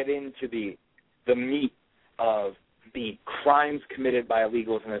really get into the meat of the crimes committed by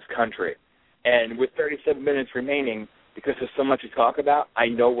illegals in this country. And with 37 minutes remaining, because there's so much to talk about, I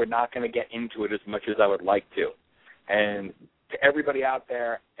know we're not going to get into it as much as I would like to. And to everybody out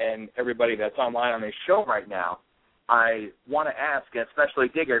there and everybody that's online on this show right now, I want to ask, especially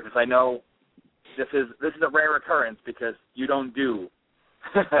Digger, because I know this is a rare occurrence because you don't do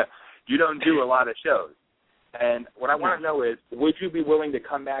a lot of shows. And what I want to know is, would you be willing to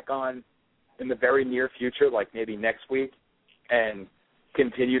come back on in the very near future, like maybe next week, and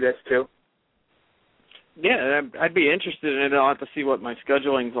continue this too? Yeah, I'd be interested in it. I'll have to see what my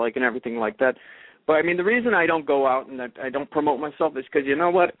scheduling's like and everything like that. But, I mean, the reason I don't go out and I don't promote myself is because, you know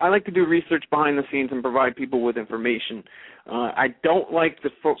what, I like to do research behind the scenes and provide people with information. I don't like the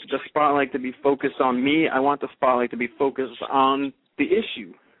spotlight to be focused on me. I want the spotlight to be focused on the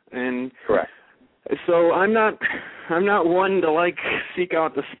issue. And correct. So I'm not one to seek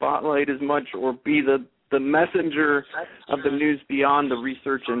out the spotlight as much or be the messenger of the news beyond the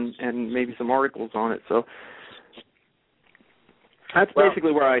research and maybe some articles on it. So that's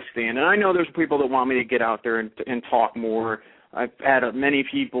basically where I stand. And I know there's people that want me to get out there and talk more. I've had many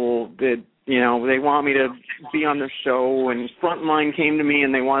people that, they want me to be on the show, and Frontline came to me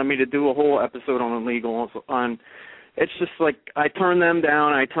and they wanted me to do a whole episode on illegal. It's just like I turn them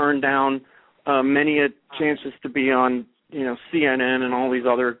down. I turn down many chances to be on, CNN and all these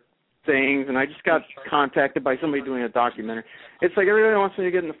other things, and I just got contacted by somebody doing a documentary. It's like everybody wants me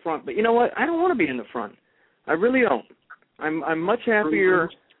to get in the front, but you know what? I don't want to be in the front. I really don't. I'm much happier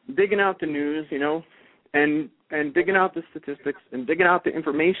digging out the news, and and digging out the statistics and digging out the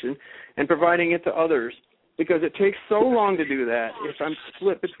information and providing it to others, because it takes so long to do that if I'm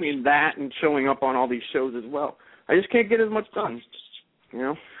split between that and showing up on all these shows as well. I just can't get as much done, you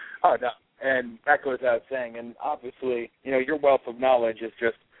know? Oh, no, and that goes without saying, and obviously, you know, your wealth of knowledge is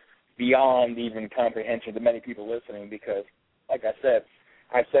just beyond even comprehension to many people listening, because, like I said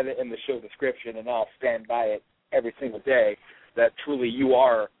it in the show description, and I'll stand by it every single day, that truly you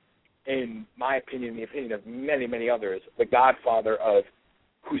are, in my opinion, the opinion of many, many others, the godfather of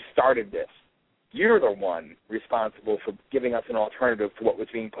who started this. You're the one responsible for giving us an alternative to what was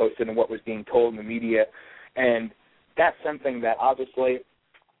being posted and what was being told in the media, and that's something that obviously,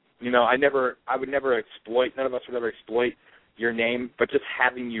 you know, I would never exploit, none of us would ever exploit your name, but just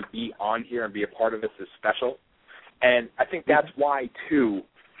having you be on here and be a part of this is special. And I think that's why, too,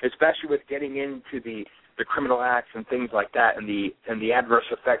 especially with getting into the criminal acts and things like that and the adverse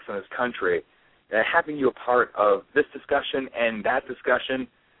effects on this country, having you a part of this discussion and that discussion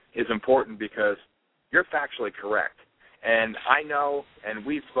is important, because you're factually correct. And I know, and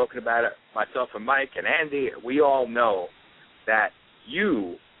we've spoken about it, myself and Mike and Andy, we all know that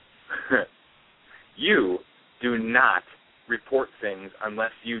you do not report things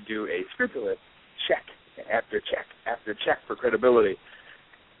unless you do a scrupulous check after check for credibility.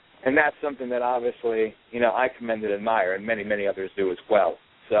 And that's something that obviously, you know, I commend and admire, and many, many others do as well.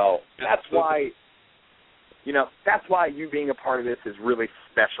 So that's why, you know, that's why you being a part of this is really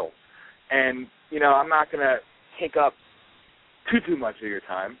special. And, you know, I'm not going to take up too much of your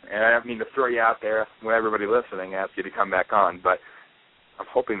time, and I don't mean to throw you out there when everybody listening asks you to come back on, but I'm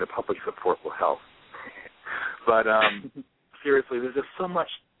hoping the public support will help. But seriously, there's just so much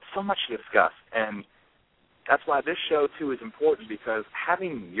to discuss, and that's why this show, too, is important, because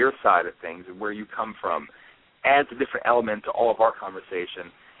having your side of things and where you come from adds a different element to all of our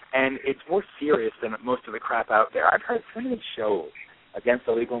conversation, and it's more serious than most of the crap out there. I've heard so many shows against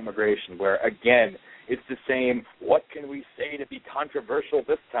illegal immigration where, again, it's the same, what can we say to be controversial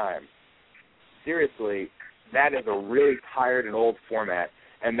this time? Seriously, that is a really tired and old format,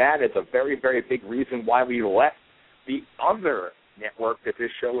 and that is a very, very big reason why we left the other network that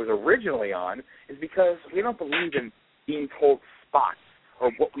this show was originally on, is because we don't believe in being told spots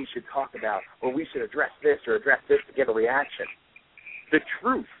or what we should talk about or we should address this or address this to get a reaction. The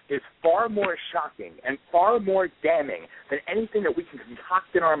truth is far more shocking and far more damning than anything that we can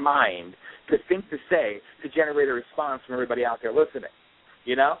concoct in our mind to think to say to generate a response from everybody out there listening,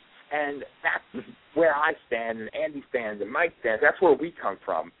 you know? And that's where I stand and Andy stands and Mike stands. That's where we come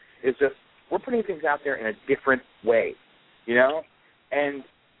from. It's just we're putting things out there in a different way, you know? And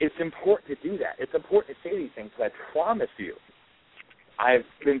it's important to do that. It's important to say these things, but I promise you, I've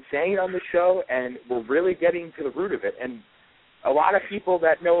been saying it on the show, and we're really getting to the root of it. And a lot of people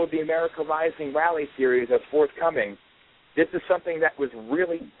that know the America Rising rally series that's forthcoming, this is something that was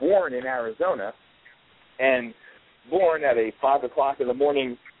really born in Arizona and born at a 5 o'clock in the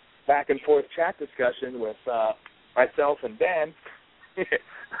morning back and forth chat discussion with myself and Dan.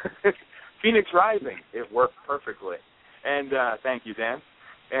 Phoenix Rising. It worked perfectly. And thank you, Dan.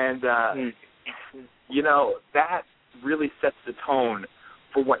 And, you know, that really sets the tone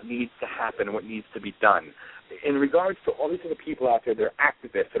for what needs to happen and what needs to be done. In regards to all these other people out there that are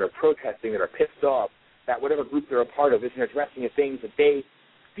activists, that are protesting, that are pissed off, that whatever group they're a part of isn't addressing the things that they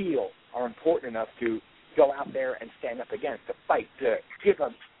feel are important enough to go out there and stand up against, to fight, to give a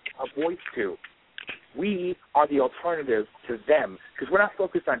voice to. We are the alternative to them, because we're not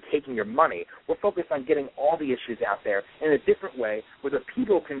focused on taking your money. We're focused on getting all the issues out there in a different way where the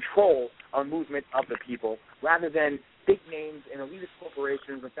people control our movement of the people rather than big names and elitist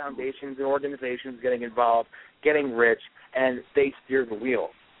corporations and foundations and organizations getting involved, getting rich, and they steer the wheel.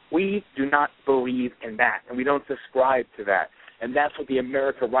 We do not believe in that, and we don't subscribe to that. And that's what the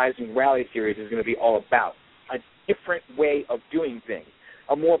America Rising Rally Series is going to be all about, a different way of doing things,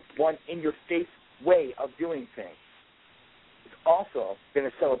 a more blunt, in-your-face way of doing things. It's also going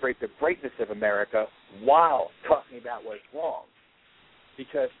to celebrate the greatness of America while talking about what's wrong,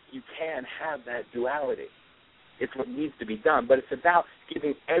 because you can have that duality. It's what needs to be done, but it's about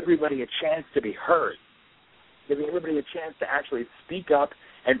giving everybody a chance to be heard, giving everybody a chance to actually speak up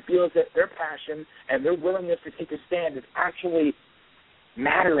and feel as if their passion and their willingness to take a stand is actually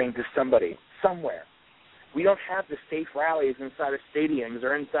mattering to somebody somewhere. We don't have the safe rallies inside of stadiums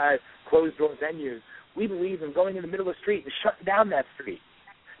or inside closed-door venues. We believe in going in the middle of the street and shutting down that street,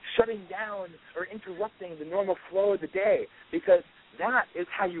 shutting down or interrupting the normal flow of the day, because that is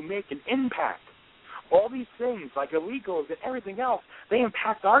how you make an impact. All these things, like illegals and everything else, they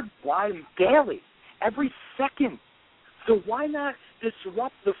impact our lives daily, every second. So why not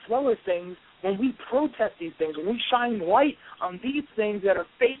disrupt the flow of things when we protest these things, when we shine light on these things that are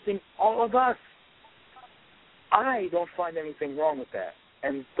facing all of us? I don't find anything wrong with that.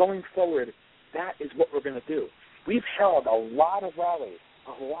 And going forward, that is what we're going to do. We've held a lot of rallies,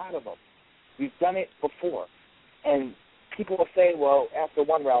 a lot of them. We've done it before. And people will say, well, after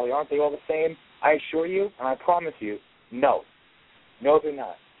one rally, aren't they all the same? I assure you, and I promise you, no. No, they're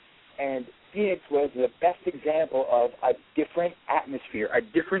not. And Phoenix was the best example of a different atmosphere, a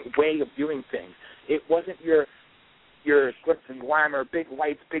different way of doing things. It wasn't your glitz and glamour, big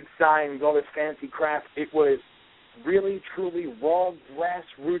lights, big signs, all this fancy crap. It was really, truly raw,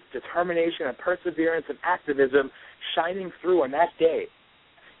 grassroots determination and perseverance and activism shining through on that day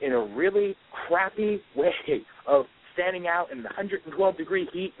in a really crappy way of standing out in the 112-degree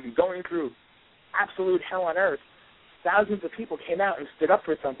heat and going through absolute hell on earth. Thousands of people came out and stood up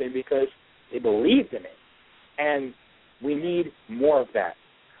for something because they believed in it. And we need more of that.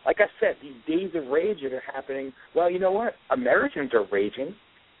 Like I said, these days of rage that are happening, well, you know what? Americans are raging.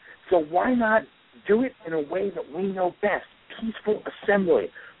 So why not do it in a way that we know best? Peaceful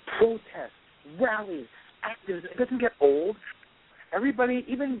assembly, protest, rallies, activism. It doesn't get old. Everybody,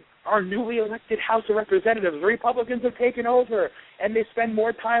 even our newly elected House of Representatives, the Republicans have taken over, and they spend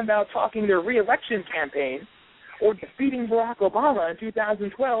more time now talking their re-election campaign or defeating Barack Obama in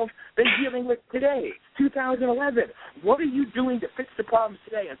 2012 than dealing with today, 2011. What are you doing to fix the problems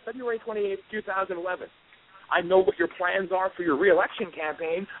today on February 28th, 2011? I know what your plans are for your re-election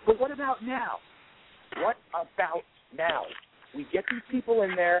campaign, but what about now? What about now? We get these people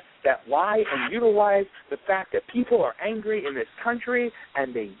in there that lie and utilize the fact that people are angry in this country,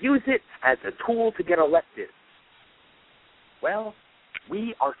 and they use it as a tool to get elected. Well,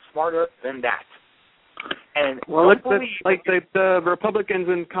 we are smarter than that. And well, like the Republicans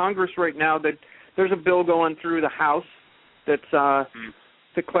in Congress right now, that there's a bill going through the House that's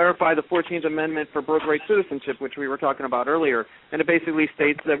to clarify the 14th Amendment for birthright citizenship, which we were talking about earlier, and it basically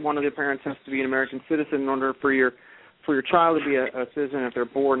states that one of the parents has to be an American citizen in order for your child to be a citizen if they're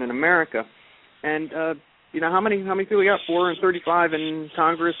born in America. And you know how many people we got? 435 in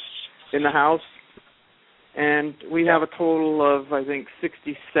Congress, in the House, and we have a total of, I think,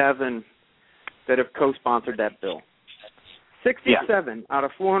 67 that have co-sponsored that bill. 67 out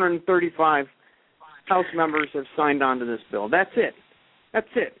of 435 House members have signed on to this bill. That's it. A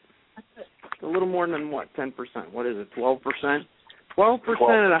little more than, 10%? What is it, 12%? 12% of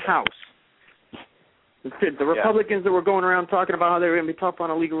the House. The Republicans that were going around talking about how they were going to be tough on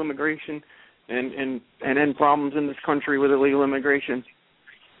illegal immigration and end problems in this country with illegal immigration.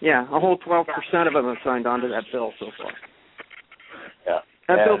 Yeah, a whole 12% of them have signed on to that bill so far. Yeah.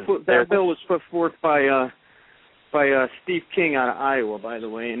 That bill was put forth by Steve King out of Iowa, by the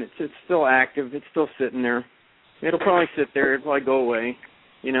way, and it's still active. It's still sitting there. It'll probably sit there. It'll probably go away,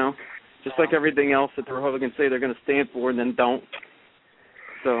 you know, just like everything else that the Republicans say they're going to stand for and then don't.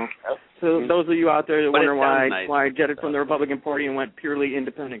 So those of you out there that wonder why I jetted from the Republican Party and went purely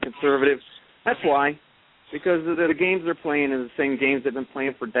independent conservative, that's why. Because the games they're playing are the same games they've been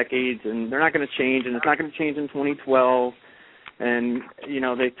playing for decades, and they're not going to change, and it's not going to change in 2012. And, you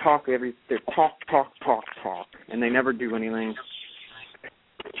know, they talk, and they never do anything.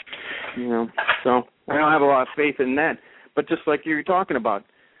 You know, so I don't have a lot of faith in that. But just like you're talking about,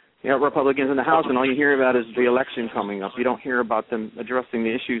 you know, Republicans in the House, and all you hear about is the election coming up. You don't hear about them addressing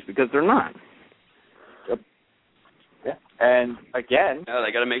the issues because they're not. Yep. Yeah. And, again,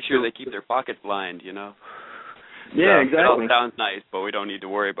 they got to make sure they keep their pockets lined, you know. Yeah, so, exactly. It all sounds nice, but we don't need to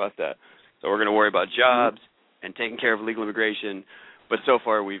worry about that. So we're going to worry about jobs and taking care of illegal immigration. But so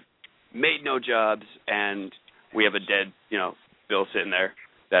far we've made no jobs, and we have a dead, you know, bill sitting there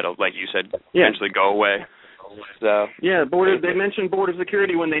that'll, like you said, eventually go away. So they mention border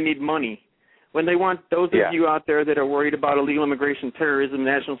security when they need money. When they want those of you out there that are worried about illegal immigration, terrorism,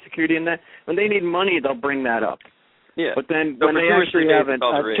 national security, and that, when they need money, they'll bring that up. Yeah. But then when they actually have a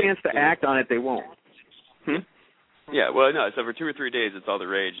chance to act on it, they won't. Yeah, well, no, so for 2 or 3 days it's all the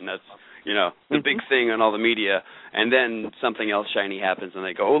rage, and that's, you know, the big thing on all the media, and then something else shiny happens, and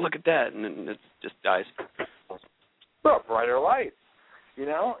they go, oh, look at that, and then it just dies. Well, brighter light, you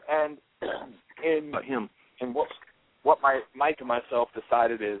know, and in what Mike and myself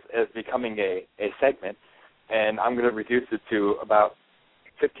decided is becoming a segment, and I'm going to reduce it to about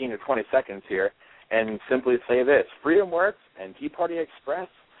 15 to 20 seconds here, and simply say this: Freedom Works and Tea Party Express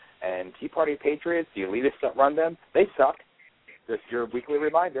and Tea Party Patriots, the elitists that run them, they suck. Just your weekly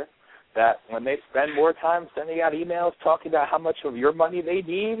reminder that when they spend more time sending out emails talking about how much of your money they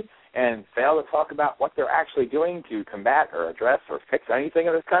need and fail to talk about what they're actually doing to combat or address or fix anything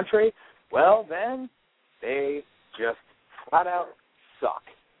in this country, well, then they just flat out suck.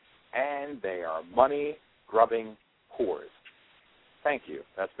 And they are money-grubbing whores. Thank you.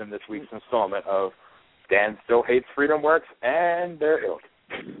 That's been this week's installment of Dan Still Hates Freedom Works and their ilk.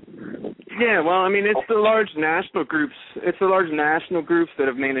 Yeah, well, I mean, it's the large national groups. It's the large national groups that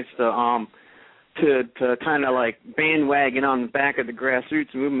have managed to kind of like bandwagon on the back of the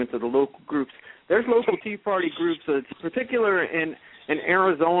grassroots movements of the local groups. There's local Tea Party groups. It's particular in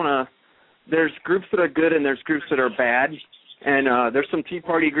Arizona. There's groups that are good and there's groups that are bad. And there's some Tea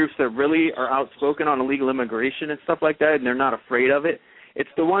Party groups that really are outspoken on illegal immigration and stuff like that, and they're not afraid of it. It's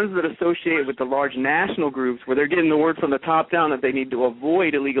the ones that associate with the large national groups where they're getting the word from the top down that they need to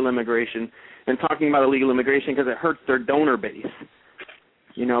avoid illegal immigration and talking about illegal immigration because it hurts their donor base.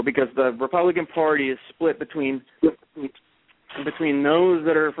 You know, because the Republican Party is split between those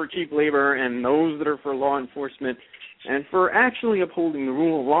that are for cheap labor and those that are for law enforcement and for actually upholding the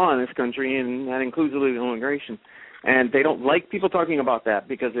rule of law in this country, and that includes illegal immigration. And they don't like people talking about that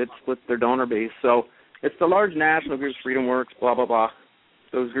because it splits their donor base. So it's the large national groups, Freedom Works, blah, blah, blah,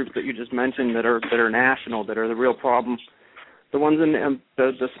 those groups that you just mentioned that are national, that are the real problem. The ones in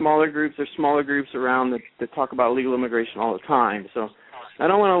the smaller groups, there's smaller groups around that talk about illegal immigration all the time. So I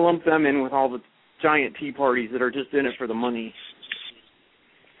don't want to lump them in with all the giant Tea Parties that are just in it for the money.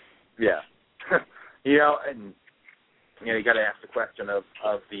 Yeah. You know, and you got to ask the question of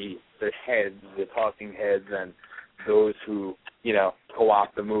the heads, the talking heads, and those who,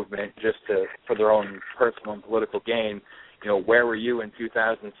 co-opt the movement just for their own personal and political gain. Where were you in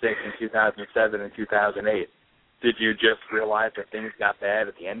 2006 and 2007 and 2008? Did you just realize that things got bad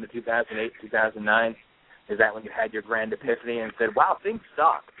at the end of 2008, 2009? Is that when you had your grand epiphany and said, wow, things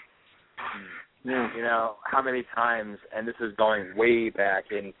suck? Yeah. How many times, and this is going way back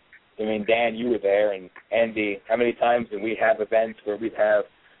in, Dan, you were there, and Andy, how many times did we have events where we'd have,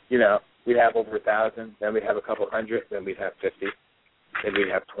 we'd have over 1,000, then we'd have a couple hundred, then we'd have 50, then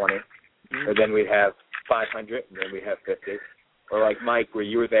we'd have 20, or then we'd have 500, and then we'd have 50. Or like Mike, where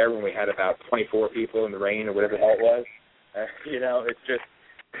you were there when we had about 24 people in the rain or whatever the hell it was. It's just,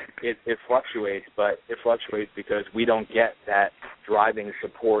 it fluctuates, but it fluctuates because we don't get that driving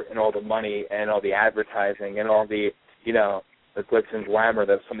support and all the money and all the advertising and all the, the glitz and glamour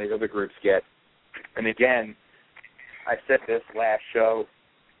that some of these other groups get. And again, I said this last show,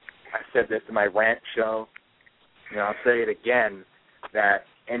 I said this in my rant show, I'll say it again, that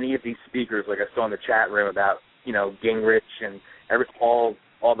any of these speakers, like I saw in the chat room about, Gingrich and all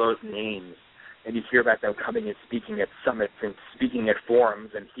those names, and you hear about them coming and speaking at summits and speaking at forums,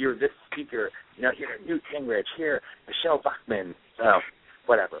 and hear this speaker, here Newt Gingrich, here Michelle Bachmann,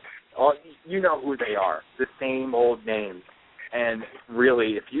 whatever. You know who they are, the same old names. And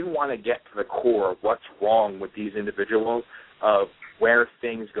really, if you want to get to the core of what's wrong with these individuals, of where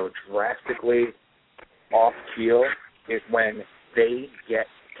things go drastically off keel, is when they get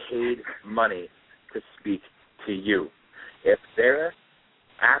paid money to speak to you. If they're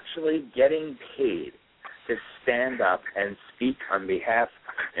actually getting paid to stand up and speak on behalf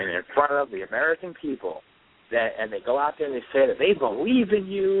and in front of the American people, and they go out there and they say that they believe in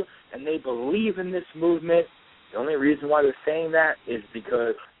you and they believe in this movement, the only reason why they're saying that is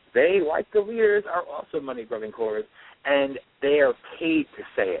because they, like the leaders, are also money-grubbing whores, and they are paid to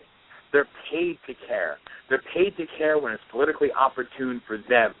say it. They're paid to care. They're paid to care when it's politically opportune for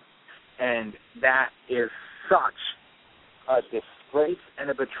them. And that is such a disgrace and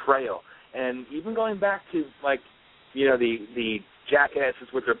a betrayal. And even going back to, the jackasses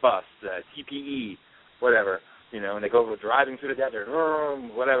with their bus, TPE, whatever, and they go driving through the desert,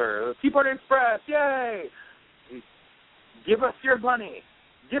 whatever, Tea Party Express, yay! Give us your money.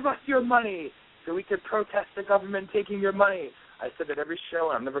 Give us your money so we could protest the government taking your money. I said that every show,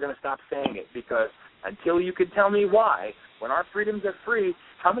 and I'm never going to stop saying it, because until you can tell me why, when our freedoms are free,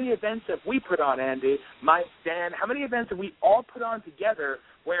 how many events have we put on, Andy, Mike, Dan, how many events have we all put on together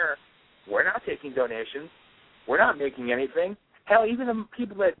where we're not taking donations, we're not making anything? Hell, even the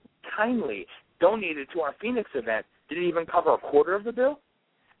people that kindly donated to our Phoenix event didn't even cover a quarter of the bill?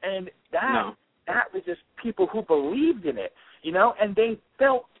 And that was just people who believed in it, and they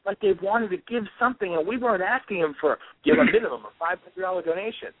felt like they wanted to give something, and we weren't asking them for give a minimum of $500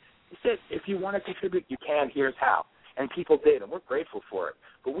 donation. We said, if you want to contribute, you can. Here's how. And people did, and we're grateful for it.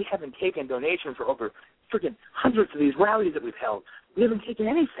 But we haven't taken donations for over freaking hundreds of these rallies that we've held. We haven't taken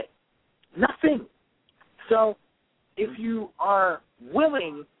anything. Nothing. So if you are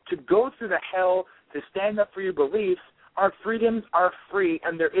willing to go through the hell to stand up for your beliefs, our freedoms are free,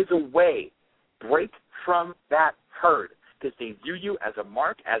 and there is a way. Break from that herd, because they view you as a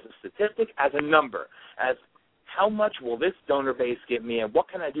mark, as a statistic, as a number, as how much will this donor base give me and what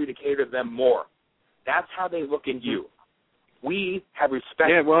can I do to cater to them more? That's how they look at you. we have respect.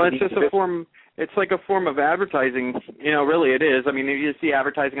 Yeah, well, it's just a form. It's like a form of advertising. Really it is. I mean, if you see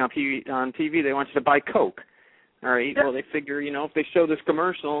advertising on TV, they want you to buy Coke. All right. Yeah. Well, they figure, if they show this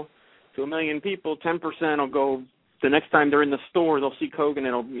commercial to 1 million people, 10% will go. The next time they're in the store, they'll see Coke, and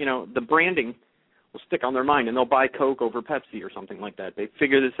it'll, the branding will stick on their mind, and they'll buy Coke over Pepsi or something like that. They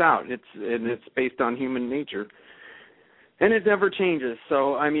figure this out. It's based on human nature, and it never changes.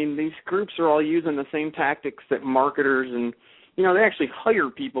 So, I mean, these groups are all using the same tactics that marketers and, they actually hire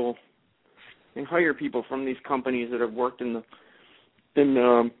people. They hire people from these companies that have worked in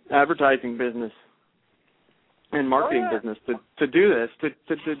the advertising business and marketing business to do this,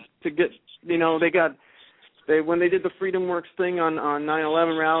 to get, when they did the Freedom Works thing on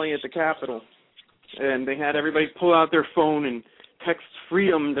 9/11 rally at the Capitol, and they had everybody pull out their phone and text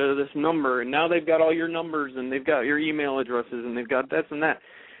freedom to this number, and now they've got all your numbers, and they've got your email addresses, and they've got this and that.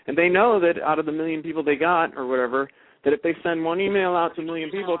 And they know that out of the 1 million people they got or whatever, that if they send one email out to 1 million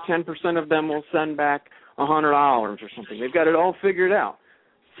people, 10% of them will send back $100 or something. They've got it all figured out.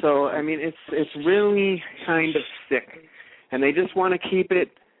 So, I mean, it's really kind of sick. And they just want to keep it,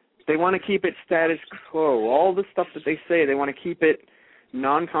 status quo. All the stuff that they say, they want to keep it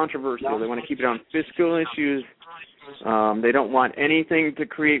non-controversial. They want to keep it on fiscal issues. They don't want anything to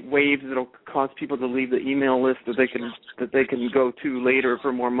create waves that'll cause people to leave the email list that they can go to later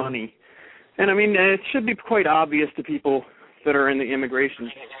for more money. And, I mean, it should be quite obvious to people that are in the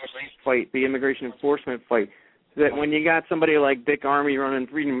immigration fight, the immigration enforcement fight, that when you got somebody like Dick Armey running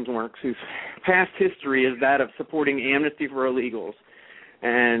Freedom Works, whose past history is that of supporting amnesty for illegals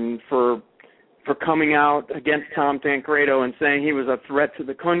and for coming out against Tom Tancredo and saying he was a threat to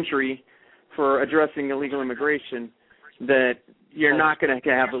the country for addressing illegal immigration, that you're not going to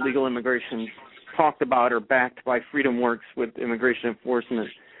have illegal immigration talked about or backed by Freedom Works with immigration enforcement.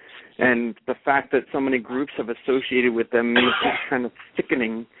 And the fact that so many groups have associated with them is kind of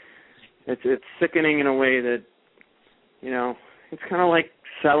sickening. It's sickening in a way that, it's kind of like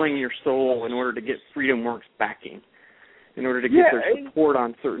selling your soul in order to get Freedom Works backing, in order to get their support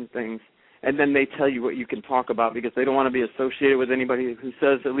on certain things. And then they tell you what you can talk about because they don't want to be associated with anybody who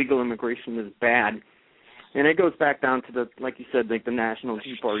says illegal immigration is bad. And it goes back down to like you said, like the National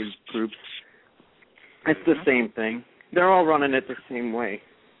Tea Party groups. It's the same thing. They're all running it the same way.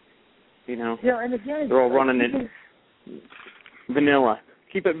 Yeah, and again, they're all running it vanilla.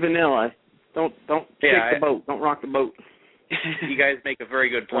 Keep it vanilla. Don't shake the boat. Don't rock the boat. You guys make a very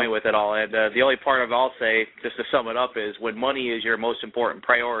good point with it all. And the only part of it I'll say, just to sum it up, is when money is your most important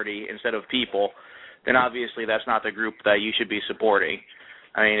priority instead of people, then obviously that's not the group that you should be supporting.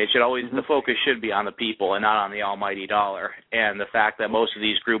 I mean, it should always the focus should be on the people and not on the almighty dollar. And the fact that most of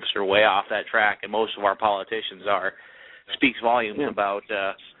these groups are way off that track, and most of our politicians are, speaks volumes about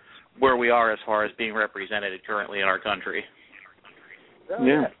where we are as far as being represented currently in our country.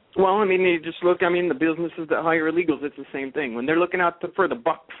 Yeah. Well, I mean, you just look, the businesses that hire illegals, it's the same thing. When they're looking out for the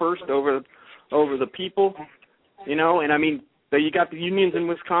buck first over the people, and I mean, you got the unions in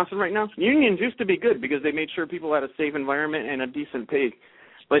Wisconsin right now. Unions used to be good because they made sure people had a safe environment and a decent pay.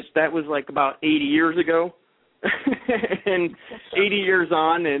 But that was like about 80 years ago. And 80 years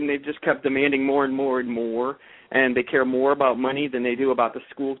on, and they've just kept demanding more and more and more. And they care more about money than they do about the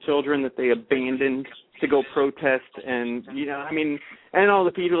school children that they abandoned to go protest. And, and all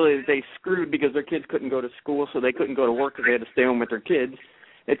the people that they screwed because their kids couldn't go to school, so they couldn't go to work because they had to stay home with their kids.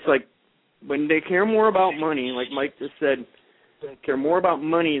 It's like when they care more about money, like Mike just said, care more about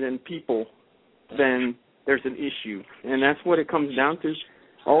money than people, then there's an issue. And that's what it comes down to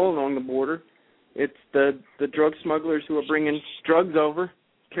all along the border. It's the drug smugglers who are bringing drugs over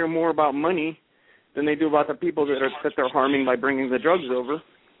care more about money than they do about the people that they're harming by bringing the drugs over.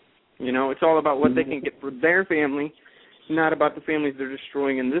 It's all about what they can get for their family, not about the families they're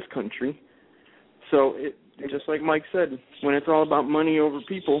destroying in this country. So, just like Mike said, when it's all about money over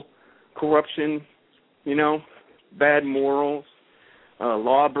people, corruption, bad morals,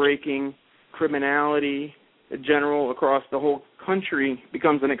 law-breaking, criminality, general across the whole country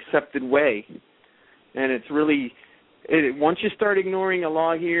becomes an accepted way. And it's really, once you start ignoring a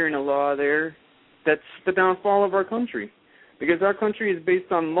law here and a law there, that's the downfall of our country. Because our country is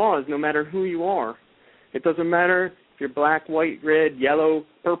based on laws no matter who you are. It doesn't matter if you're black, white, red, yellow,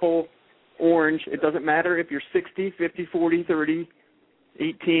 purple, orange. It doesn't matter if you're 60, 50, 40, 30,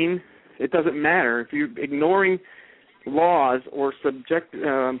 18. It doesn't matter. If you're ignoring laws or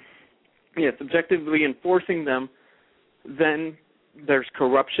subjectively enforcing them, then there's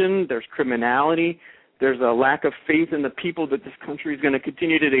corruption, there's criminality, there's a lack of faith in the people that this country is going to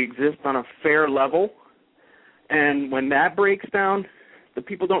continue to exist on a fair level. And when that breaks down, the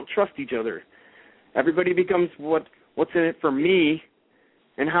people don't trust each other. Everybody becomes what what's in it for me,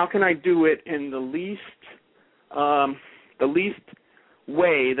 and how can I do it in the least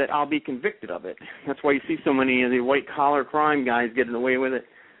way that I'll be convicted of it. That's why you see so many of the white-collar crime guys getting away with it,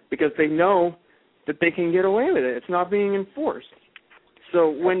 because they know that they can get away with it. It's not being enforced. So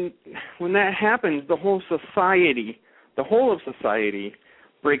when that happens, the whole of society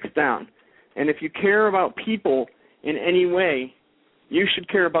breaks down. And if you care about people in any way, you should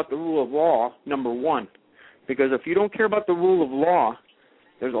care about the rule of law, number one. Because if you don't care about the rule of law,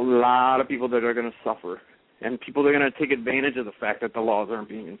 there's a lot of people that are going to suffer. And people are going to take advantage of the fact that the laws aren't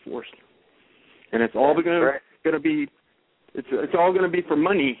being enforced. And it's all going to be, it's all going to be for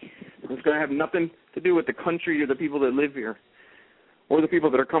money. It's going to have nothing to do with the country or the people that live here, or the people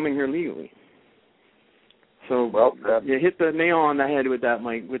that are coming here legally. So you hit the nail on the head with that,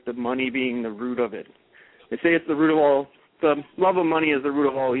 Mike, with the money being the root of it. They say it's the root of all, the love of money is the root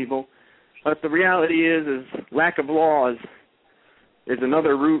of all evil. But the reality is lack of laws is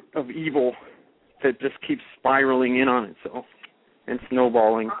another root of evil that just keeps spiraling in on itself and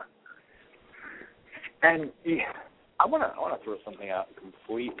snowballing. And I want to throw something out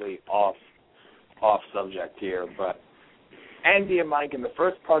completely off subject here, but Andy and Mike, in the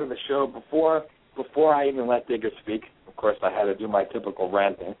first part of the show, before I even let Digger speak, of course I had to do my typical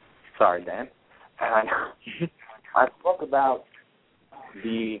ranting. Sorry, Dan. And I spoke about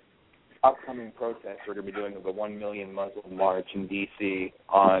the upcoming protests we're going to be doing of the 1 Million Muslim March in D.C.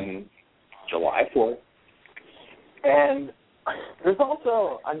 on July 4th. And there's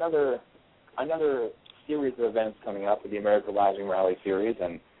also another series of events coming up with the America Rising Rally series.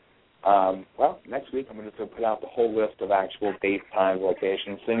 And, next week I'm going to put out the whole list of actual dates, times,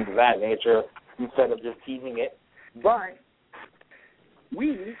 locations, things of that nature, instead of just teasing it. But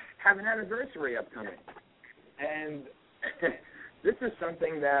we have an anniversary upcoming. And this is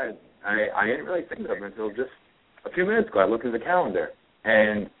something that I didn't really think of until just a few minutes ago. I looked at the calendar.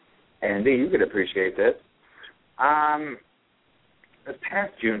 And, Andy, you could appreciate this. This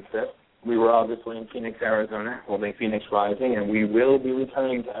past June 5th, we were obviously in Phoenix, Arizona, holding Phoenix Rising, and we will be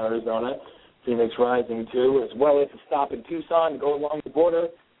returning to Arizona, Phoenix Rising 2, as well as a stop in Tucson to go along the border,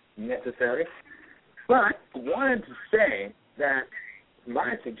 necessary. But I wanted to say that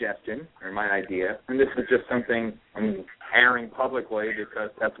my suggestion, or my idea, and this is just something I'm airing publicly because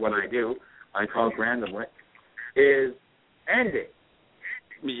that's what I do, I talk randomly, is Andy.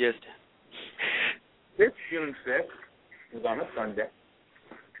 Yes. This June 5th is on a Sunday,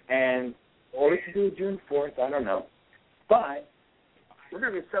 and or we could do June 4th, I don't know. But we're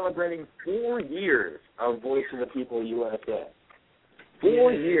going to be celebrating 4 years of Voice of the People USA.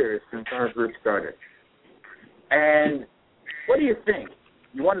 4 years since our group started. And what do you think?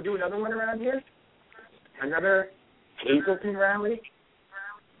 You want to do another one around here? Another Hazleton rally?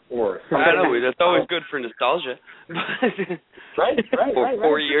 Or something? I don't know. That's always good for nostalgia. Right.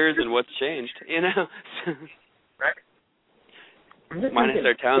 4 years and what's changed, you know? Right. Minus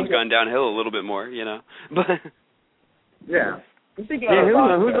our town's gone downhill a little bit more, you know. But yeah. I'm thinking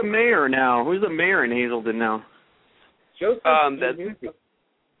who's the mayor now? Who's the mayor in Hazleton now? Joseph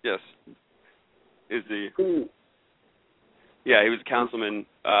yes. Is the who? Yeah, he was a councilman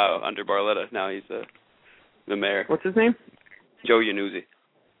under Barletta. Now he's the mayor. What's his name? Joe Iannuzzi.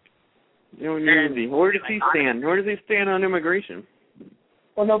 Joe Iannuzzi. Where does he stand? Where does he stand on immigration?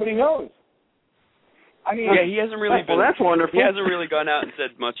 Well, nobody knows. I mean, yeah, he hasn't really been. Well, that's wonderful. He hasn't really gone out and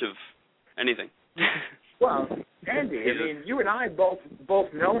said much of anything. Well, Andy, I mean, you and I both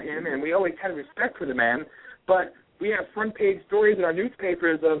know him, and we always had respect for the man, but we have front-page stories in our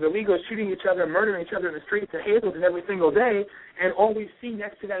newspapers of illegals shooting each other, murdering each other in the streets of Hazleton every single day, and all we see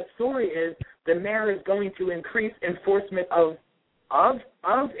next to that story is the mayor is going to increase enforcement of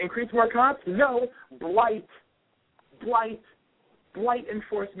increase more cops? No, blight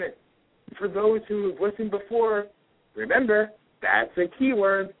enforcement. For those who have listened before, remember, that's a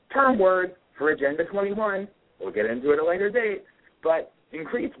keyword, term word for Agenda 21. We'll get into it at a later date. But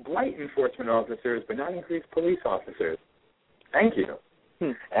increase blight enforcement officers, but not increase police officers. Thank you.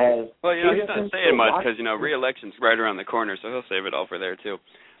 Well, you know, he's not saying much because, you know, re-election's right around the corner, so he'll save it all for there, too.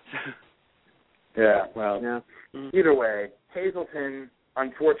 Yeah, well, either way, Hazleton,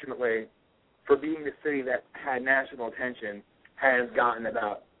 unfortunately, for being the city that had national attention, has gotten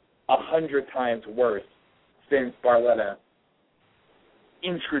about 100 times worse since Barletta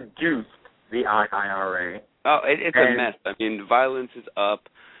introduced the IRA. Oh, it's a mess. I mean, violence is up.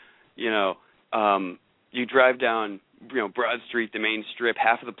 You know, you drive down, you know, Broad Street, the main strip,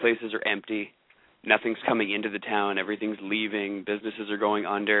 half of the places are empty. Nothing's coming into the town. Everything's leaving. Businesses are going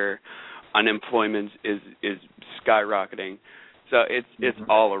under. Unemployment is skyrocketing. So it's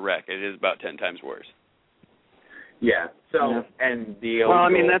all a wreck. It is about 10 times worse. Yeah. So and the well, I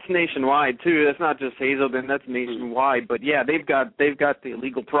mean that's nationwide too. That's not just Hazelden. That's nationwide. But yeah, they've got the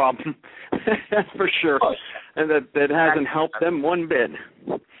illegal problem. That's for sure, and that hasn't helped them one bit.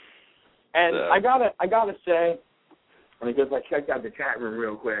 And I gotta say, because I checked out the chat room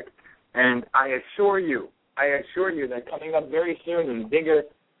real quick, and I assure you that coming up very soon, and Digger,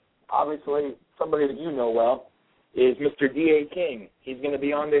 obviously somebody that you know well, is Mr. D.A. King. He's going to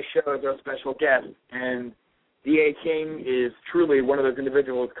be on this show as our special guest, and D.A. King is truly one of those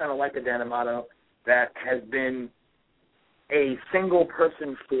individuals, kind of like a Dan Amato, that has been a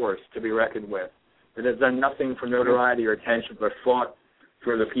single-person force to be reckoned with, that has done nothing for notoriety or attention but fought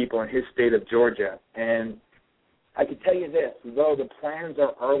for the people in his state of Georgia. And I can tell you this, though the plans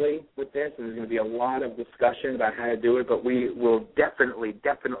are early with this, and there's going to be a lot of discussion about how to do it, but we will definitely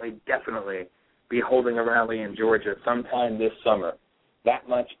be holding a rally in Georgia sometime this summer. That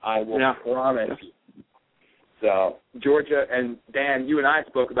much I will promise you. So, Georgia, and Dan, you and I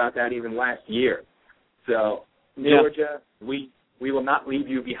spoke about that even last year. So, Georgia, we will not leave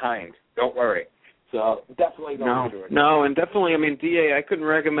you behind. Don't worry. So, definitely go to Georgia. No, and definitely, I mean, D.A., I couldn't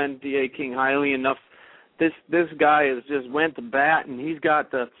recommend D.A. King highly enough. This guy has just went to bat, and he's got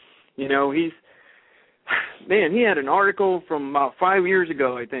the, he had an article from about 5 years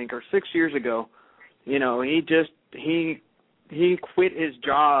ago, I think, or 6 years ago. He quit his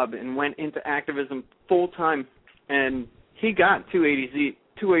job and went into activism full time, and he got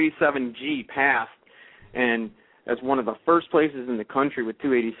 287G passed, and that's one of the first places in the country with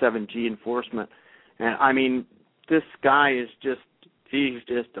 287G enforcement. And I mean, this guy is he's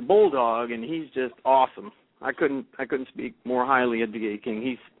just a bulldog, and he's just awesome. I couldn't speak more highly of D.A. King.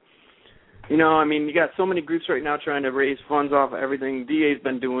 He's, you got so many groups right now trying to raise funds off of everything. D.A.'s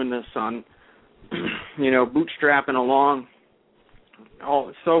been doing this on, bootstrapping along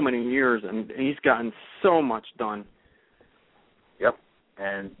so many years, and he's gotten so much done. Yep,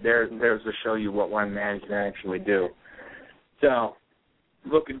 and there's to show you what one man can actually do. So,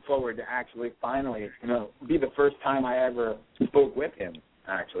 looking forward to actually finally, be the first time I ever spoke with him,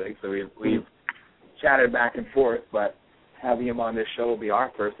 actually. So we've chatted back and forth, but having him on this show will be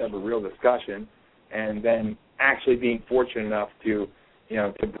our first ever real discussion, and then actually being fortunate enough to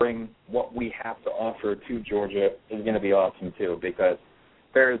bring what we have to offer to Georgia is going to be awesome too, because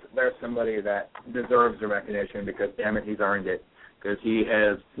there's somebody that deserves the recognition, because damn it, he's earned it, because he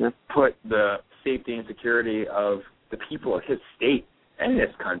has put the safety and security of the people of his state and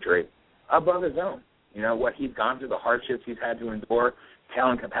this country above his own. What he's gone through, the hardships he's had to endure,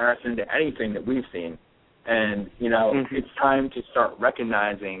 pale in comparison to anything that we've seen. And, it's time to start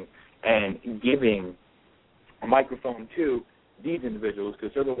recognizing and giving a microphone to these individuals,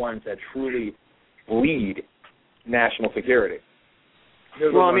 because they're the ones that truly lead national security.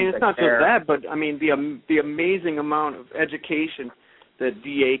 Well, I mean, it's not just that, but, I mean, the amazing amount of education that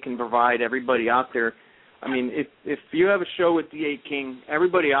DA can provide everybody out there. I mean, if you have a show with D.A. King,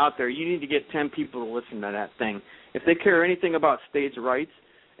 everybody out there, you need to get 10 people to listen to that thing. If they care anything about states' rights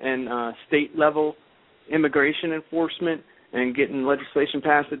and state-level immigration enforcement and getting legislation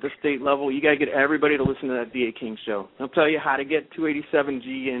passed at the state level, you got to get everybody to listen to that D.A. King show. He'll tell you how to get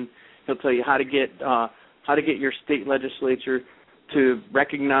 287G in. He'll tell you how to get your state legislature to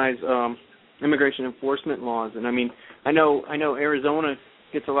recognize immigration enforcement laws. And I mean, I know Arizona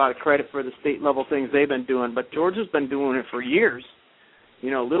gets a lot of credit for the state level things they've been doing, but Georgia's been doing it for years.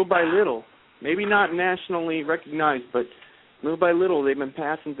 Little by little, maybe not nationally recognized, but little by little they've been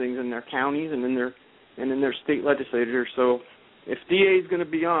passing things in their counties and in their state legislatures. So if DA is going to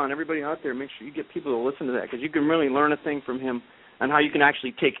be on, everybody out there, make sure you get people to listen to that, because you can really learn a thing from him on how you can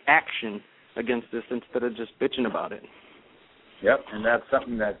actually take action against this instead of just bitching about it. Yep, and that's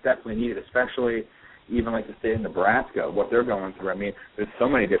something that's definitely needed, especially even like the state of Nebraska, what they're going through. I mean, there's so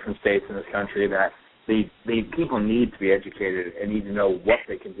many different states in this country that the people need to be educated and need to know what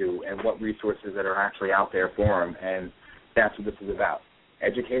they can do and what resources that are actually out there for them, and that's what this is about,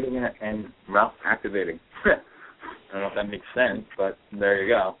 educating it and, activating. I don't know if that makes sense, but there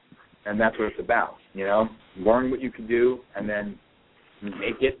you go. And that's what it's about, learn what you can do and then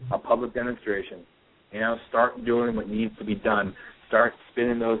make it a public demonstration. Start doing what needs to be done. Start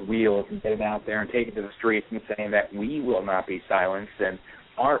spinning those wheels and getting out there and taking to the streets and saying that we will not be silenced, and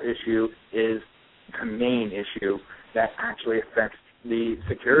our issue is the main issue that actually affects the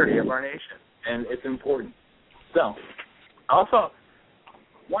security of our nation, and it's important. So, I also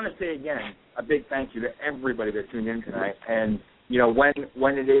want to say again a big thank you to everybody that tuned in tonight, and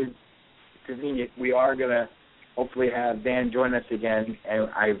when it is convenient, we are going to hopefully have Dan join us again, and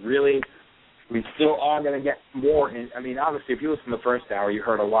I really We still are going to get more. I mean, obviously, if you listen to the first hour, you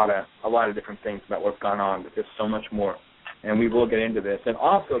heard a lot of different things about what's gone on, but there's so much more, and we will get into this. And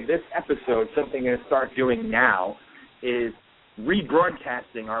also, this episode, something I'm going to start doing now, is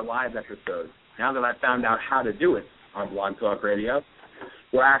rebroadcasting our live episodes. Now that I found out how to do it on Blog Talk Radio,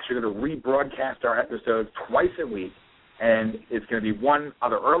 we're actually going to rebroadcast our episodes twice a week, and it's going to be one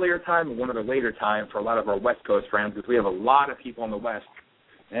other earlier time and one other later time for a lot of our West Coast friends, because we have a lot of people in the West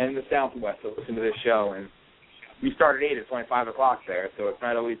and the Southwest that listen to this show, and we start at 8, it's only 5 o'clock there, so it's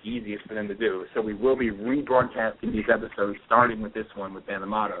not always the easiest for them to do. So we will be rebroadcasting these episodes, starting with this one with Dan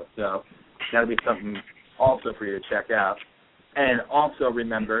Amato. So that'll be something also for you to check out. And also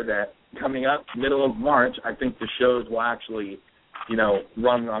remember that coming up, middle of March, I think the shows will actually,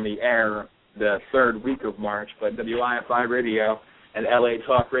 run on the air the third week of March, but WIFI Radio and LA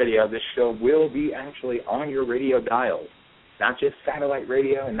Talk Radio, this show will be actually on your radio dials. Not just satellite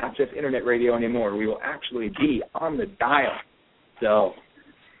radio and not just internet radio anymore. We will actually be on the dial. So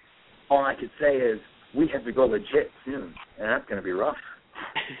all I could say is we have to go legit soon, and that's going to be rough.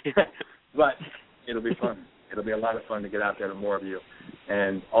 But it'll be fun. It'll be a lot of fun to get out there to more of you.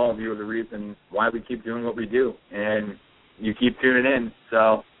 And all of you are the reason why we keep doing what we do. And you keep tuning in.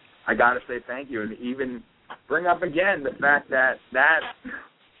 So I got to say thank you. And even bring up again the fact that that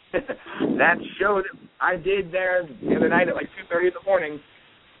show that I did there the other night at like 2:30 in the morning,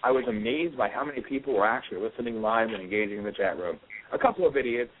 I was amazed by how many people were actually listening live and engaging in the chat room. A couple of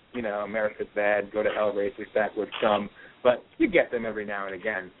idiots, America's bad, go to hell, racist, backward scum, but you get them every now and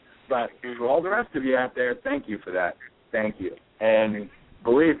again. But for all the rest of you out there, thank you for that. Thank you. And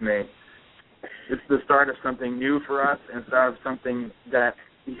believe me, it's the start of something new for us and start of something that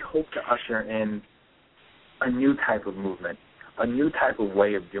we hope to usher in a new type of movement, a new type of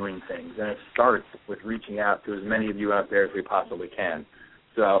way of doing things. And it starts with reaching out to as many of you out there as we possibly can.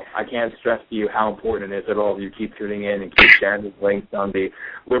 So I can't stress to you how important it is that all of you keep tuning in and keep sharing these links on the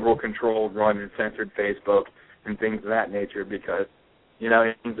liberal-controlled, run, and censored Facebook and things of that nature, because,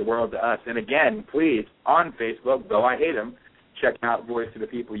 it means the world to us. And again, please, on Facebook, though I hate them, check out Voice of the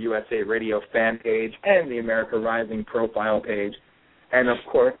People USA Radio fan page and the America Rising profile page. And, of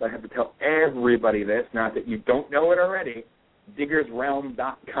course, I have to tell everybody this, not that you don't know it already,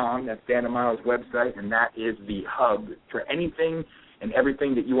 diggersrealm.com, that's Dan Amato's website, and that is the hub for anything and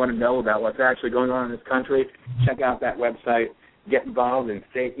everything that you want to know about what's actually going on in this country. Check out that website, get involved, and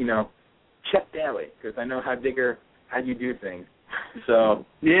stay, check daily, because I know how you do things. So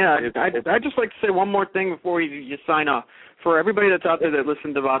yeah, I'd just like to say one more thing before you sign off. For everybody that's out there that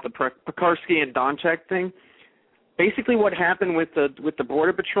listened about the Pekarsky and Donchek thing, basically what happened with the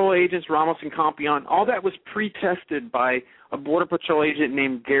Border Patrol agents, Ramos and Compion, all that was pre-tested by a Border Patrol agent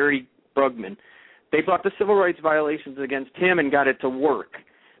named Gary Brugman. They brought the civil rights violations against him and got it to work.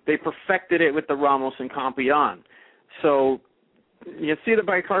 They perfected it with the Ramos and Compion. So you see the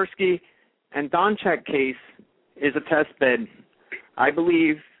Pekarsky and Donchek case is a test bed. I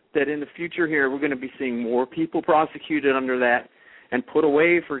believe that in the future here we're going to be seeing more people prosecuted under that and put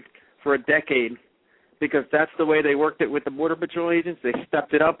away for a decade, because that's the way they worked it with the Border Patrol agents. They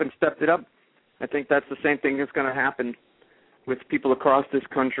stepped it up and stepped it up. I think that's the same thing that's going to happen with people across this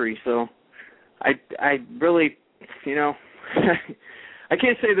country. So I really, I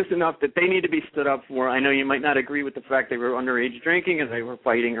can't say this enough, that they need to be stood up for. I know you might not agree with the fact they were underage drinking and they were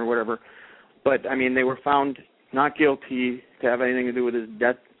fighting or whatever, but, they were found not guilty to have anything to do with his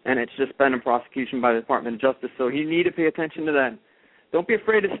death, and it's just been a prosecution by the Department of Justice. So you need to pay attention to that. Don't be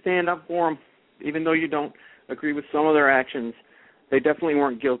afraid to stand up for them, even though you don't agree with some of their actions. They definitely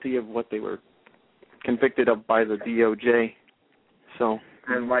weren't guilty of what they were convicted of by the DOJ. So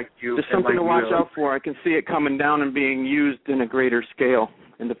just something to watch out for. I can see it coming down and being used in a greater scale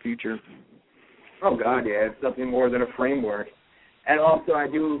in the future. Oh, God, yeah. It's nothing more than a framework. And also, I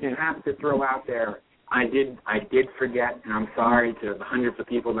do have to throw out there, I did forget, and I'm sorry to the hundreds of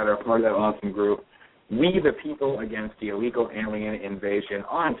people that are part of that awesome group, We the People Against the Illegal Alien Invasion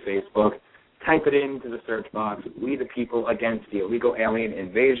on Facebook. Type it into the search box, We the People Against the Illegal Alien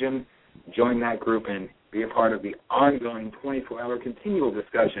Invasion. Join that group and be a part of the ongoing 24-hour continual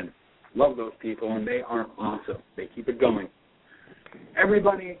discussion. Love those people, and they are awesome. They keep it going.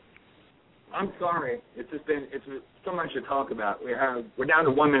 Everybody, I'm sorry. It's so much to talk about. We're down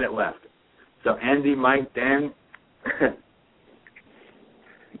to 1 minute left. So Andy, Mike, Dan.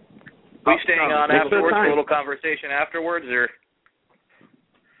 We staying on afterwards for a little conversation afterwards, or?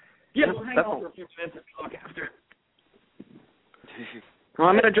 Yeah, we'll hang out for a few minutes and talk after. Well,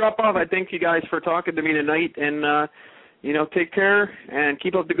 I'm going to drop off. I thank you guys for talking to me tonight, and take care and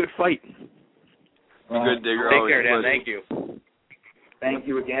keep up the good fight. Good, Digger. Take care, Dan. Thank you. Thank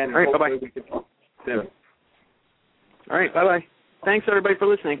you again. All right, bye-bye. We can talk soon. All right, bye-bye. Thanks, everybody, for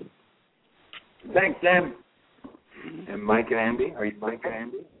listening. Thanks, Dan. And Mike and Andy. Are you Mike and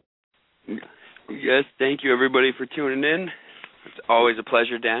Andy? Yes, thank you, everybody, for tuning in. It's always a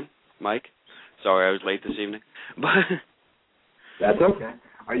pleasure, Dan. Mike, sorry I was late this evening. That's okay.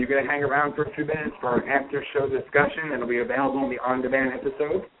 Are you going to hang around for a few minutes for our after-show discussion? It'll be available in the on-demand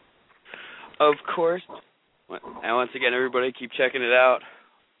episode. Of course. And once again, everybody, keep checking it out.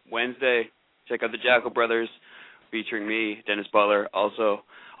 Wednesday, check out the Jackal Brothers, featuring me, Dennis Butler, also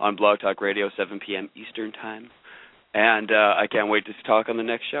on Blog Talk Radio, 7 p.m. Eastern Time. And I can't wait to talk on the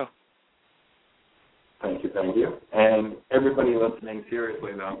next show. Thank you. And everybody listening,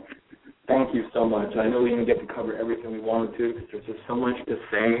 seriously, though, thank you so much. I know we didn't get to cover everything we wanted to because there's just so much to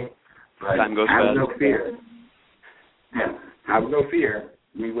say. But time goes have fast. no fear. Yeah, have no fear.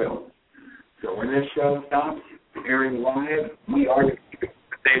 We will. So when this show stops airing live, we are going to keep the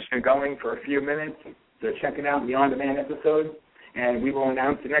station going for a few minutes. So check it out in the on-demand episode, and we will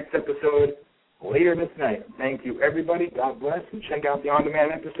announce the next episode later this night. Thank you, everybody. God bless, and check out the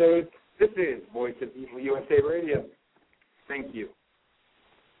on-demand episode. This is Voice of Evil USA Radio. Thank you.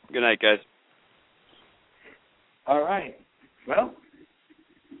 Good night, guys. All right. Well,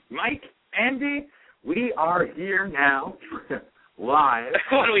 Mike, Andy, we are here now live.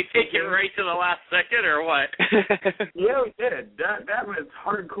 What, do we take it right to the last second or what? Yeah, we did. That was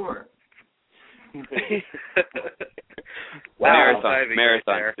hardcore. Wow.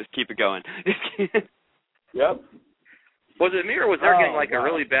 Marathon. Just keep it going. Yep. Was it me or was there getting like a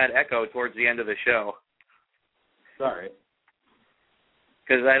really bad echo towards the end of the show? Sorry.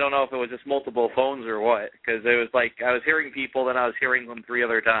 Because I don't know if it was just multiple phones or what. Because it was like I was hearing people, then I was hearing them 3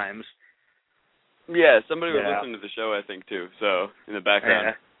 other times. Yeah, somebody was listening to the show, I think, too. So, in the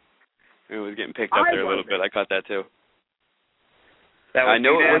background. Yeah. It was getting picked up there a little bit. I caught that, too. I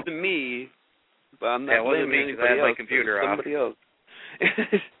know it wasn't me, but I'm not blaming anybody else. I had my computer off. Somebody else.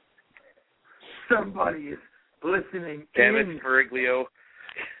 Somebody is listening. Damn it, Periglio.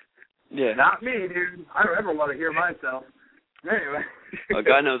 Yeah. Not me, dude. I don't ever want to hear myself. Anyway. Oh,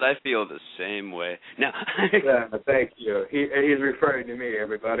 God knows I feel the same way. No. Yeah, thank you. He's referring to me,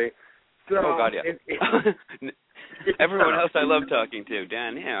 everybody. So, oh, God, yeah. Everyone else I love talking to.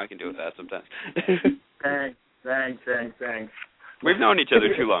 Dan, I can do that sometimes. Thanks. We've known each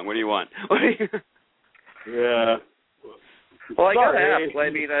other too long. What do you want? Yeah. Well, I got to ask. I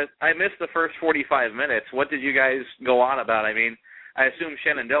mean, I missed the first 45 minutes. What did you guys go on about? I mean, I assume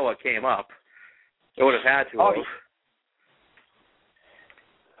Shenandoah came up. It would have had to have.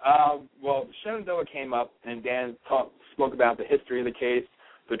 Well, Shenandoah came up, and Dan spoke about the history of the case,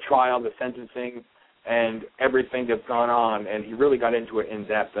 the trial, the sentencing, and everything that's gone on, and he really got into it in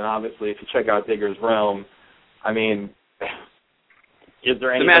depth. And obviously, if you check out Digger's Realm, I mean, is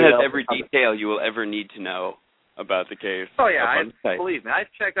there any? The man has every detail you will ever need to know about the case. Oh yeah, believe me, I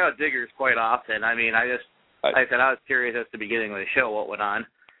check out Diggers quite often. I mean, I said I was curious at the beginning of the show what went on.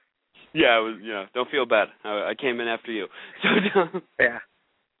 Yeah, it was. Don't feel bad. I came in after you. So yeah.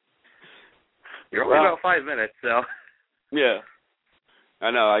 You're only about 5 minutes, so. Yeah. I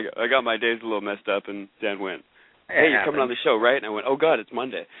know. I got my days a little messed up, and Dan went, "Hey, you're coming on the show, right?" And I went, "Oh God, it's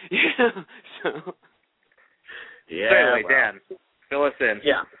Monday." Yeah. So. Yeah. So anyway, Dan, fill us in.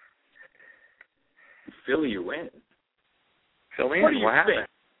 Yeah. Fill you in. Fill me in. What happened?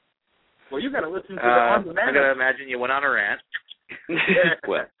 Well, you got to listen to the on-demand. I got to imagine you went on a rant.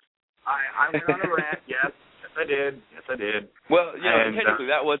 Well, I went on a rant. Yes, I did. Well, technically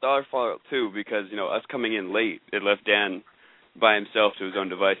that was our fault too, because us coming in late, it left Dan by himself to his own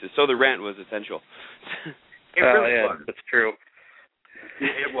devices. So the rant was essential. It really was. That's true.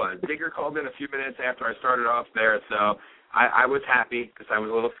 It was. Digger called in a few minutes after I started off there, so I was happy because I was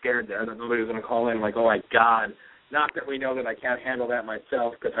a little scared there that nobody was going to call in like, oh, my God. Not that we know that I can't handle that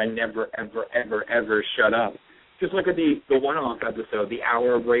myself because I never, ever, ever, ever shut up. Just look at the one-off episode. The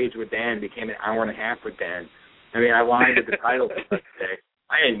Hour of Rage with Dan became an hour and a half with Dan. I mean, I lied at the title today.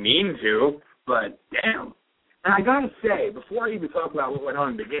 I didn't mean to, but damn. And I got to say, before I even talk about what went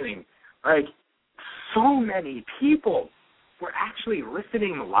on in the beginning, like, so many people were actually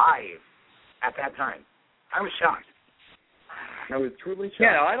listening live at that time. I was shocked. I was truly shocked.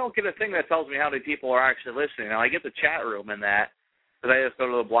 Yeah, I don't get a thing that tells me how many people are actually listening. Now, I get the chat room in that, because I just go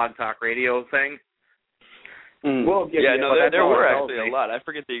to the Blog Talk Radio thing. We'll there were actually a lot. I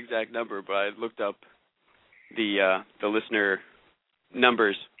forget the exact number, but I looked up the listener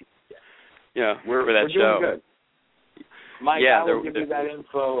numbers. Yeah, for that show. Doing good. Mike, I will give you that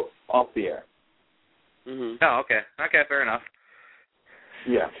info off the air. Mm-hmm. Oh, okay. Okay, fair enough.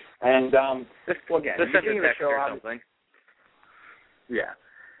 Yeah. And, again, just send a text or something. Yeah.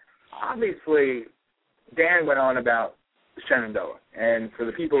 Obviously, Dan went on about Shenandoah. And for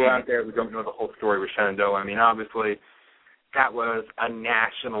the people out there who don't know the whole story with Shenandoah, I mean, obviously, that was a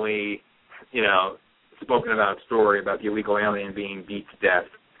nationally, spoken about story about the illegal alien being beat to death.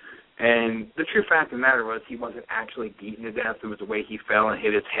 And the true fact of the matter was he wasn't actually beaten to death. It was the way he fell and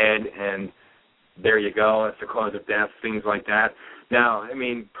hit his head, and there you go. That's the cause of death, things like that. Now, I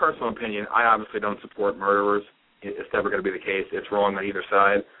mean, personal opinion, I obviously don't support murderers. It's never going to be the case. It's wrong on either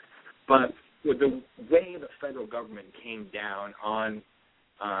side. But with the way the federal government came down on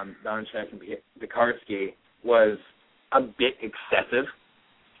Donchek and Pekarsky was a bit excessive,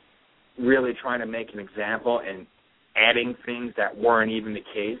 really trying to make an example and adding things that weren't even the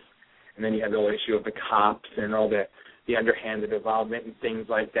case. And then you had the whole issue of the cops and all the underhanded involvement and things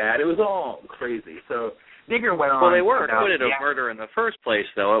like that. It was all crazy. So Digger went on. Well, they were acquitted of murder in the first place,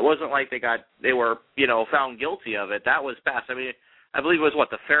 though. It wasn't like they were found guilty of it. That was passed. I mean, I believe it was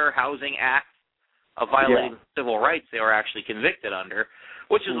the Fair Housing Act of violating civil rights they were actually convicted under,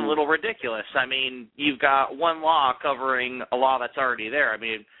 which is a little ridiculous. I mean, you've got one law covering a law that's already there. I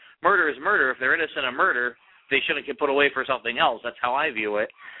mean, murder is murder. If they're innocent of murder, they shouldn't get put away for something else. That's how I view it.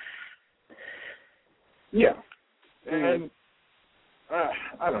 Yeah. And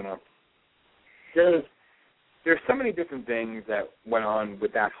I don't know. There's so many different things that went on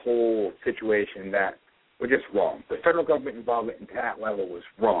with that whole situation that were just wrong. The federal government involvement at that level was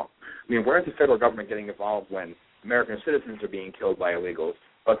wrong. I mean, where's the federal government getting involved when American citizens are being killed by illegals,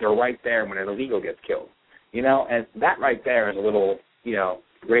 but they're right there when an illegal gets killed? And that right there is a little,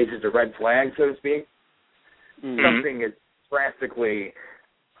 raises a red flag, so to speak. Mm-hmm. Something is drastically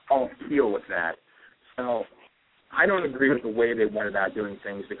off keel with that. So I don't agree with the way they went about doing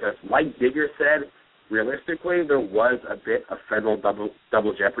things because, like Digger said, realistically, there was a bit of federal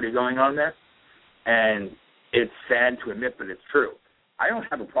double jeopardy going on there. And it's sad to admit, but it's true. I don't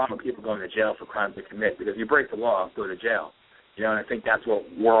have a problem with people going to jail for crimes they commit because you break the law, go to jail. And I think that's what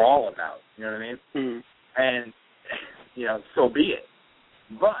we're all about. You know what I mean? Mm-hmm. And, so be it.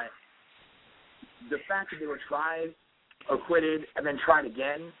 But the fact that they were tried, acquitted, and then tried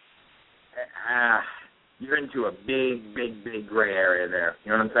again, you're into a big, big, big gray area there.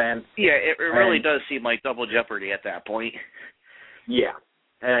 You know what I'm saying? Yeah, it really does seem like double jeopardy at that point. Yeah.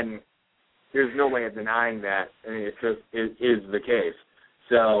 And there's no way of denying that. I mean, it is the case.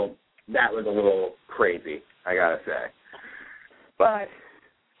 So that was a little crazy, I got to say. But,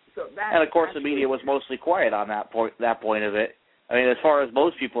 and of course the media was mostly quiet on that point of it. I mean, as far as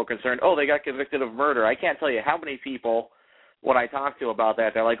most people are concerned, they got convicted of murder. I can't tell you how many people, when I talk to about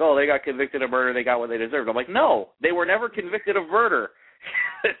that, they're like, they got convicted of murder, they got what they deserved. I'm like, no, they were never convicted of murder.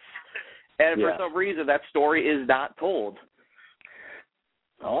 And for some reason, that story is not told.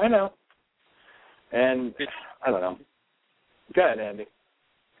 Oh, I know. And I don't know. Go ahead, Andy.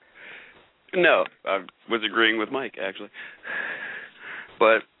 No, I was agreeing with Mike, actually.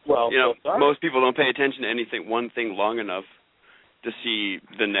 But, most people don't pay attention to one thing long enough to see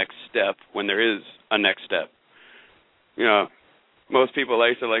the next step when there is a next step. Most people,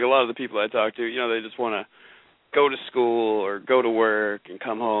 like I said, like a lot of the people I talk to, they just want to go to school or go to work and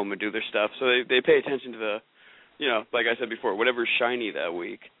come home and do their stuff. So they pay attention to the, like I said before, whatever's shiny that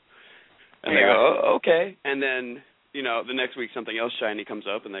week. And they go, okay. And then, the next week something else shiny comes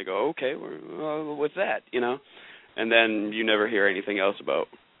up and they go, okay, what's that, And then you never hear anything else about,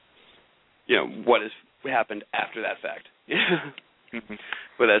 what has happened after that fact.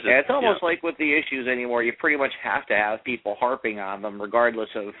 But that's it's almost like with the issues anymore, you pretty much have to have people harping on them regardless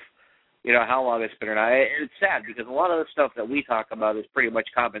of, how long it's been or not. It's sad because a lot of the stuff that we talk about is pretty much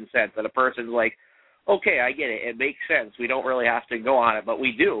common sense, that a person's like, okay, I get it. It makes sense. We don't really have to go on it, but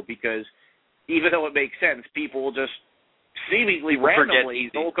we do because even though it makes sense, people will just seemingly randomly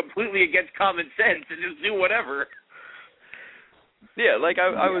go completely against common sense and just do whatever. Yeah, like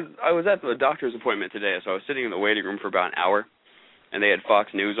I was at the doctor's appointment today, so I was sitting in the waiting room for about an hour, and they had Fox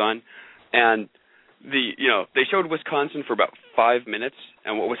News on, and they showed Wisconsin for about 5 minutes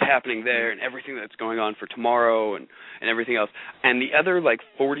and what was happening there and everything that's going on for tomorrow and everything else, and the other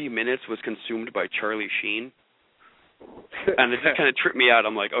 40 minutes was consumed by Charlie Sheen. And it just kind of tripped me out.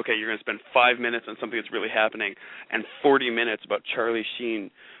 I'm like, okay, you're going to spend 5 minutes on something that's really happening and 40 minutes about Charlie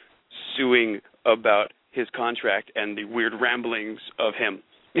Sheen suing about his contract and the weird ramblings of him.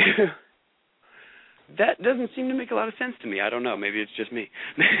 That doesn't seem to make a lot of sense to me. I don't know. Maybe it's just me.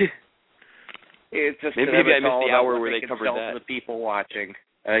 It's just maybe I missed the hour where they covered that. To the people watching,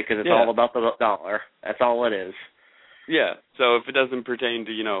 because it's all about the dollar. That's all it is. Yeah. So if it doesn't pertain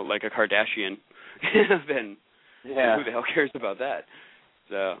to like a Kardashian, then who the hell cares about that?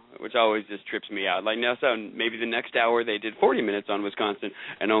 So, which always just trips me out. Like now, so maybe the next hour they did 40 minutes on Wisconsin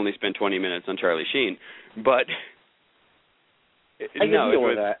and only spent 20 minutes on Charlie Sheen. But I could deal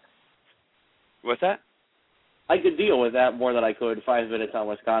with that. What's that? I could deal with that more than I could 5 minutes on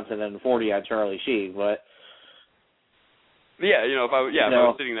Wisconsin and 40 on Charlie Sheen, but yeah, if I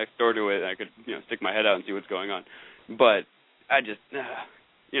was sitting next door to it, I could stick my head out and see what's going on. But I just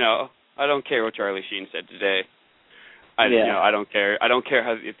I don't care what Charlie Sheen said today. I don't care. I don't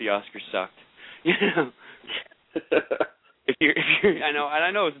care if the Oscars sucked. If you're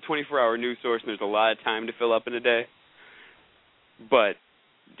I know it's a 24-hour news source and there's a lot of time to fill up in a day. But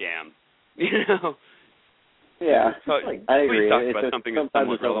damn, Yeah, I agree. Talk about something that's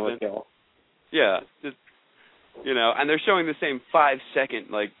somewhat relevant. Yeah, just and they're showing the same 5-second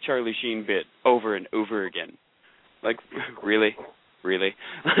Charlie Sheen bit over and over again. Like, really?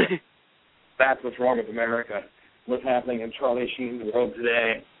 That's what's wrong with America. What's happening in Charlie Sheen's world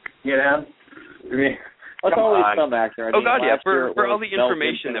today? I mean, it's always some actor. For all the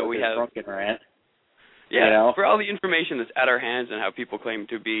information that we have. For all the information that's at our hands and how people claim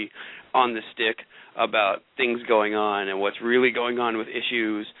to be on the stick about things going on and what's really going on with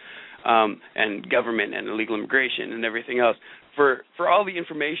issues and government and illegal immigration and everything else. For all the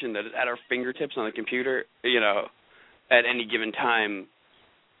information that is at our fingertips on the computer, at any given time,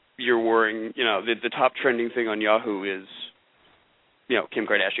 you're worrying, the top trending thing on Yahoo is, Kim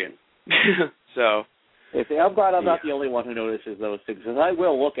Kardashian. So. I'm glad I'm not the only one who notices those things, because I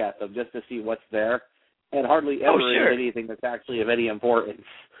will look at them just to see what's there, and hardly ever anything that's actually of any importance.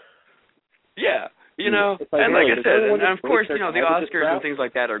 Yeah, and like I said, and of course, the Oscars and things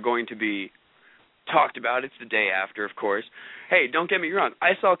like that are going to be talked about. It's the day after, of course. Hey, don't get me wrong.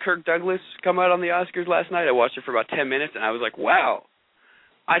 I saw Kirk Douglas come out on the Oscars last night. I watched it for about 10 minutes, and I was like, wow,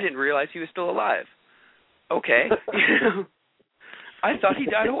 I didn't realize he was still alive. Okay. I thought he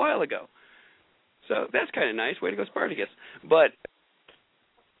died a while ago. So that's kind of nice. Way to go, Spartacus. But,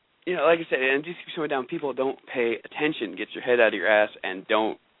 like I said, and just keep showing down, people don't pay attention. Get your head out of your ass and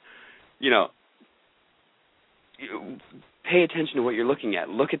don't, pay attention to what you're looking at.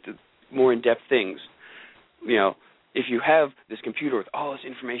 Look at the more in-depth things. If you have this computer with all this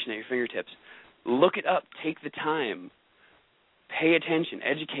information at your fingertips, look it up. Take the time. Pay attention.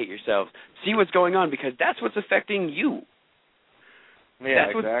 Educate yourself. See what's going on, because that's what's affecting you. Yeah,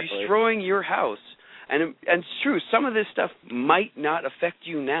 that's what's destroying your house. And it's true, some of this stuff might not affect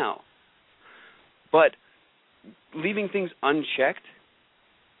you now. But leaving things unchecked,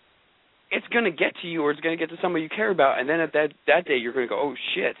 it's going to get to you, or it's going to get to somebody you care about, and then at that day you're going to go, oh,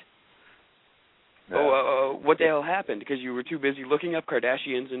 shit. Yeah. What the hell happened? Because you were too busy looking up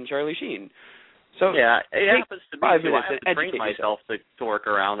Kardashians and Charlie Sheen. So yeah, it happens to me, 5 too. minutes I have to train myself to work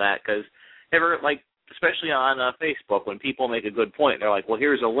around that, because especially on Facebook, when people make a good point, they're like, well,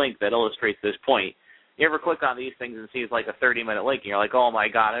 here's a link that illustrates this point. You ever click on these things and see it's like a 30-minute link, and you're like, oh, my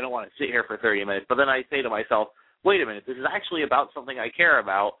God, I don't want to sit here for 30 minutes. But then I say to myself, wait a minute, this is actually about something I care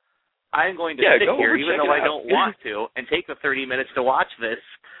about. I'm going to sit here, even though I don't want to, and take the 30 minutes to watch this.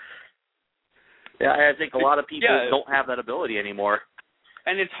 Yeah, I think a lot of people don't have that ability anymore.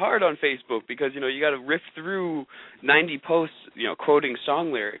 And it's hard on Facebook because, you got to riff through 90 posts, quoting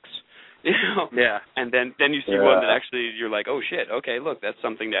song lyrics. Yeah. And then you see one that actually you're like, oh, shit, okay, look, that's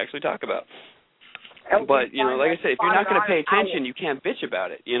something to actually talk about. But, like I said, if you're not going to pay attention, you can't bitch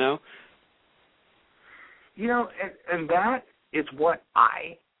about it, And that is what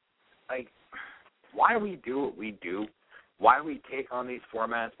I, why we do what we do, why we take on these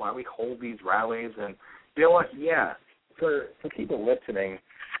formats, why we hold these rallies, and you know what, for people listening,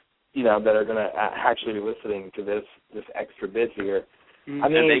 that are going to actually be listening to this extra bit here, I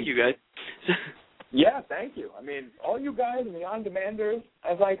mean, and thank you, guys. Yeah, thank you. I mean, all you guys and the on-demanders,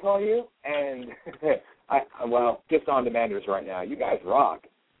 as I call you, and, just on-demanders right now, you guys rock.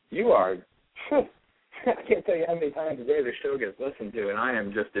 You are, I can't tell you how many times a day the show gets listened to, and I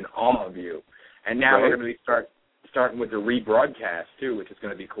am just in awe of you. And now we're going to be starting with the rebroadcast, too, which is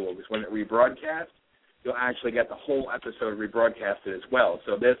going to be cool, because when it rebroadcasts, you'll actually get the whole episode rebroadcasted as well.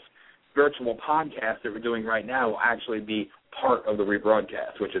 So this virtual podcast that we're doing right now will actually be part of the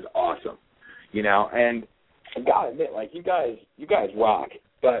rebroadcast, which is awesome. And I gotta admit, you guys rock.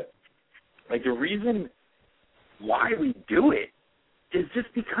 But the reason why we do it is just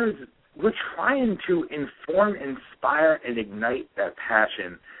because we're trying to inform, inspire, and ignite that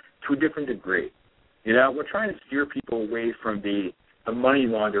passion to a different degree. We're trying to steer people away from the money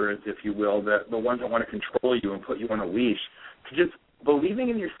launderers, if you will, the ones that want to control you and put you on a leash, to just believing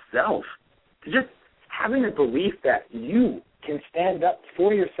in yourself, to just having a belief that you can stand up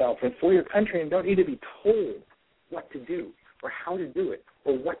for yourself and for your country and don't need to be told what to do. or how to do it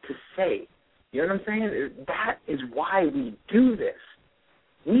or what to say. You know what I'm saying? That is why we do this.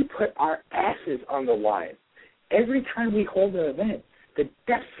 We put our asses on the line. Every time we hold an event, the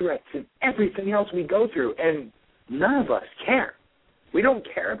death threats and everything else we go through, and none of us care. We don't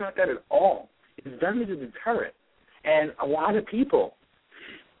care about that at all. It's done as a deterrent. And a lot of people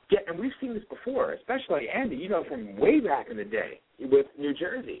and we've seen this before, especially, Andy, you know, from way back in the day with New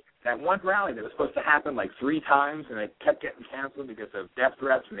Jersey. That one rally that was supposed to happen like 3 times, and it kept getting canceled because of death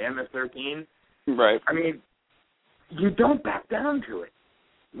threats from the MS-13. Right. I mean, you don't back down to it.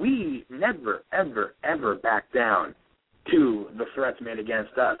 We never, ever, ever back down to the threats made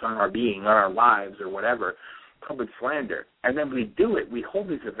against us on our being, on our lives, or whatever, public slander. And then we do it. We hold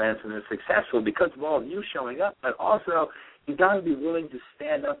these events, and they're successful because of all of you showing up, but also you got to be willing to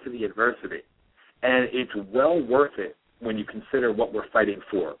stand up to the adversity. And it's well worth it when you consider what we're fighting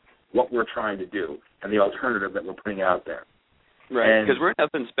for, what we're trying to do, and the alternative that we're putting out there. Right, because we're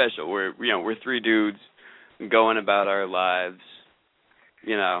nothing special. We're 3 dudes going about our lives.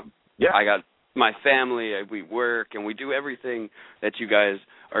 You know, yeah. I got my family, we work, and we do everything that you guys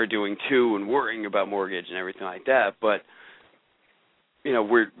are doing too, and worrying about mortgage and everything like that. But, you know,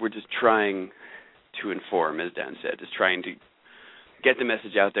 we're just trying to inform, as Dan said, just trying to get the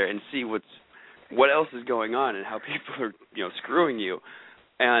message out there and see what else is going on and how people are, you know, screwing you.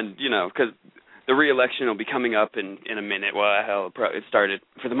 And, you know, because the re-election will be coming up in a minute. Well, hell, it started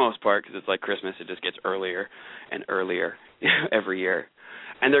for the most part because it's like Christmas. It just gets earlier and earlier every year.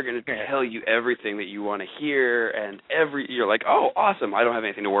 And they're going to tell you everything that you want to hear, and you're like, oh, awesome, I don't have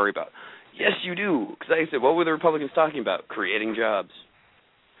anything to worry about. Yes, you do. Because like I said, what were the Republicans talking about? Creating jobs.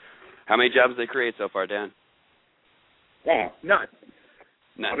 How many jobs did they create so far, Dan? Yeah, none.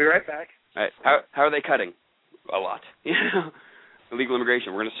 I'll be right back. All right. How are they cutting? A lot. Illegal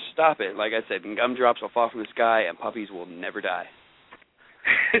immigration. We're going to stop it. Like I said, gumdrops will fall from the sky, and puppies will never die.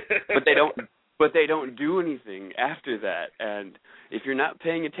 But they don't do anything after that. And if you're not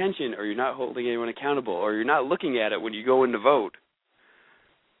paying attention, or you're not holding anyone accountable, or you're not looking at it when you go in to vote,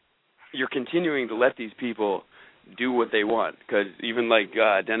 you're continuing to let these people do what they want. Because even like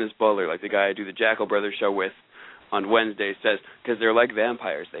Dennis Butler, like the guy I do the Jackal Brothers show with on Wednesday, says, because they're like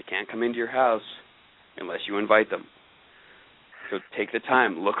vampires. They can't come into your house unless you invite them. So take the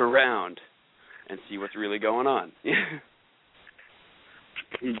time, look around, and see what's really going on.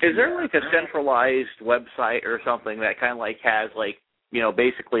 Is there like a centralized website or something that kind of like has like, you know,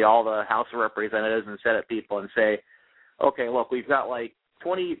 basically all the House of Representatives and Senate people and say, okay, look, we've got like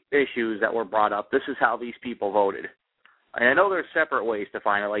 20 issues that were brought up. This is how these people voted. And I know there's separate ways to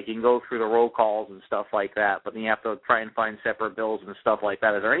find it. Like you can go through the roll calls and stuff like that, but then you have to try and find separate bills and stuff like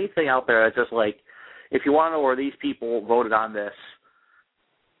that. Is there anything out there that's just like, if you want to know where these people voted on this,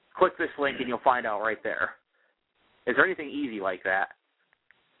 click this link and you'll find out right there? Is there anything easy like that?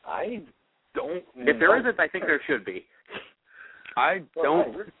 I don't know. If there isn't, I think there should be. I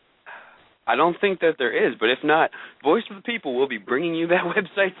don't think that there is, but if not, Voice of the People will be bringing you that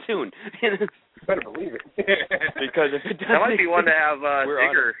website soon. You better believe it. Because if it doesn't, that might be one to have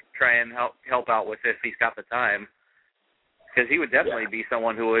Digger try and help out with if he's got the time. Because he would definitely be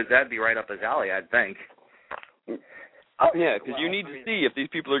someone that'd be right up his alley, I'd think. Yeah, because you need to see if these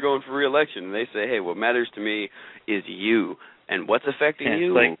people are going for re-election, and they say, hey, what matters to me is you, and what's affecting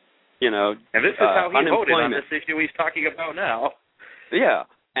you, like, you know, and this is how he voted on this issue he's talking about now. Yeah,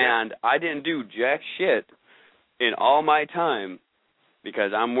 and I didn't do jack shit in all my time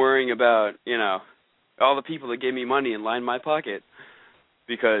because I'm worrying about, you know, all the people that gave me money and lined my pocket,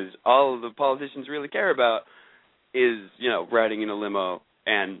 because all of the politicians really care about is, you know, riding in a limo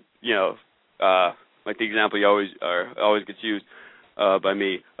and, you know, like the example you always gets used by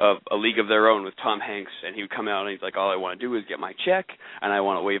me of A League of Their Own with Tom Hanks, and he would come out and he's like, all I want to do is get my check, and I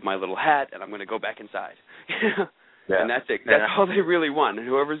want to wave my little hat, and I'm going to go back inside. And that's it. That's all they really want. And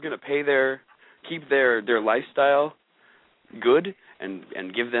whoever's going to keep their lifestyle good and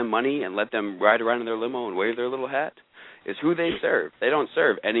give them money and let them ride around in their limo and wave their little hat is who they serve. They don't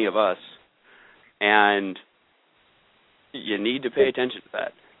serve any of us. And you need to pay attention to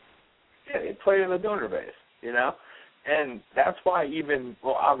that. Yeah, they play in the donor base, you know? And that's why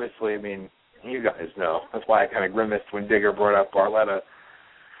obviously, I mean, you guys know. That's why I kind of grimaced when Digger brought up Barletta.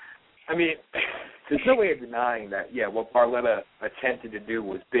 I mean, there's no way of denying that, what Barletta attempted to do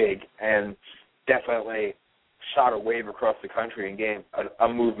was big and definitely shot a wave across the country and gave a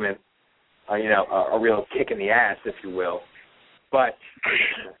movement, a real kick in the ass, if you will. But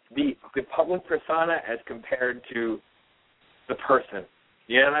the public persona as compared to the person,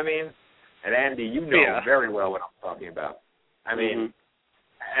 you know what I mean? And Andy, you know very well what I'm talking about. I mean,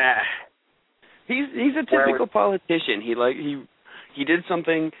 He's a typical politician. He did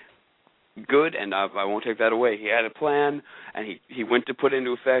something good, and I won't take that away. He had a plan, and he went to put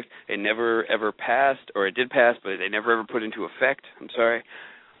into effect. It never ever passed, or it did pass, but they never ever put into effect. I'm sorry.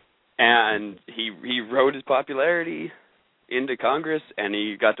 And he rode his popularity into Congress, and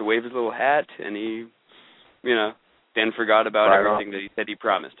he got to wave his little hat, and he, then forgot about everything that he said he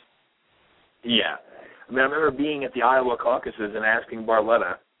promised. Yeah. I remember being at the Iowa caucuses and asking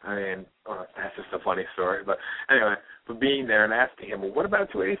Barletta. That's just a funny story, but anyway, being there and asking him, well, what about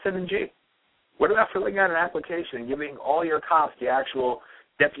 287G? What about filling out an application and giving all your cops the actual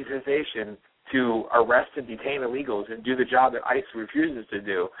deputization to arrest and detain illegals and do the job that ICE refuses to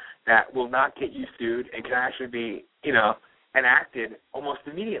do that will not get you sued and can actually be, enacted almost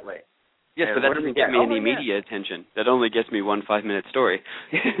immediately? Yes, but that doesn't get me any media attention. That only gets me 1 5-minute story.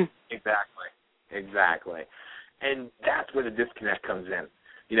 Exactly. And that's where the disconnect comes in,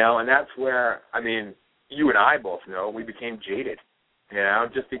 and that's where, you and I both know we became jaded,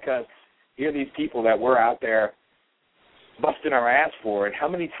 just because here are these people that we're out there busting our ass for, and how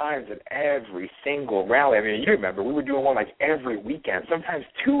many times at every single rally, you remember, we were doing one like every weekend, sometimes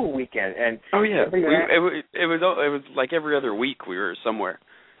 2 a weekend. And oh, yeah. It was like every other week we were somewhere,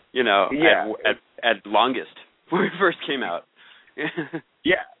 at longest when we first came out.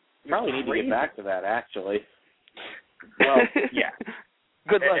 Yeah. Probably need to get back to that, actually. Well, yeah.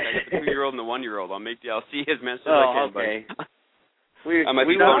 Good luck. I got the 2-year-old and the 1-year-old. I'll see his message I can. Okay. But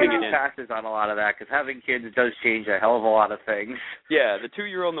we don't passes on a lot of that, because having kids does change a hell of a lot of things. Yeah, the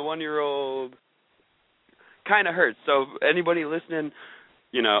 2-year-old and the 1-year-old kind of hurts. So anybody listening,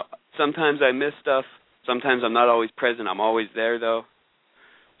 sometimes I miss stuff. Sometimes I'm not always present. I'm always there, though.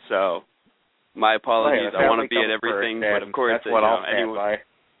 So my apologies. I want to be at everything, but of course, that's what I'll stand by.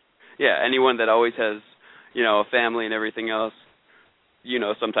 Yeah, anyone that always has, a family and everything else,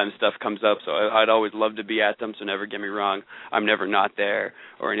 sometimes stuff comes up, so I'd always love to be at them, so never get me wrong. I'm never not there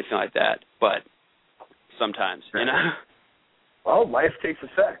or anything like that, but sometimes, Well, life takes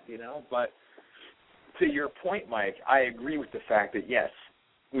effect, but to your point, Mike, I agree with the fact that, yes,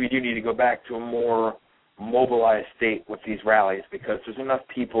 we do need to go back to a more mobilized state with these rallies, because there's enough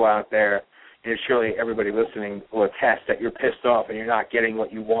people out there, and surely everybody listening will attest that you're pissed off and you're not getting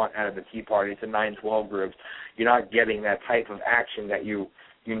what you want out of the Tea Party, the 9/12 groups. You're not getting that type of action that you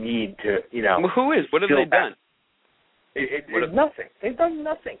need to, Well, who is? What have they done? It's nothing. They've done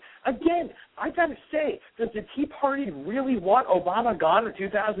nothing. Again, I got to say, does the Tea Party really want Obama gone in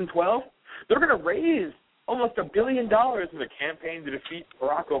 2012? They're going to raise almost $1 billion in the campaign to defeat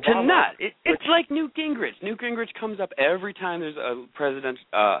Barack Obama. To not. It's like Newt Gingrich. Newt Gingrich comes up every time there's a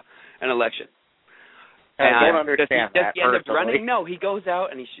an election. I don't understand that. Does he end up running? No, he goes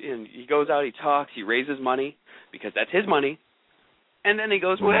out and he talks, he raises money because that's his money, and then he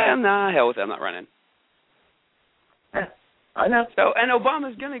goes, well, nah, hell with it, I'm not running. Yeah, I know. So, and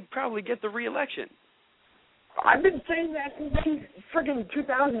Obama's going to probably get the re-election. I've been saying that since friggin'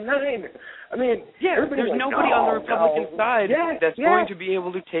 2009. There's nobody on the Republican side that's going to be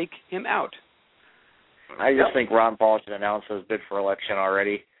able to take him out. I just think Ron Paul should announce his bid for election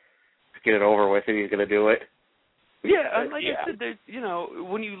already. Just get it over with if he's going to do it. Yeah, like I said,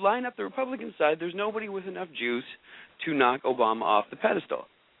 when you line up the Republican side, there's nobody with enough juice to knock Obama off the pedestal.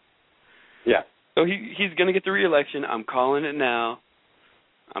 Yeah. So he's going to get the re-election. I'm calling it now.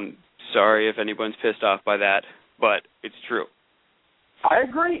 I'm sorry if anyone's pissed off by that, but it's true. I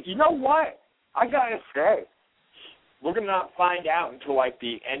agree. You know what? I got to say, we're going to not find out until like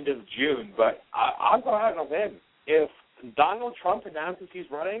the end of June, but I'll go out on a limb. If Donald Trump announces he's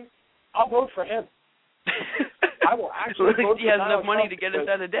running, I'll vote for him. I will actually vote he has for enough money Trump to get us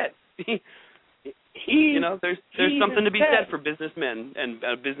out of debt. There's something to be said for businessmen and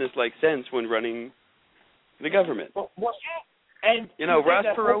business-like sense when running the government. Well, and Ross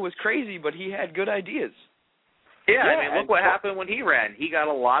Perot was crazy, but he had good ideas. Yeah, look what happened when he ran. He got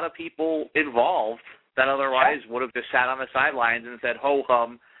a lot of people involved that otherwise would have just sat on the sidelines and said, ho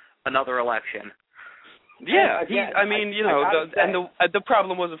hum, another election. Yeah, the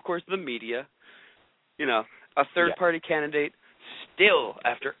problem was, of course, the media. A third-party candidate still,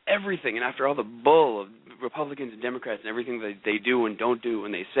 after everything and after all the bull of Republicans and Democrats and everything that they do and don't do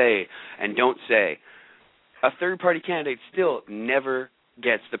and they say and don't say, a third-party candidate still never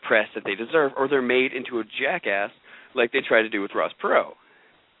gets the press that they deserve, or they're made into a jackass like they try to do with Ross Perot.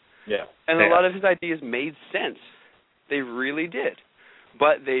 Yeah. And a lot of his ideas made sense. They really did.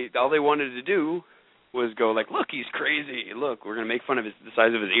 But all they wanted to do was go like, look, he's crazy. Look, we're going to make fun of the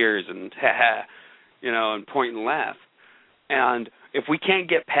size of his ears and ha-ha, and point and laugh. And if we can't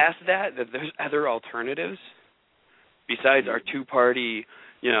get past that there's other alternatives besides our two-party,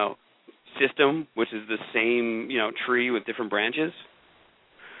 system, which is the same, tree with different branches,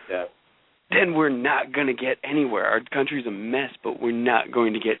 then we're not going to get anywhere. Our country's a mess, but we're not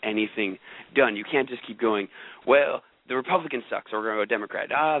going to get anything done. You can't just keep going, well, the Republican sucks, so we're going to go Democrat.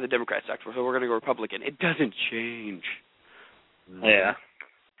 The Democrat sucks, so we're going to go Republican. It doesn't change. Yeah.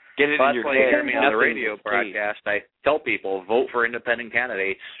 Get it in your head. Hear me on the radio broadcast. I tell people, vote for independent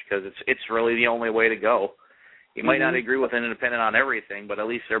candidates because it's really the only way to go. You might not agree with an independent on everything, but at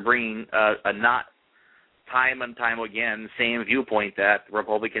least they're bringing a not time and time again same viewpoint that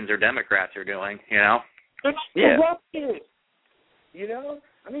Republicans or Democrats are doing, It's corrupted.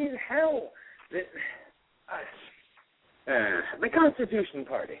 I mean, hell, the Constitution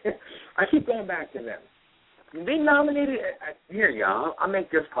Party. I keep going back to them. They nominated, here you go, I'll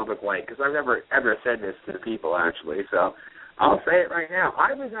make this public light because I've never ever said this to the people, actually, so I'll say it right now.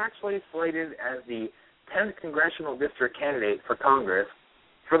 I was actually slated as the 10th Congressional District candidate for Congress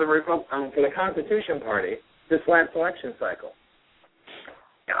for the Constitution Party this last election cycle.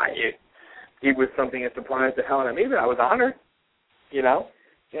 It was something that surprised the hell out of me, but I was honored,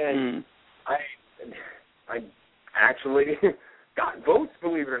 and I actually got votes,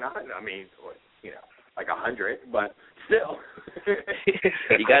 believe it or not. I mean, like 100, but still.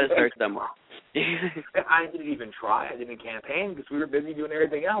 You got to start somewhere. I didn't even try. I didn't campaign because we were busy doing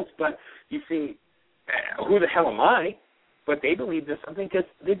everything else. But you see, who the hell am I? But they believe there's something because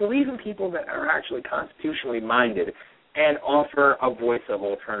they believe in people that are actually constitutionally minded and offer a voice of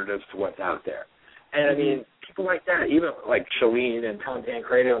alternatives to what's out there. And, I mean, people like that, even like Shalene and Tom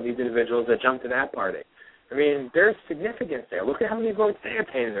Tancredo and these individuals that jumped to that party, I mean, there's significance there. Look at how many votes they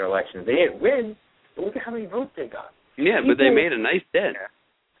obtained in their elections. They didn't win, but look at how many votes they got. Yeah, but they made a nice dent.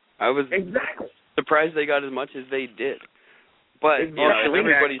 I was surprised they got as much as they did. But if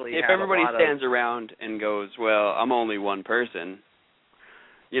everybody stands around and goes, well, I'm only one person,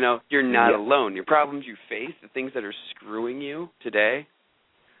 you're not alone. Your problems you face, the things that are screwing you today,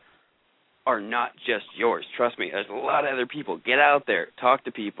 are not just yours. Trust me, there's a lot of other people. Get out there. Talk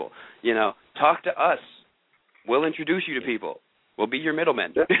to people. Talk to us. We'll introduce you to people. We'll be your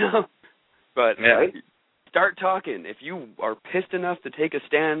middlemen. But start talking. If you are pissed enough to take a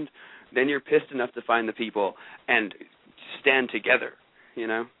stand, then you're pissed enough to find the people and stand together,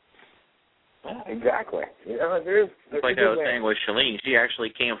 Exactly. There's like I was saying with Shalene, she actually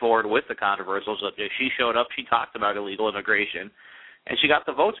came forward with the controversial subject. She showed up, she talked about illegal immigration, and she got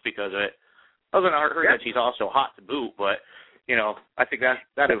the votes because of it. Other than her that she's also hot to boot, but, I think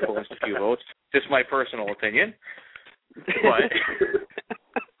that influenced a few votes. Just my personal opinion. But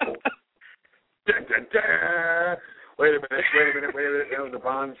Wait a minute. That was a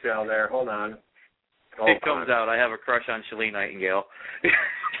bombshell there. Hold on. It comes out. I have a crush on Shalene Nightingale.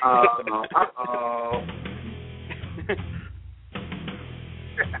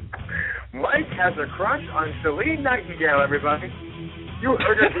 Mike has a crush on Shalene Nightingale, everybody. You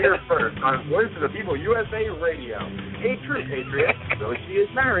heard it here first on Voice of the People USA Radio. A true patriot, though she is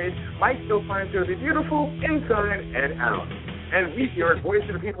married, Mike still finds her to be beautiful inside and out. And we here at Voice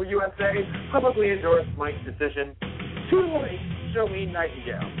of the People USA publicly endorse Mike's decision to like Shalene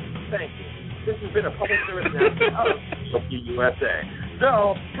Nightingale. Thank you. This has been a public service announcement of the USA.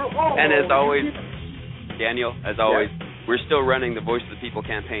 So, for all and as always, Daniel, we're still running the Voice of the People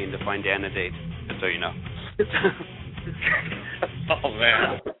campaign to find Dan a date, just so you know. Oh,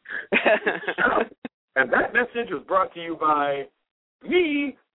 man. And that message was brought to you by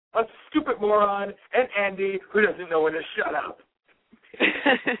me, a stupid moron, and Andy, who doesn't know when to shut up.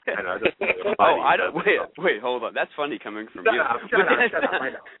 Wait, hold on. That's funny coming from you. Shut up, I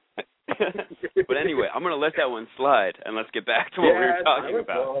know. But anyway, I'm going to let that one slide, and let's get back to what we were talking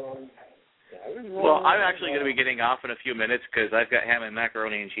about. Well, I'm actually going to be getting off in a few minutes because I've got ham and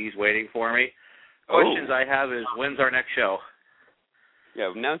macaroni and cheese waiting for me. Questions I have is, when's our next show?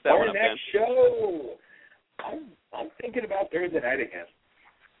 Yeah, announce that one up, Dan. Our next show, I'm thinking about Thursday night again.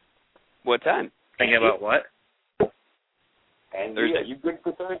 What time? Thinking about what? And Thursday. Are you good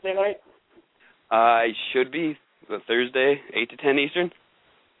for Thursday night? I should be. Thursday, 8 to 10 Eastern?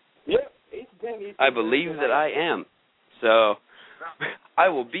 Yep, 8 to 10 Eastern. I believe that I am. So I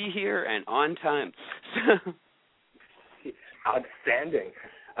will be here and on time. Outstanding.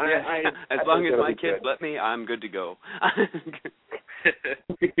 As long as my kids let me, I'm good to go.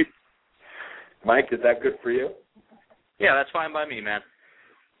 Mike, is that good for you? Yeah, that's fine by me, man.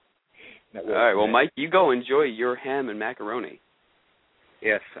 All right, well, Mike, you go enjoy your ham and macaroni.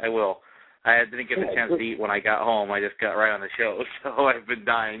 Yes, I will. I didn't get the chance to eat when I got home. I just got right on the show, so I've been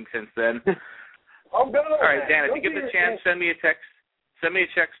dying since then. Oh, no. All right, Dan, if you get the chance, send me a text. Send me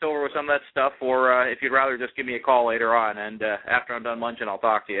a text over with some of that stuff, or if you'd rather just give me a call later on, and after I'm done lunching, I'll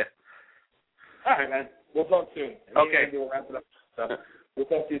talk to you. All right, man. We'll talk soon. Okay. We'll wrap it up. So we'll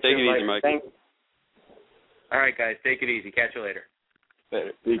talk to you soon. Take it easy, Mike. Thanks. All right, guys. Take it easy. Catch you later.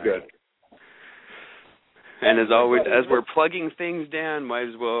 Later. Be good. And as always, as we're plugging things down, might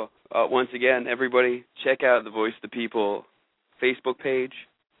as well, once again, everybody, check out the Voice of the People Facebook page,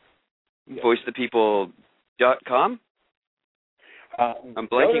 voiceofthepeople.com. I'm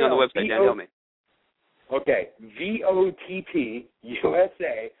blanking on the website. Dan, help me. Okay,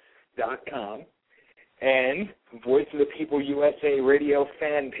 VOTTUSA.com and Voice of the People USA Radio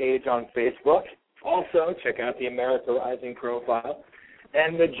fan page on Facebook. Also, check out the America Rising profile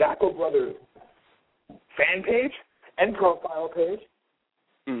and the Jackal Brothers fan page and profile page.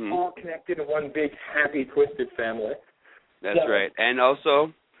 Mm-hmm. All connected in one big, happy, twisted family. That's right. And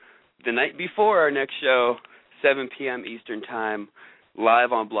also, the night before our next show, 7 p.m. Eastern Time,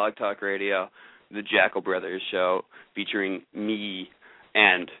 live on Blog Talk Radio, the Jackal Brothers show, featuring me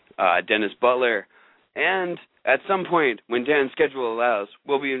and Dennis Butler. And at some point, when Dan's schedule allows,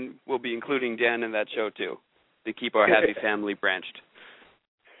 we'll be including Dan in that show too, to keep our happy family branched.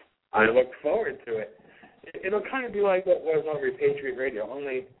 I look forward to it. It'll kind of be like what was on Repatriate Radio,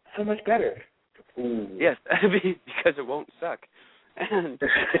 only so much better. Ooh. Yes, because it won't suck. And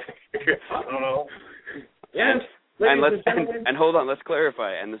I don't know. Yes. And hold on, let's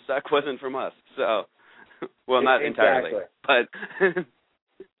clarify. And the suck wasn't from us, so not entirely, but.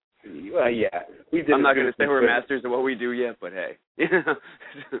 Well, yeah. I'm not going to say we're masters of what we do yet, but hey.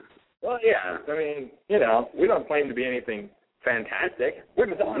 Well, yeah. I mean, we don't claim to be anything fantastic. We're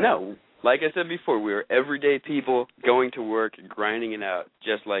just honest. No. Like I said before, we are everyday people going to work, grinding it out,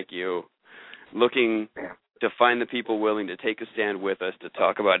 just like you, looking to find the people willing to take a stand with us, to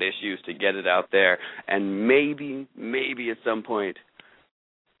talk about issues, to get it out there, and maybe at some point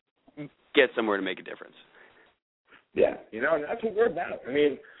get somewhere to make a difference. Yeah, and that's what we're about. I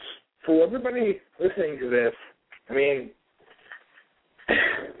mean, for everybody listening to this, I mean,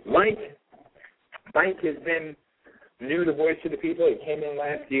 Mike has been new to Voice of the People. He came in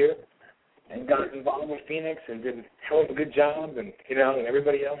last year and got involved with Phoenix and did a hell of a good job. And, and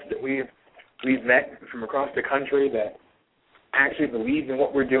everybody else that we've met from across the country that actually believes in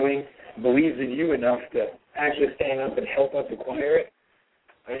what we're doing, believes in you enough to actually stand up and help us acquire it.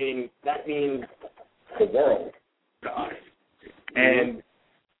 I mean, that means the world to us. And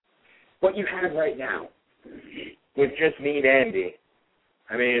what you have right now with just me and Andy,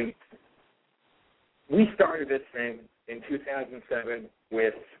 I mean, we started this thing in 2007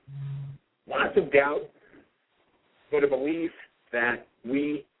 with lots of doubt, but a belief that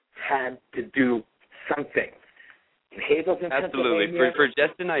we had to do something. In Hazleton, absolutely. For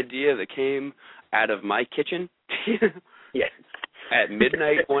just an idea that came out of my kitchen yes. at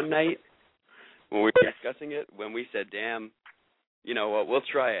midnight one night when we were discussing it, when we said, damn, you know what, we'll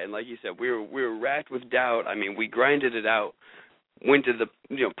try it. And like you said, we were racked with doubt. I mean, we grinded it out, went to the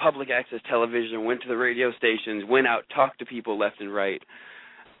public access television, went to the radio stations, went out, talked to people left and right,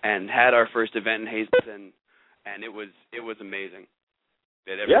 and had our first event in Hazleton, and it was amazing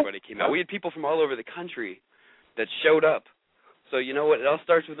that everybody came out. We had people from all over the country that showed up. So you know what? It all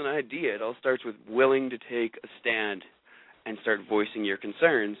starts with an idea. It all starts with willing to take a stand and start voicing your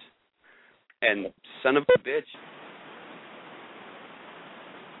concerns. And son of a bitch.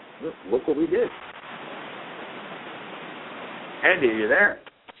 Look what we did. Andy, are you there?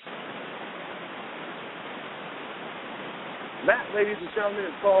 That, ladies and gentlemen,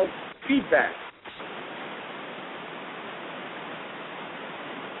 is called feedback.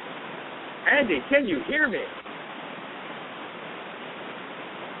 Andy, can you hear me?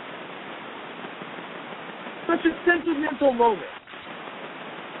 Such a sentimental moment.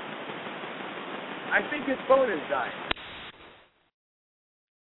 I think his phone is dying.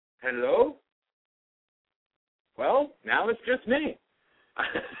 Hello? Well, now it's just me.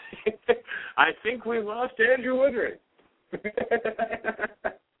 I think we lost Andrew Woodring.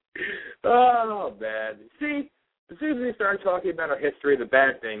 Oh, man. See, as soon as we start talking about our history, the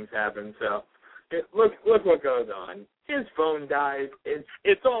bad things happen. So, look what goes on. His phone dies.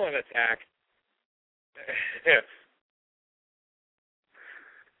 It's all an attack.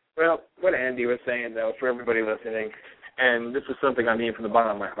 Well, what Andy was saying, though, for everybody listening, and this is something I mean from the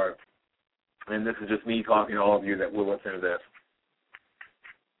bottom of my heart, and this is just me talking to all of you that will listen to this.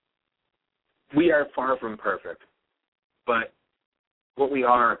 We are far from perfect, but what we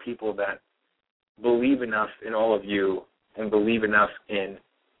are people that believe enough in all of you and believe enough in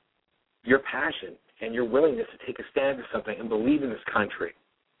your passion and your willingness to take a stand for something and believe in this country.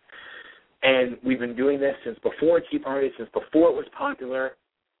 And we've been doing this since before Tea Party, since before it was popular.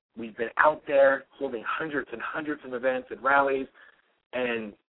 We've been out there holding hundreds and hundreds of events and rallies,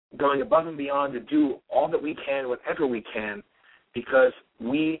 and going above and beyond to do all that we can, whatever we can, because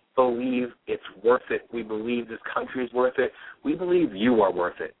we believe it's worth it. We believe this country is worth it. We believe you are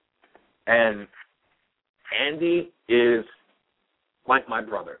worth it. And Andy is like my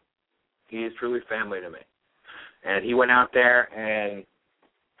brother. He is truly family to me. And he went out there and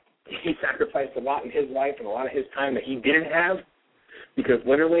he sacrificed a lot in his life and a lot of his time that he didn't have, because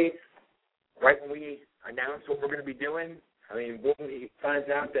literally right when we announced what we're going to be doing, I mean, boom, he finds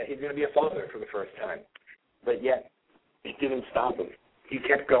out that he's going to be a father for the first time. But yet, it didn't stop him. He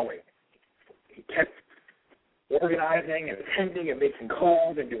kept going. He kept organizing and attending and making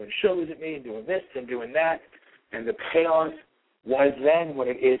calls and doing shows at me and doing this and doing that. And the payoff was then what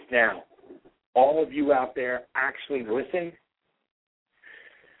it is now. All of you out there actually listen,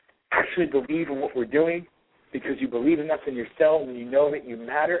 actually believe in what we're doing, because you believe enough in yourselves and you know that you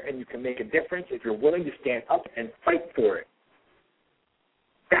matter and you can make a difference if you're willing to stand up and fight for it.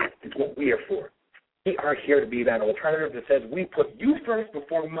 That is what we are for. We are here to be that alternative that says we put you first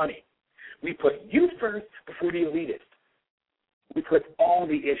before money. We put you first before the elitist. We put all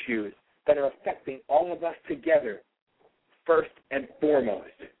the issues that are affecting all of us together first and foremost.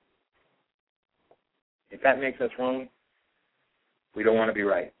 If that makes us wrong, we don't want to be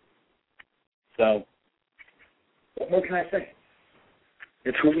right. So, what more can I say?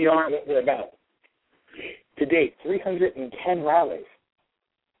 It's who we are and what we're about. To date, 310 rallies.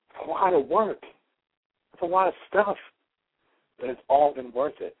 It's a lot of work. It's a lot of stuff. But it's all been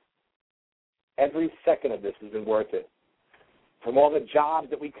worth it. Every second of this has been worth it. From all the jobs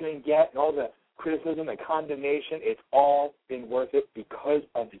that we couldn't get and all the criticism and condemnation, it's all been worth it because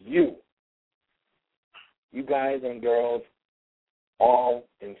of you. You guys and girls all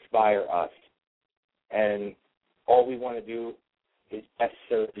inspire us. And all we want to do is best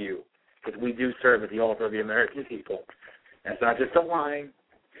serve you, because we do serve at the altar of the American people. That's not just a line.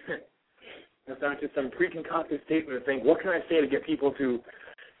 That's not just some pre-concocted statement of saying, what can I say to get people to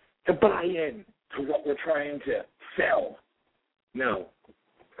buy in to what we're trying to sell? No.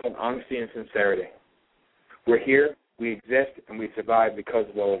 It's called honesty and sincerity. We're here, we exist, and we survive because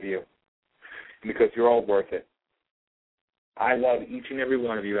of all of you, and because you're all worth it. I love each and every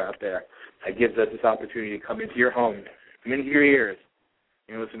one of you out there that gives us this opportunity to come into your home, come into your ears,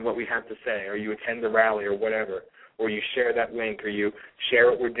 and listen to what we have to say, or you attend the rally or whatever, or you share that link, or you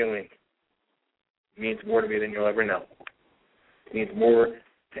share what we're doing. It means more to me than you'll ever know. It means more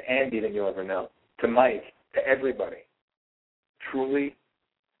to Andy than you'll ever know, to Mike, to everybody. Truly,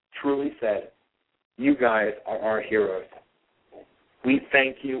 truly said, you guys are our heroes. We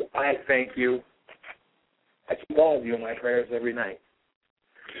thank you. I thank you. I keep all of you in my prayers every night.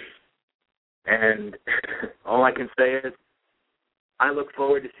 And all I can say is I look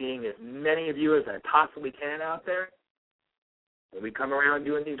forward to seeing as many of you as I possibly can out there. When we come around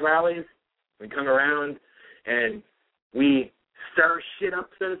doing these rallies, we come around and we stir shit up,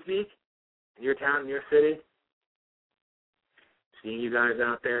 so to speak, in your town, in your city. Seeing you guys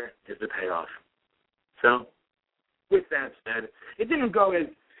out there is the payoff. So, with that said, it didn't go as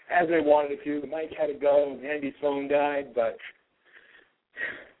I wanted it to. Mike had to go, Andy's phone died, but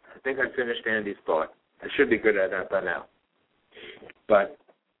I think I finished Andy's thought. I should be good at that by now. But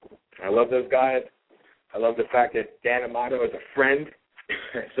I love those guys. I love the fact that Dan Amato is a friend,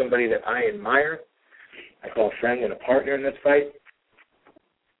 somebody that I admire. I call a friend and a partner in this fight.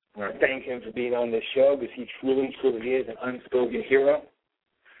 I want to thank him for being on this show, because he truly, truly is an unspoken hero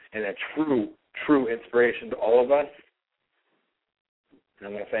and a true, true inspiration to all of us. And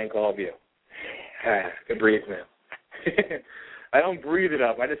I want to thank all of you. I can breathe now. I don't breathe it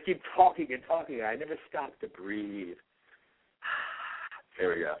up. I just keep talking and talking. I never stop to breathe. There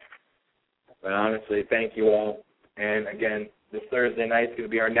we go. But honestly, thank you all. And again, this Thursday night is going to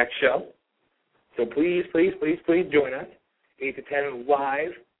be our next show. So please, please, please, please join us, 8 to 10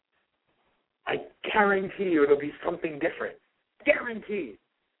 live. I guarantee you it'll be something different. Guaranteed.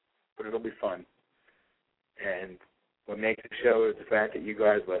 But it'll be fun. And what makes the show is the fact that you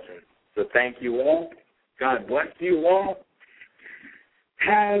guys listen. So thank you all. God bless you all.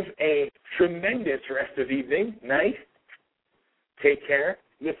 Have a tremendous rest of evening, night. Take care.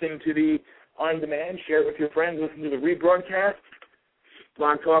 Listen to the on-demand. Share it with your friends. Listen to the rebroadcast.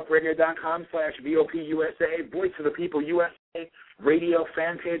 blogtalkradio.com/VOPUSA. Voice of the People USA radio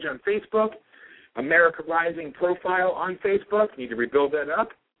fan page on Facebook. America Rising profile on Facebook. Need to rebuild that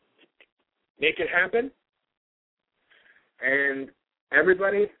up. Make it happen. And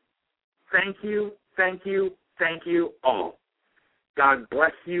everybody, thank you, thank you, thank you all. God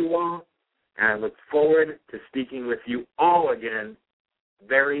bless you all, and I look forward to speaking with you all again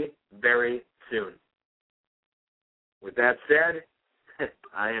very, very soon. With that said,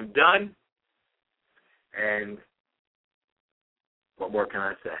 I am done. And what more can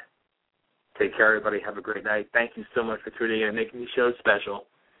I say? Take care, everybody. Have a great night. Thank you so much for tuning in and making the show special.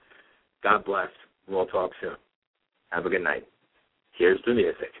 God bless. We'll talk soon. Have a good night. Here's the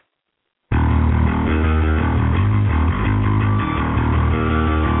music.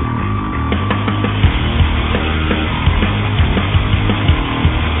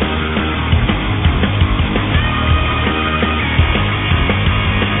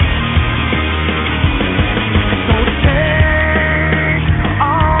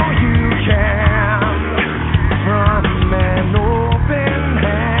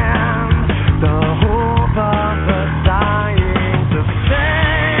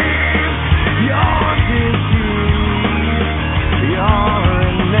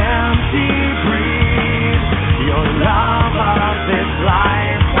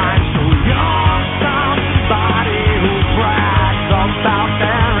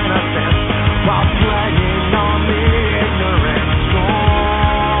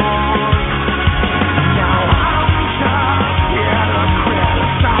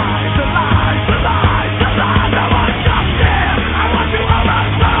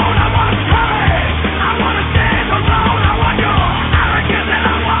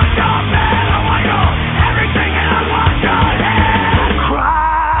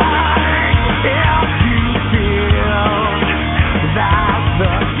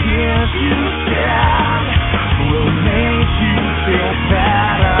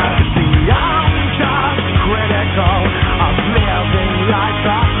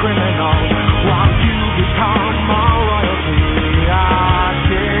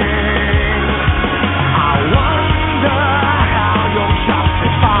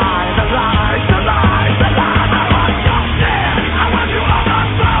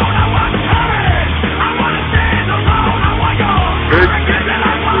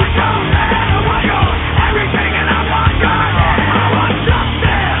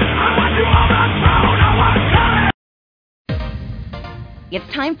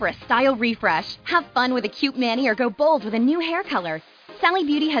 It's time for a style refresh. Have fun with a cute mani or go bold with a new hair color. Sally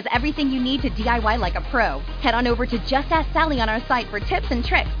Beauty has everything you need to DIY like a pro. Head on over to Just Ask Sally on our site for tips and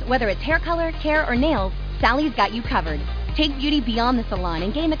tricks. Whether it's hair color, care, or nails, Sally's got you covered. Take beauty beyond the salon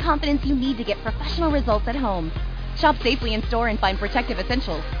and gain the confidence you need to get professional results at home. Shop safely in store and find protective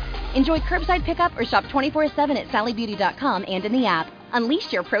essentials. Enjoy curbside pickup or shop 24/7 at sallybeauty.com and in the app.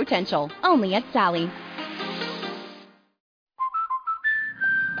 Unleash your potential, only at Sally.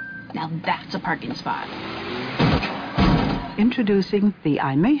 Now that's a parking spot. Introducing the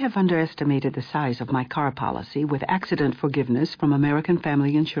I may have underestimated the size of my car policy with accident forgiveness from American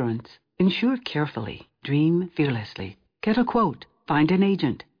Family Insurance. Insure carefully. Dream fearlessly. Get a quote. Find an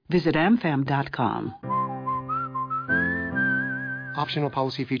agent. Visit amfam.com. Optional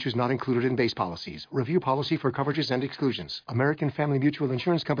policy features not included in base policies. Review policy for coverages and exclusions. American Family Mutual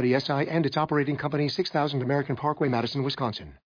Insurance Company, SI, and its operating company, 6000 American Parkway, Madison, Wisconsin.